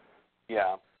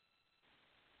 Yeah.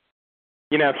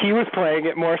 He was playing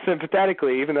it more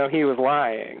sympathetically, even though he was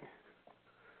lying.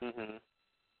 Mhm.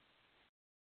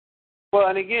 Well,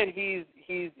 and again, he's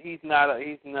not.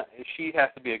 She has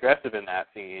to be aggressive in that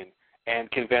scene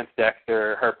and convince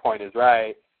Dexter her point is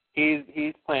right.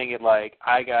 He's playing it like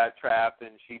I got trapped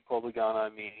and she pulled a gun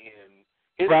on me, and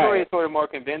his story is sort of more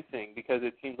convincing because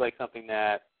it seems like something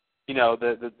that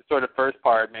the sort of first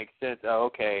part makes sense. Oh,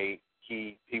 okay,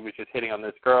 he was just hitting on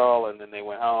this girl, and then they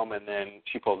went home, and then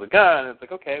she pulls a gun, and it's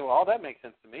like, okay, well, all that makes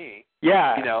sense to me.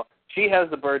 Yeah. She has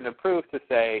the burden of proof to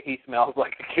say he smells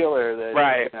like a killer. That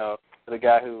the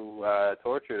guy who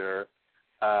tortured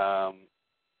her.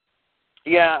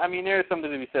 Yeah, I mean, there's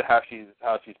something to be said how she's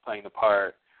playing the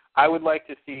part. I would like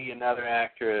to see another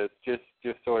actress just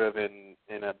sort of in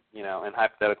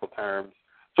hypothetical terms,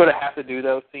 sort of have to do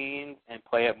those scenes and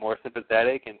play it more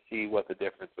sympathetic and see what the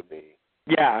difference would be.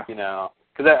 Yeah.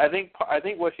 Because I think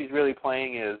what she's really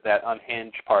playing is that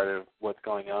unhinged part of what's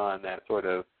going on, that sort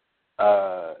of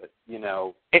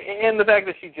and the fact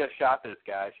that she just shot this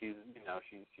guy, she's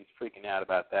freaking out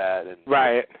about that, and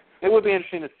it would be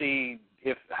interesting to see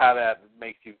how that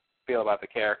makes you feel about the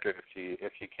character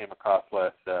if she came across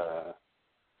less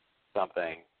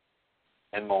something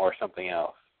and more something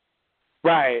else.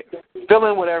 Right. Fill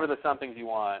in whatever the somethings you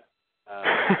want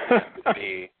to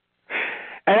be.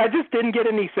 And I just didn't get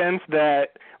any sense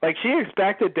that, like, she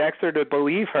expected Dexter to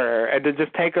believe her and to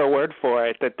just take her word for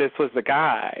it that this was the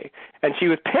guy. And she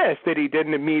was pissed that he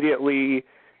didn't immediately,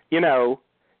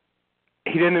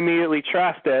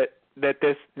 trust that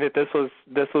this was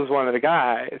one of the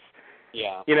guys.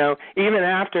 Yeah. Even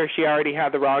after she already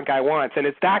had the wrong guy once. And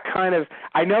it's that kind of,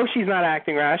 I know she's not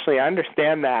acting rationally, I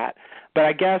understand that. But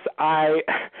I guess I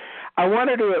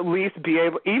want her to at least be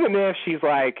able, even if she's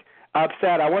like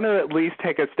upset, I want her to at least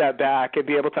take a step back and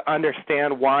be able to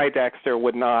understand why Dexter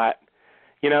would not,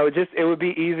 it would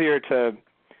be easier to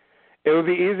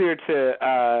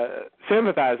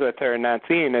sympathize with her in that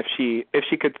scene if she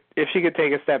could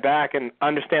take a step back and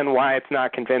understand why it's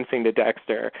not convincing to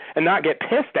Dexter and not get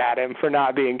pissed at him for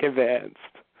not being convinced.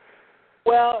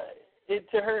 Well,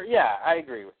 to her, yeah, I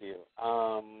agree with you.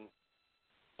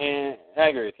 And I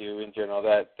agree with you in general.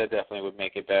 That definitely would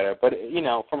make it better. But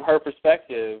from her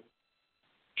perspective,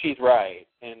 she's right.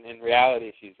 And in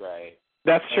reality, she's right.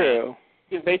 That's true.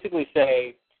 You can basically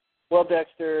say, well,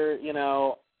 Dexter,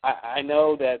 I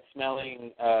know that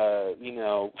smelling,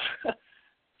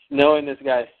 knowing this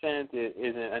guy's scent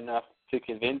isn't enough to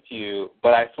convince you,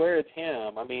 but I swear it's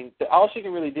him. I mean, all she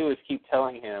can really do is keep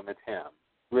telling him it's him,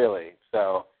 really.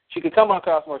 So she could come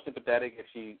across more sympathetic if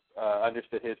she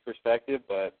understood his perspective,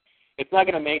 but it's not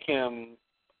going to make him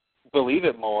believe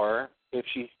it more if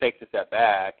she takes a step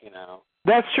back,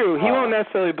 That's true. He won't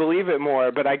necessarily believe it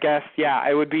more, but I guess, you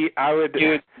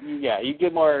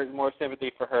get more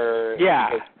sympathy for her.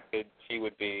 Yeah. Because she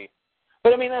would be.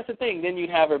 But, I mean, that's the thing. Then you'd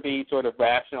have her be sort of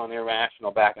rational and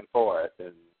irrational back and forth.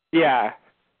 And, yeah.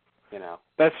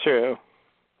 That's true.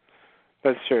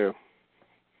 It's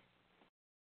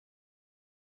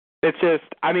just,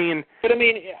 I mean... But, I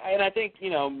mean, and I think,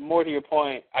 more to your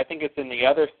point, I think it's in the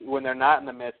other... When they're not in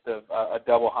the midst of a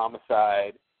double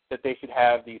homicide, that they should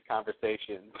have these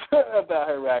conversations about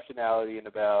her rationality and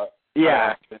about her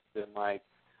actions and, like,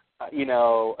 I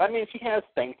mean, she has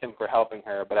thanked him for helping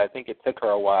her, but I think it took her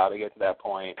a while to get to that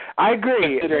point. I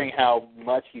agree. Considering how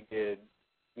much he did,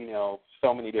 so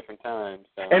many different times.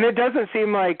 So. And it doesn't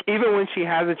seem like, even when she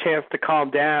has a chance to calm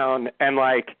down and,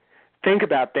 like, think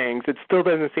about things, it still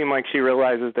doesn't seem like she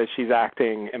realizes that she's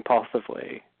acting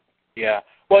impulsively. Yeah.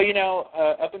 Well,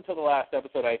 up until the last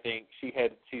episode, I think she's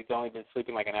only been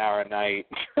sleeping like an hour a night.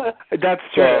 That's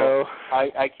true. So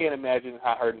I can't imagine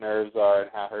how her nerves are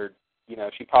and how her,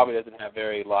 she probably doesn't have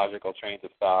very logical trains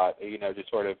of thought, just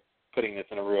sort of putting this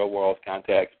in a real world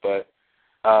context. But,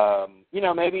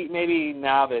 maybe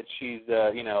now that she's,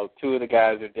 two of the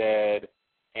guys are dead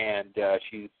and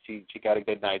she got a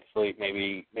good night's sleep,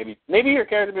 maybe her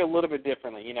character will be a little bit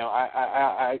differently.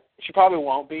 She probably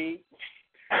won't be.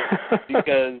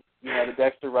 Because, the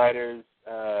Dexter writers,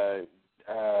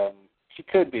 she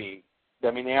could be.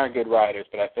 I mean, they aren't good writers,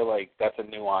 but I feel like that's a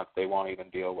nuance they won't even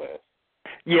deal with.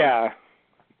 Yeah.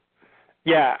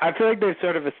 Yeah, I feel like they've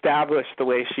sort of established the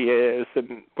way she is,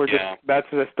 and that's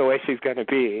just the way she's going to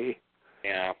be.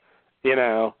 Yeah. You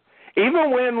know, even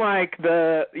when like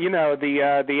the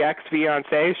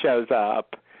ex-fiancé shows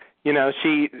up, you know,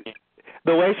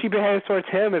 the way she behaves towards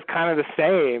him is kind of the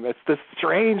same. It's this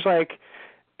strange sort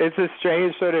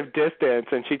of distance,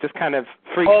 and she just kind of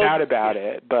freaks out about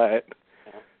it. But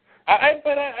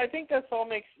I think that's all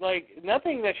makes, like,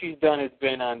 nothing that she's done has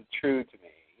been untrue to me.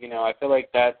 You know, I feel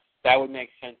like that would make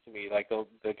sense to me. Like the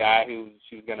guy who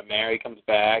she's going to marry comes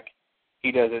back.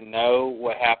 He doesn't know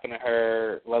what happened to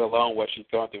her, let alone what she's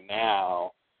going through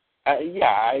now.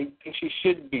 I think she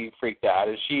should be freaked out.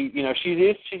 And she's going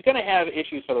to have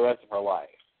issues for the rest of her life.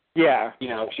 Yeah. You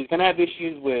know, she's going to have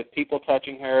issues with people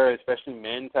touching her, especially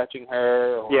men touching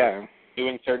her, or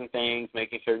doing certain things,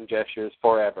 making certain gestures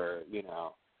forever, you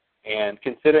know. And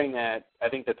considering that, I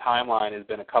think the timeline has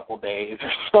been a couple days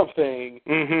or something,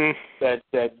 that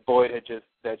Boyd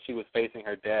that she was facing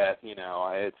her death, you know,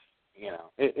 I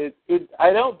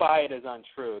don't buy it as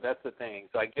untrue. That's the thing.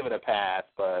 So I give it a pass,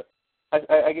 but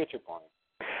I get your point.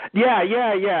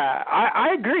 Yeah.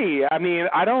 I agree. I mean,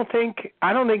 I don't think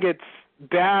it's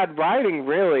bad writing,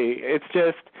 really. It's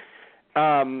just,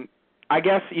 I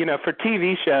guess, you know, for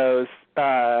TV shows,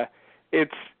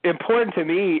 it's important to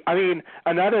me. I mean,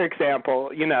 another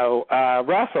example, you know,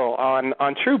 Russell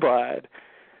on True Blood,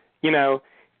 you know,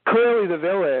 clearly the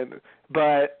villain,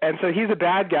 and so he's a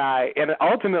bad guy, and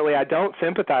ultimately I don't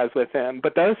sympathize with him.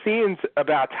 But those scenes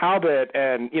about Talbot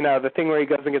and, you know, the thing where he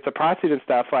goes and gets a prostitute and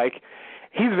stuff, like,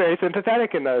 he's very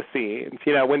sympathetic in those scenes.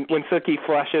 You know, when Sookie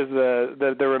flushes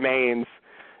the remains,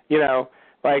 you know,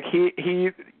 like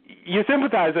you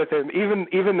sympathize with him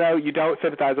even though you don't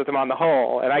sympathize with him on the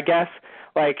whole. And I guess,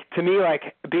 like, to me,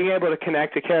 like, being able to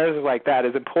connect to characters like that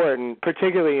is important,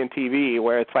 particularly in TV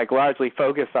where it's, like, largely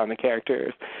focused on the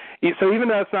characters. So even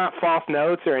though it's not false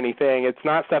notes or anything, it's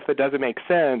not stuff that doesn't make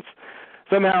sense,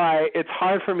 somehow it's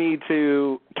hard for me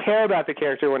to care about the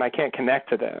character when I can't connect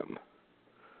to them.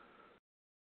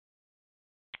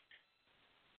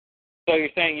 So you're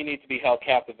saying you need to be held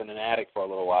captive in an attic for a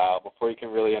little while before you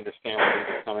can really understand where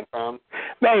things are coming from?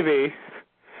 Maybe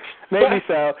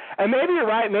so. And maybe you're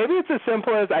right. Maybe it's as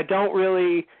simple as I don't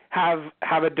really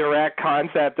have a direct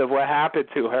concept of what happened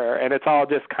to her, and it's all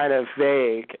just kind of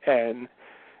vague, and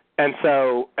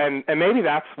so maybe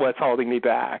that's what's holding me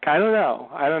back. I don't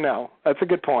know. That's a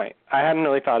good point. I hadn't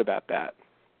really thought about that.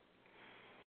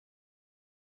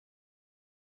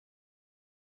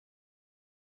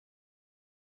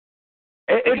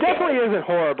 It definitely isn't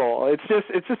horrible. It's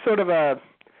just sort of a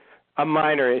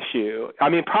minor issue. I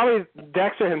mean, probably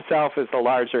Dexter himself is the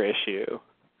larger issue.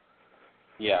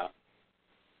 Yeah.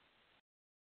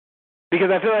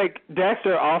 Because I feel like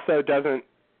Dexter also doesn't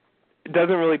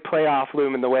really play off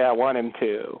Lumen the way I want him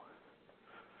to,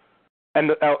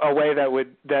 and a way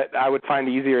that I would find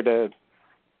easier to,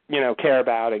 you know, care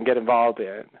about and get involved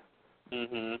in.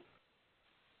 Mhm.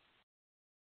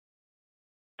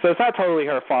 So it's not totally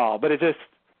her fault, but it's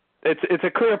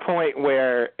a clear point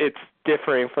where it's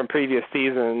differing from previous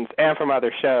seasons and from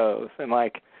other shows, and,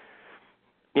 like,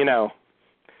 you know,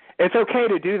 it's okay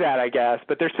to do that, I guess,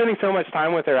 but they're spending so much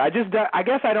time with her. I guess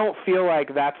I don't feel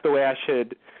like that's the way I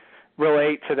should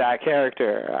relate to that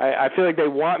character. I feel like they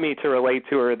want me to relate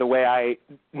to her the way I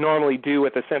normally do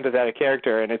with a sympathetic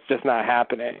character, and it's just not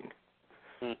happening.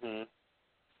 Mhm.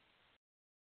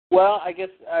 Well, I guess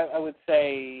I would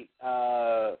say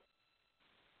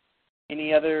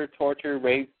any other torture,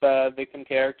 rape victim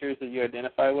characters that you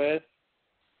identify with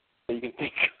that you can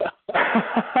think of?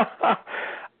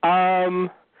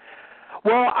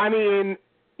 Well, I mean,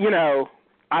 you know,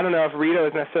 I don't know if Rita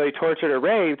was necessarily tortured or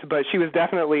raped, but she was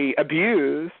definitely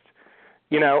abused,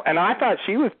 you know, and I thought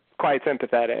she was quite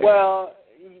sympathetic. Well,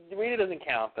 Rita doesn't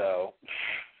count, though.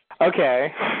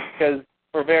 Okay. Because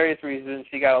for various reasons,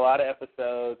 she got a lot of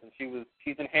episodes, and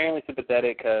she's inherently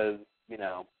sympathetic because, you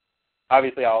know,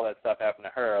 obviously all that stuff happened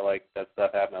to her, like that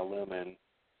stuff happened to Lumen.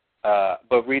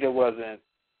 But Rita wasn't.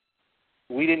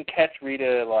 We didn't catch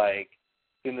Rita, like,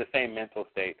 in the same mental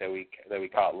state that we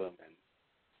caught Lumen.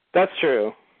 That's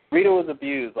true. Rita was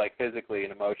abused, like, physically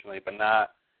and emotionally, but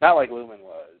not like Lumen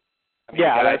was. I mean,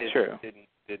 yeah, that's true.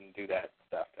 Didn't do that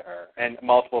stuff to her, and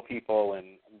multiple people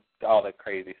and all that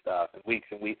crazy stuff, and weeks,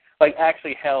 like,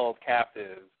 actually held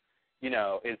captive. You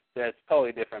know, that's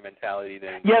totally different mentality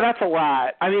than. Yeah, that's a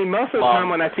lot. I mean, most of the time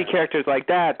when I see characters like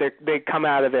that, they come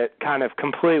out of it kind of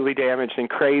completely damaged and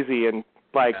crazy and,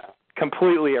 like,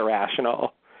 completely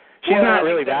irrational. She's not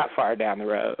really that far down the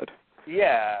road.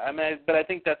 Yeah, I mean, but I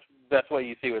think that's what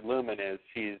you see with Lumen is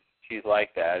she's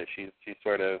like that. She's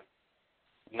sort of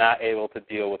not able to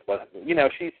deal with what, you know,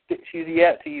 she's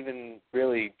yet to even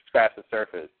really scratch the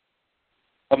surface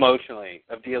emotionally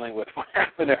of dealing with what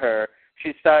happened to her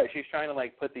she's trying to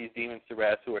like put these demons to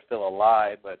rest who are still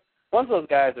alive, but once those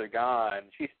guys are gone,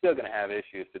 she's still going to have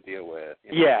issues to deal with.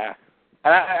 You know? Yeah.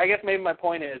 And I guess maybe my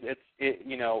point is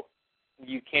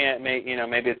you can't make,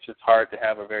 maybe it's just hard to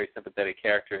have a very sympathetic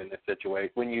character in this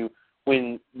situation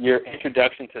when your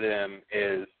introduction to them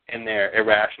is in their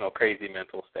irrational, crazy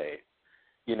mental state.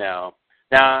 Now,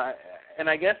 and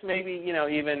I guess maybe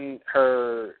even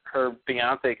her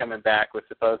fiance coming back was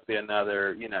supposed to be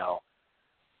another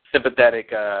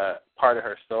sympathetic part of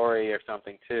her story or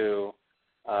something too,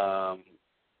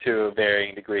 to a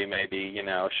varying degree, maybe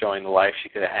showing the life she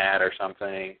could have had or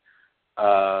something.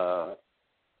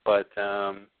 But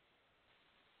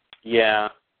yeah.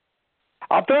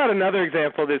 I'll throw out another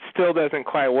example that still doesn't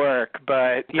quite work,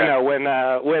 but when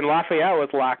Lafayette was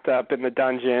locked up in the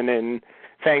dungeon in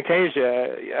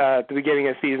Fantasia at the beginning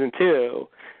of season 2,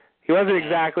 he wasn't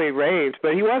exactly raped,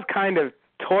 but he was kind of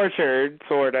tortured,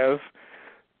 sort of,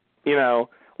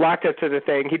 locked up to the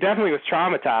thing. He definitely was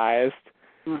traumatized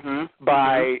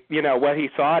by what he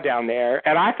saw down there,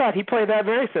 and I thought he played that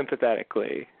very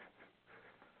sympathetically.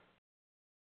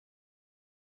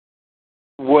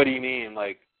 What do you mean,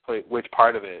 like? Which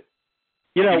part of it?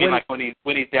 You mean like when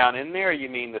he's down in there, or you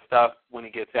mean the stuff when he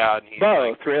gets out? And he's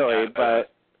both, really,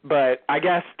 but I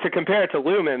guess to compare it to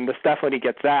Lumen, the stuff when he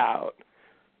gets out,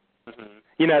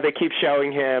 they keep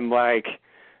showing him like,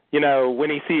 when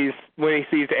he sees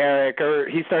Eric, or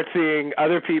he starts seeing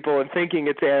other people and thinking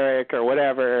it's Eric or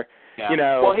whatever.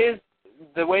 Yeah. Well,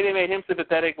 the way they made him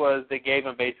sympathetic was they gave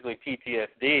him basically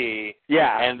PTSD.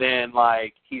 Yeah. And then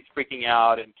like he's freaking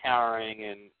out and cowering,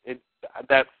 and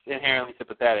that's inherently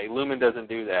sympathetic. Lumen doesn't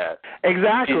do that.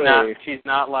 Exactly. She's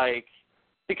not like,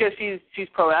 because she's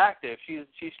proactive.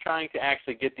 She's trying to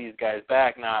actually get these guys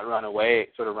back, not run away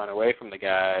from the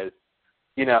guys.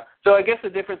 So I guess the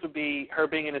difference would be her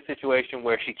being in a situation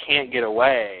where she can't get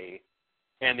away,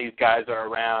 and these guys are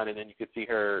around, and then you could see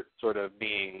her sort of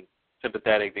being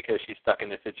sympathetic because she's stuck in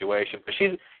this situation. But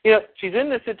she's in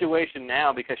this situation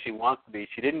now because she wants to be.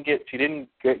 She didn't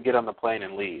get on the plane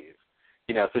and leave.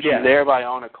 So she's there by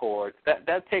own accord.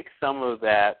 That takes some of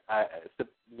that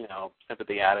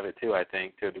sympathy out of it too, I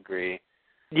think, to a degree.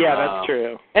 Yeah, that's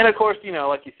true. And of course,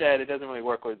 like you said, it doesn't really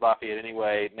work with Lafayette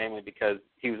anyway, namely because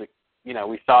he was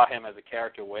we saw him as a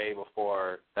character way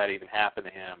before that even happened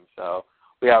to him. So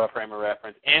we have a frame of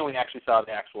reference, and we actually saw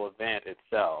the actual event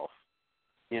itself.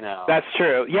 That's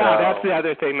true. Yeah, that's the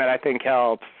other thing that I think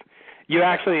helps. You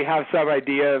actually have some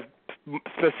idea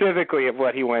specifically of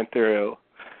what he went through,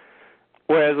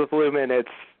 whereas with Lumen,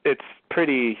 it's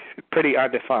pretty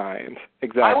undefined.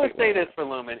 Exactly. I would say this for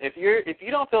Lumen: if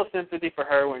you don't feel sympathy for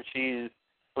her when she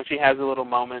has the little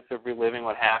moments of reliving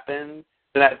what happened,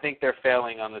 then I think they're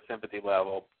failing on the sympathy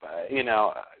level.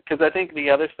 Because I think the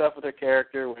other stuff with her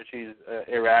character, when she's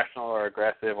irrational or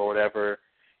aggressive or whatever,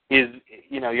 is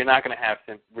you're not going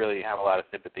to really have a lot of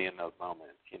sympathy in those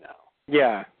moments.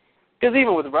 Yeah. Because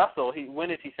even with Russell, when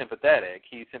is he sympathetic?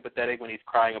 He's sympathetic when he's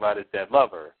crying about his dead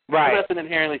lover. Right. So that's an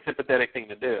inherently sympathetic thing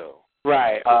to do.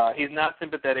 Right. He's not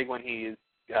sympathetic when he's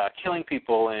killing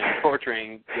people and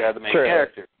torturing the main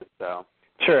character. So.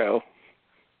 True.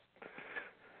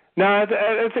 No,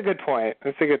 that's a good point.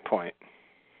 That's a good point.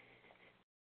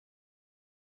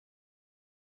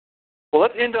 Well,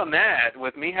 let's end on that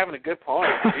with me having a good point.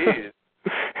 Jeez.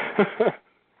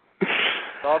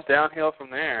 It's all downhill from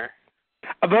there.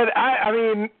 But I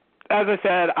mean, as I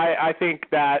said, I think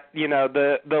that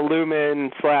the Lumen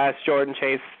 / Jordan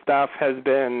Chase stuff has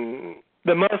been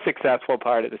the most successful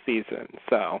part of the season.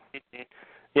 So,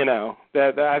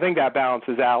 I think that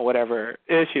balances out whatever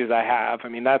issues I have. I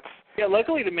mean, that's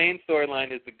luckily the main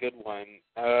storyline is a good one.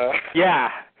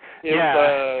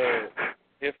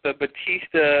 If the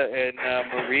Batista and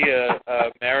Maria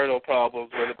marital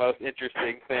problems were the most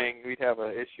interesting thing, we'd have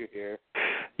an issue here.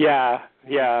 Yeah.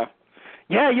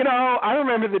 I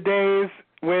remember the days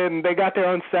when they got their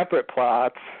own separate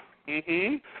plots.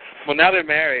 Well, now they're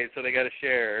married, so they got to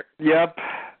share. Yep.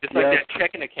 Just like that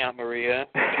checking account, Maria.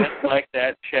 Just like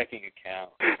that checking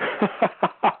account.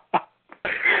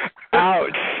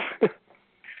 Ouch.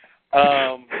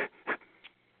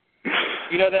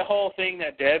 That whole thing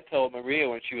that Deb told Maria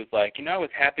when she was like, I was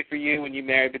happy for you when you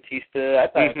married Batista. I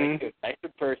thought it made you a nicer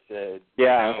person.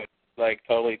 Yeah. Like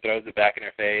totally throws it back in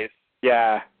her face.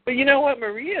 Yeah. But you know what,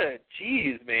 Maria?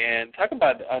 Geez, man, talk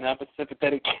about an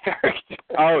unsympathetic character.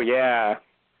 Oh yeah.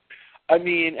 I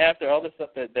mean, after all the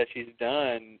stuff that she's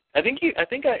done, I think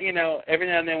every now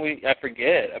and then I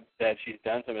forget that she's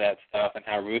done some of that stuff and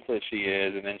how ruthless she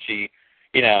is, and then she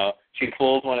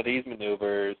pulls one of these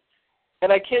maneuvers.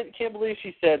 And I can't believe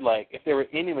she said, like, if there were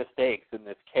any mistakes in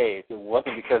this case, it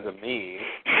wasn't because of me.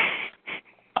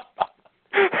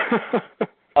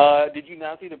 Did you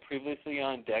not see the previously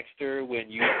on Dexter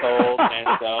when you told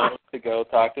Manzone to go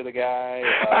talk to the guy?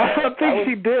 I don't think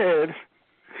she did.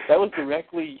 That was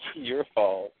directly your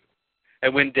fault.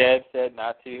 And when Deb said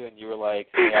not to, and you were like,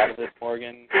 "Stay out of this,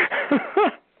 Morgan."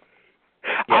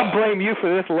 I'll blame you for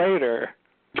this later.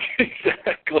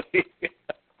 Exactly.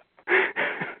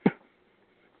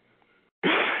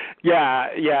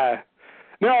 Yeah.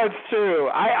 No, it's true.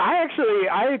 I actually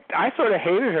sort of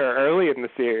hated her early in the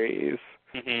series.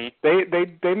 Mm-hmm.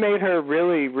 They made her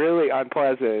really, really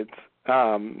unpleasant.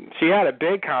 She had a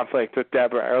big conflict with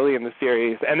Deborah early in the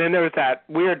series, and then there was that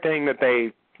weird thing that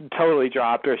they totally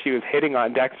dropped where she was hitting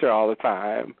on Dexter all the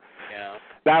time. Yeah.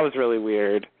 That was really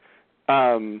weird.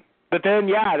 But then,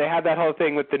 they had that whole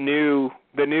thing with the new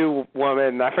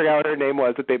woman. I forgot what her name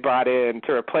was that they brought in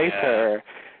to replace her.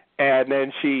 And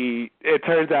then it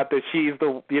turns out that she's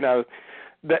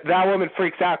that woman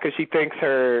freaks out because she thinks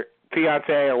her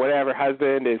fiance or whatever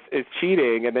husband is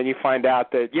cheating. And then you find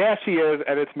out that, she is,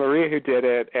 and it's Maria who did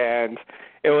it. And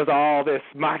it was all this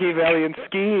Machiavellian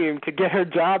scheme to get her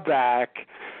job back.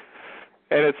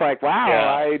 And it's like,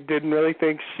 wow, I didn't really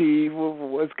think she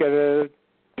was going to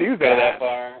do that. Go that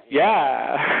far?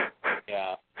 Yeah.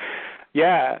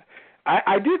 Yeah.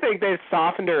 I do think they've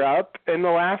softened her up in the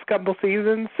last couple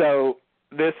seasons, so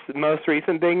this most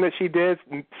recent thing that she did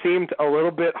seemed a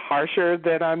little bit harsher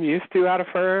than I'm used to out of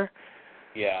her.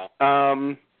 Yeah.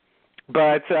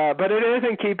 But it is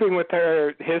in keeping with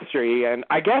her history, and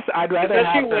I guess I'd rather have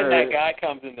her... Especially when that guy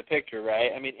comes in the picture,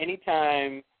 right? I mean,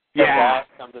 anytime the boss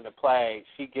comes into play,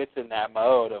 she gets in that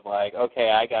mode of like, okay,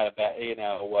 I got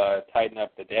to, tighten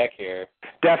up the deck here.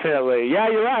 Definitely. Yeah,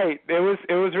 you're right. It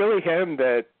was really him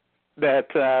that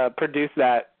produced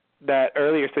that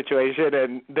earlier situation,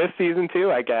 and this season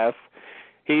too, I guess.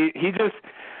 He just,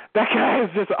 that guy is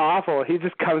just awful. He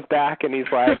just comes back and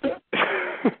he's like,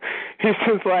 he's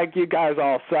just like, you guys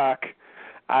all suck.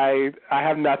 I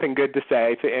have nothing good to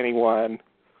say to anyone.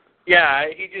 Yeah,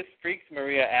 he just freaks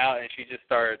Maria out, and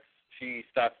she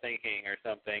stops thinking or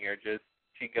something, or just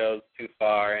she goes too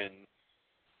far. And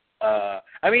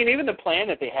I mean, even the plan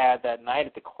that they had that night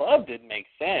at the club didn't make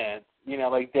sense.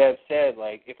 Like Deb said,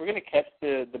 like if we're gonna catch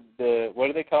the what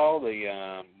do they call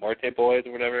the Morte boys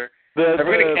or whatever? The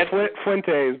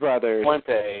Fuentes brothers.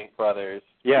 Fuente brothers.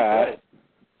 Yeah.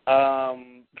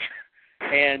 And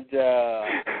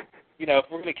if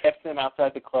we're gonna catch them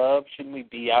outside the club, shouldn't we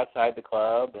be outside the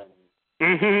club?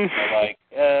 And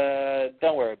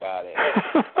don't worry about it.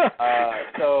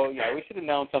 We should have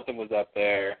known something was up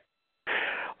there.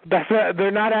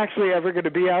 They're not actually ever going to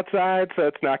be outside, so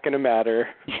it's not going to matter.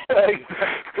 Yeah,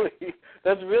 exactly.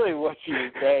 That's really what she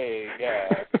was saying.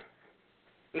 Yeah,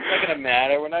 it's not going to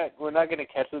matter. We're not going to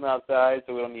catch them outside,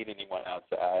 so we don't need anyone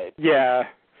outside. Yeah.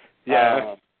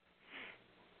 I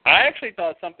actually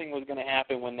thought something was going to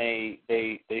happen when they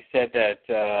said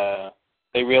that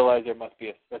they realized there must be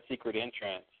a secret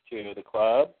entrance to the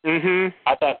club. Mm-hmm.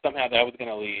 I thought somehow that was going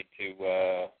to lead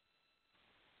to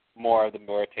more of the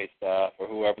Morte stuff, or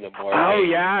whoever the Morte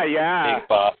big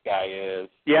boss guy is.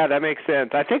 Yeah, that makes sense.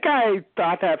 I think I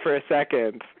thought that for a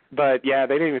second, but they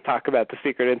didn't even talk about the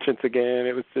secret entrance again.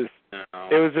 It was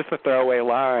just a throwaway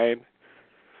line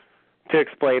to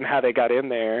explain how they got in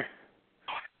there.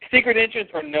 Secret entrance,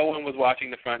 or no one was watching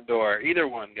the front door. Either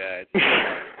one, guys.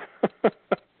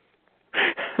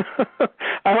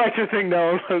 I like to think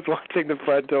no one was watching the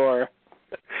front door.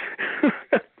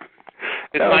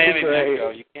 It's Miami,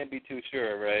 Mexico. You can't be too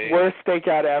sure, right? Worst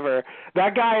stakeout ever.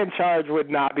 That guy in charge would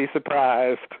not be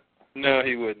surprised. No,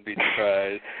 he wouldn't be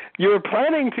surprised. You were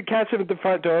planning to catch him at the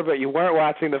front door, but you weren't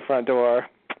watching the front door.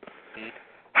 Mm-hmm.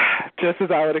 Just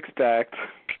as I would expect.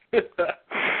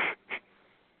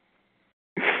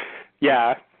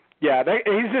 Yeah.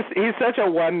 He's such a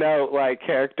one-note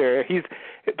character.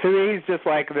 To me, he's just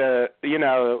like the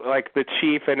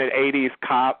chief in an 80s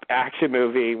cop action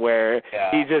movie where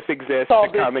he just exists to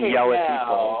come and yell at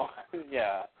people.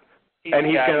 Yeah. And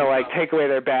he's going to take away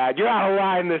their badge. You're out of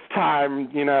line this time,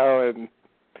 and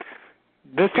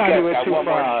this time you went too far. One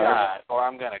more shot, or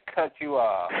I'm going to cut you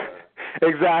off.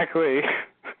 Exactly.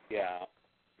 Yeah.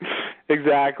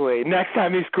 Exactly. Next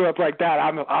time you screw up like that,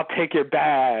 I'll take your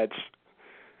badge.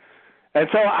 And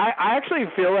so I actually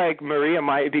feel like Maria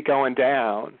might be going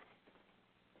down.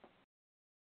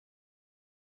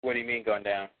 What do you mean going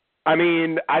down? I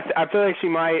mean, I feel like she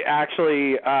might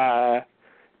actually.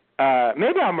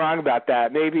 Maybe I'm wrong about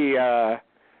that. Maybe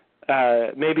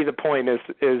the point is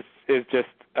just.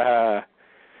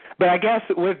 But I guess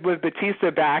with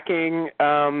Batista backing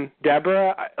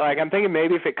Deborah, like I'm thinking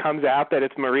maybe if it comes out that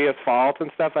it's Maria's fault and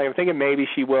stuff, like I'm thinking maybe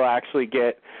she will actually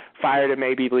get fired and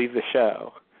maybe leave the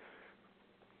show.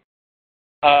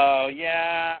 Oh,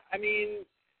 yeah. I mean,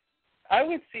 I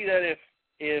would see that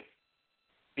if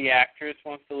the actress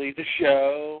wants to leave the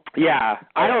show. Yeah,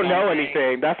 I don't know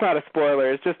anything. That's not a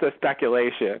spoiler. It's just a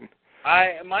speculation.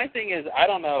 My thing is, I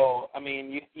don't know. I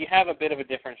mean, you have a bit of a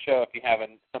different show if you have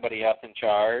somebody else in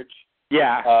charge.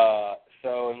 Yeah.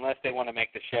 So unless they want to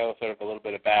make the show sort of a little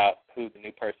bit about who the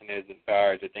new person is in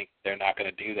charge, I think they're not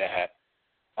going to do that.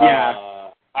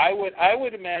 Yeah. I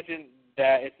would imagine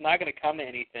that it's not going to come to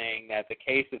anything, that the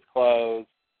case is closed.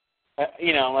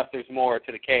 Unless there's more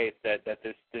to the case, that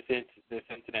this incident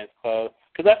is closed.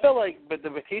 Because I felt like, but the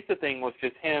Batista thing was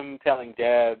just him telling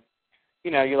Deb,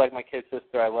 you're like my kid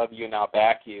sister, I love you and I'll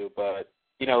back you, but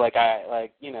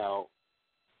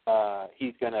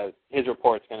his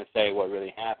report's gonna say what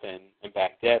really happened and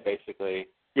back Deb basically.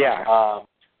 Yeah.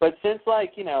 But since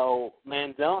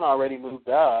Manzone already moved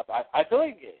up, I feel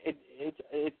like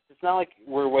it's not like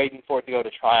we're waiting for it to go to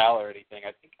trial or anything.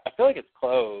 I feel like it's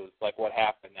closed, like what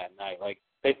happened that night. Like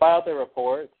they filed their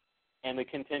reports, and the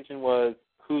contention was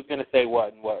who's going to say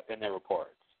what in their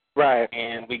reports. Right.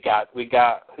 And we got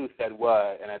who said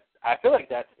what, and I feel like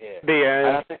that's it. The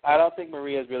end. I don't think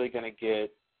Maria's really going to get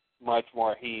much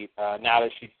more heat now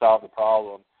that she's solved the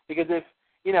problem. Because if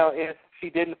she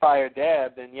didn't fire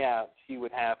Deb, then yeah,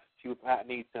 she'd have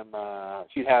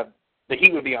the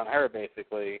heat would be on her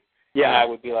basically. Yeah. And I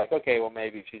would be like, okay, well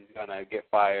maybe she's gonna get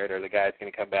fired, or the guy's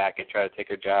gonna come back and try to take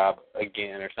her job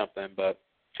again or something. But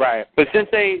right. But since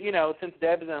since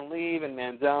Deb is on leave and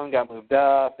Manzone got moved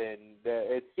up, and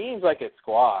it seems like it's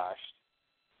squashed,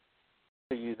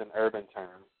 to use an urban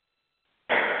term.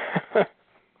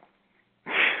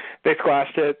 They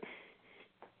squashed it.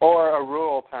 Or a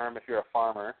rural term if you're a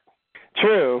farmer.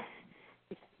 True.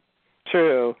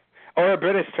 Or a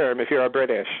British term if you're a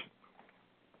British.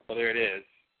 Well, there it is.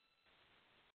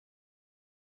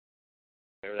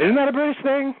 Isn't that a British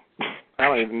thing? I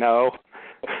don't even know.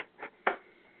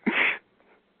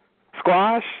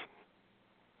 Squash?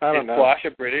 I don't know. Is squash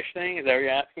a British thing? Is that what you're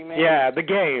asking me? Yeah, the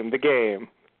game.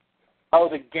 Oh,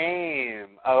 the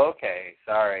game. Oh, okay.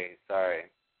 Sorry.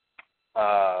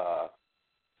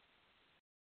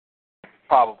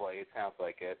 Probably. It sounds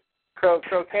like it.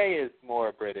 Croquet is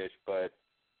more British, but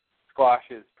squash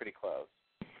is pretty close.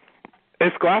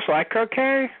 Is squash like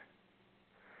croquet?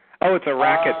 Oh, it's a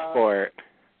racket sport.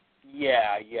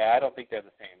 Yeah. I don't think they're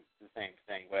the same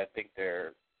thing, but I think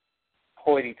they're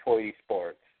hoity-toity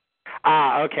sports.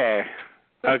 Okay.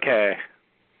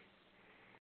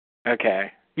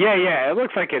 Yeah, it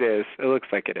looks like it is.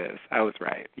 I was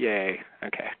right. Yay.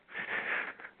 Okay.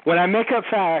 When I make up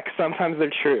facts, sometimes they're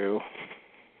true.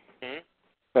 Hmm?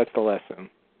 That's the lesson.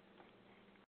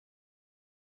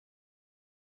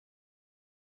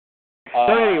 So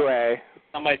anyway.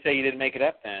 Some might say you didn't make it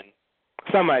up then.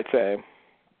 Some might say.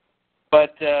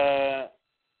 But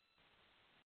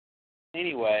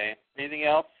anyway, anything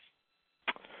else?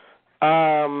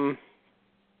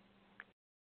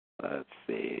 Let's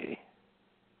see.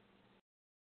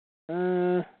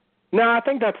 No, I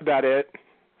think that's about it.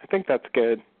 I think that's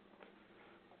good.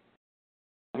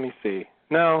 Let me see.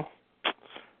 No.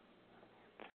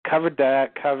 Covered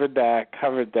that.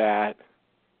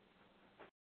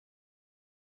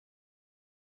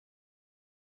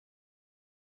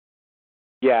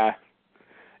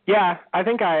 Yeah, I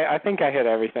think I hit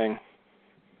everything.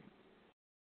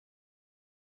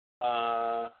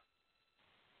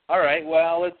 All right,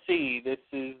 well, let's see.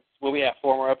 Will we have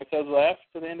 4 more episodes left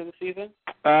to the end of the season?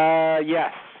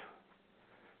 Yes.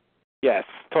 Yes,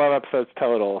 12 episodes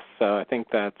total, so I think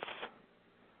that's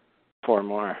 4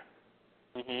 more.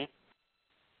 Mhm.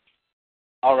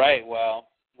 All right, well,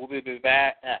 we'll be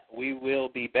back. We will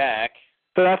be back.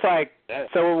 So that's I guess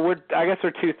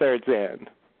we're 2/3 in.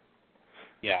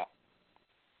 Yeah.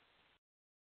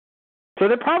 So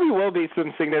there probably will be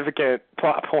some significant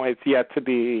plot points yet to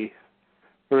be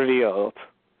revealed.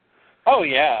 Oh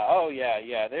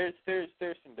yeah. There's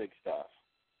some big stuff.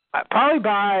 Probably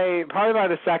by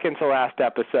the second to last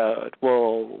episode,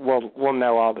 we'll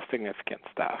know all the significant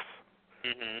stuff.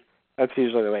 Mhm. That's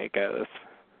usually the way it goes.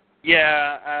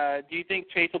 Yeah. Do you think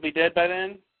Chase will be dead by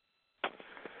then?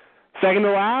 Second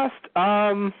to last.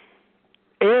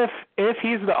 If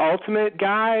he's the ultimate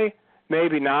guy,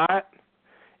 maybe not.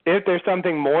 If there's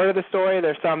something more to the story,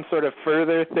 there's some sort of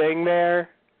further thing there,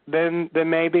 then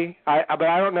maybe. But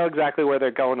I don't know exactly where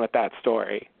they're going with that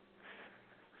story.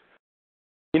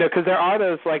 Because there are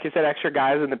those, like you said, extra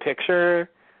guys in the picture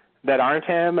that aren't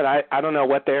him, and I don't know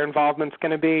what their involvement's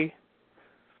going to be.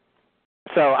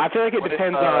 So I feel like it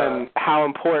depends on how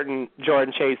important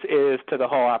Jordan Chase is to the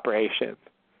whole operation.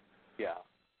 Yeah.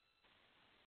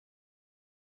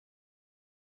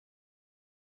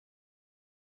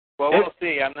 Well, we'll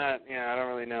see. I don't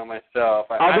really know myself.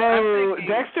 Although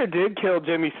Dexter did kill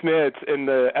Jimmy Smits in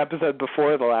the episode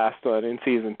before the last one in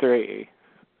season 3,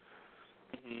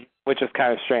 which is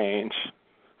kind of strange.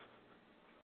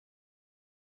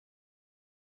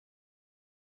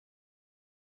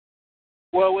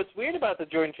 Well, what's weird about the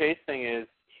Jordan Chase thing is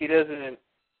he doesn't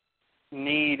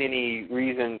need any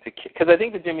reason to, because I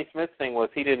think the Jimmy Smits thing was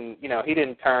he didn't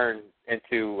turn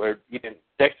into, or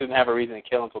Dexter didn't have a reason to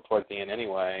kill until towards the end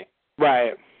anyway.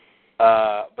 Right.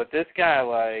 But this guy,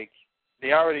 like, they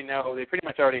pretty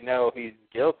much already know he's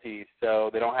guilty, so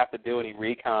they don't have to do any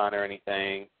recon or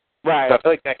anything. Right. So I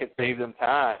feel like that could save them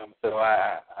time. So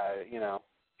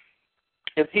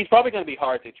he's probably going to be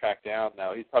hard to track down,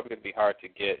 though. He's probably going to be hard to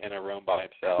get in a room by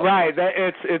himself. Right.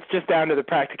 It's just down to the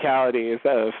practicalities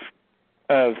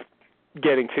of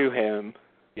getting to him.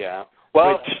 Yeah.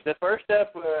 Well, the first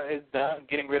step is done,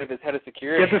 getting rid of his head of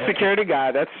security. Get the security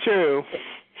guy. That's true.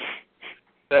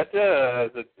 That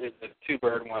is a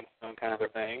two-bird, one-stone kind of a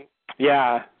thing.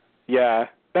 Yeah.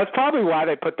 That's probably why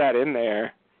they put that in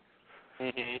there.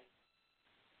 Mm-hmm.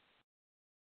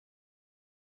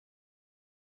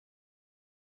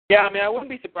 Yeah, I mean, I wouldn't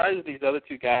be surprised if these other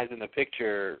two guys in the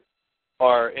picture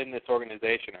are in this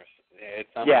organization or at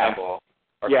some level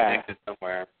or connected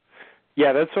somewhere.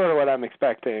 Yeah, that's sort of what I'm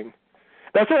expecting.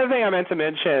 That's the other thing I meant to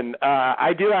mention.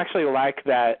 I do actually like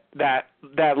that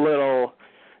little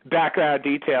background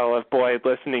detail of Boyd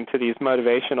listening to these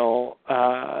motivational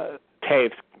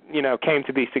tapes, came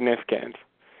to be significant.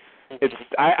 It's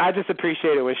I just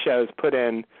appreciate it when shows put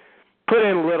in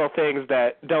little things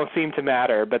that don't seem to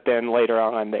matter, but then later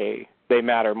on they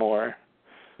matter more.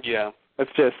 Yeah.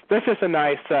 That's just a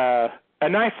nice sign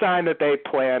that they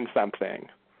planned something.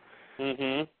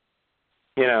 Mhm.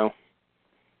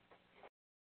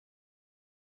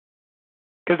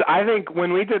 Because I think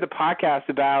when we did the podcast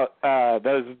about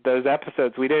those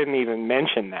episodes, we didn't even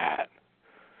mention that.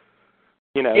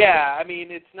 Yeah, I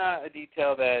mean, it's not a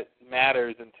detail that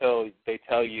matters until they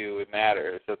tell you it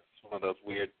matters. That's one of those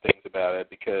weird things about it,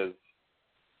 because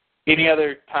any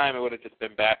other time it would have just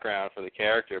been background for the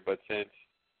character, but since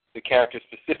the character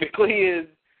specifically is,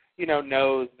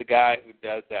 knows the guy who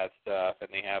does that stuff and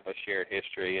they have a shared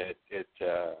history,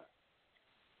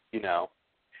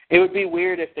 it would be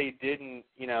weird if they didn't,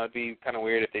 it'd be kind of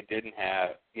weird if they didn't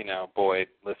have, Boyd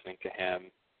listening to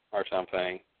him or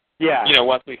something. Yeah.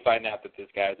 Once we find out that this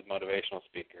guy's a motivational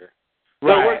speaker.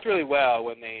 Right. So it works really well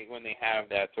when they have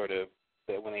that sort of,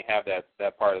 when they have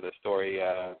that part of the story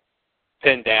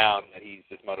pinned down, that he's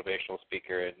this motivational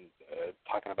speaker and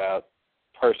talking about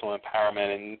personal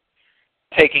empowerment and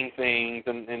taking things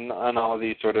and all of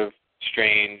these sort of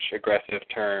strange, aggressive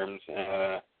terms.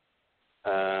 It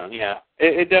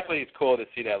definitely is cool to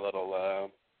see that little,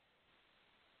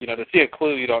 to see a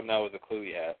clue you don't know is a clue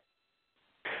yet.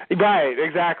 Right,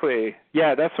 exactly.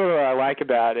 Yeah, that's sort of what I like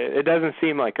about it. It doesn't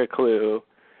seem like a clue.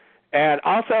 And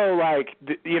also,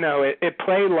 it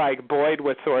played like Boyd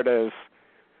was sort of,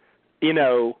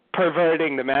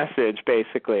 perverting the message,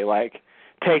 basically, like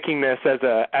taking this as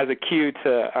a cue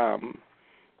to,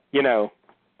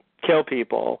 kill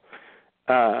people,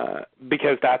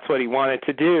 because that's what he wanted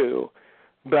to do.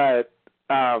 But,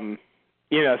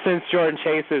 since Jordan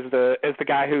Chase is the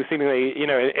guy who seemingly,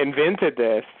 invented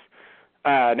this,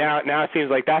 now it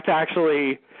seems like that's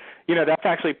actually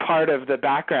part of the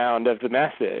background of the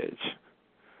message.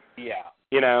 Yeah.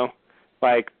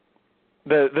 Like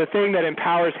the thing that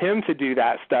empowers him to do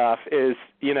that stuff is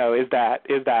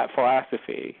that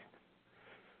philosophy.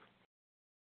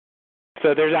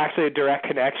 So there's actually a direct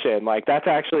connection. Like that's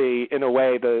actually in a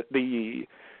way the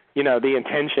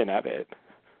intention of it.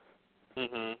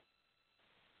 Mhm.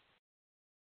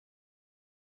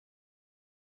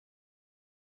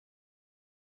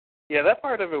 Yeah, that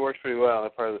part of it works pretty well,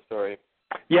 that part of the story.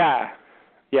 Yeah.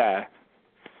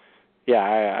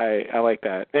 I like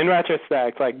that. In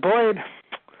retrospect, like Boyd,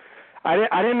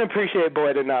 I didn't appreciate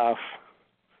Boyd enough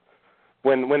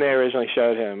when they originally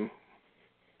showed him.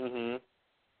 Mhm.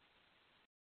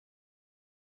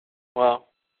 Well,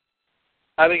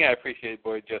 I think I appreciate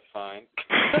Boyd just fine.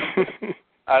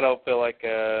 I don't feel like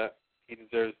he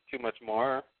deserves too much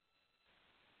more.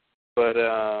 But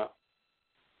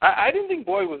I didn't think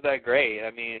Boyd was that great. I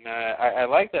mean, I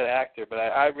like that actor, but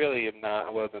I really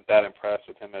wasn't that impressed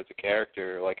with him as a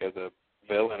character, like as a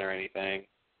villain or anything.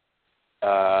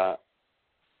 The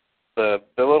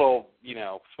little,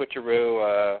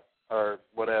 switcheroo or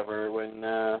whatever when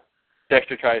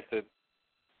Dexter tries to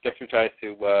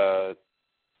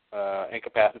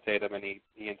incapacitate him, and he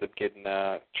ends up getting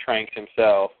tranked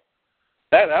himself.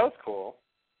 That was cool.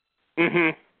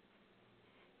 Mhm.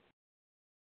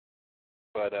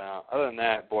 But other than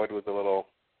that, Boyd was a little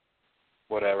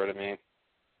whatever to me.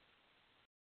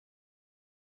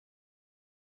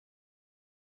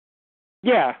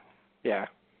 Yeah. Yeah.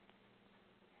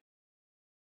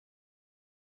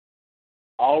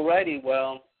 Alrighty,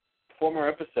 well, 4 more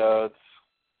episodes.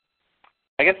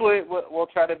 I guess we'll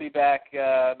try to be back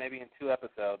maybe in 2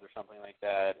 episodes or something like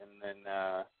that, and then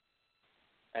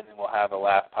we'll have a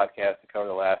last podcast to cover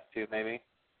the last 2, maybe.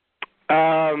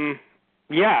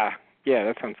 Yeah. Yeah,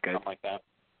 that sounds good. Something like that.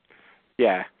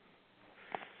 Yeah.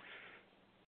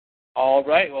 All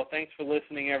right. Well, thanks for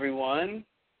listening, everyone.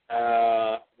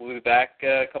 We'll be back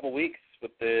a couple weeks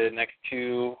with the next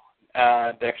 2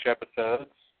 Dexter episodes.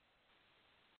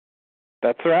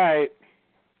 That's right.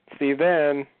 See you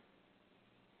then.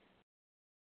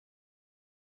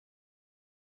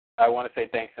 I want to say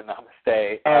thanks and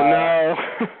namaste. Oh,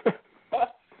 no.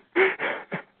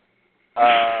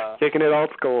 uh, Taking it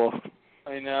old school.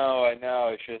 I know.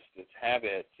 It's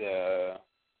habit.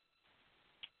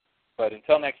 But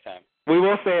until next time. We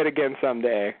will say it again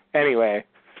someday. Anyway,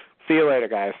 see you later,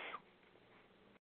 guys.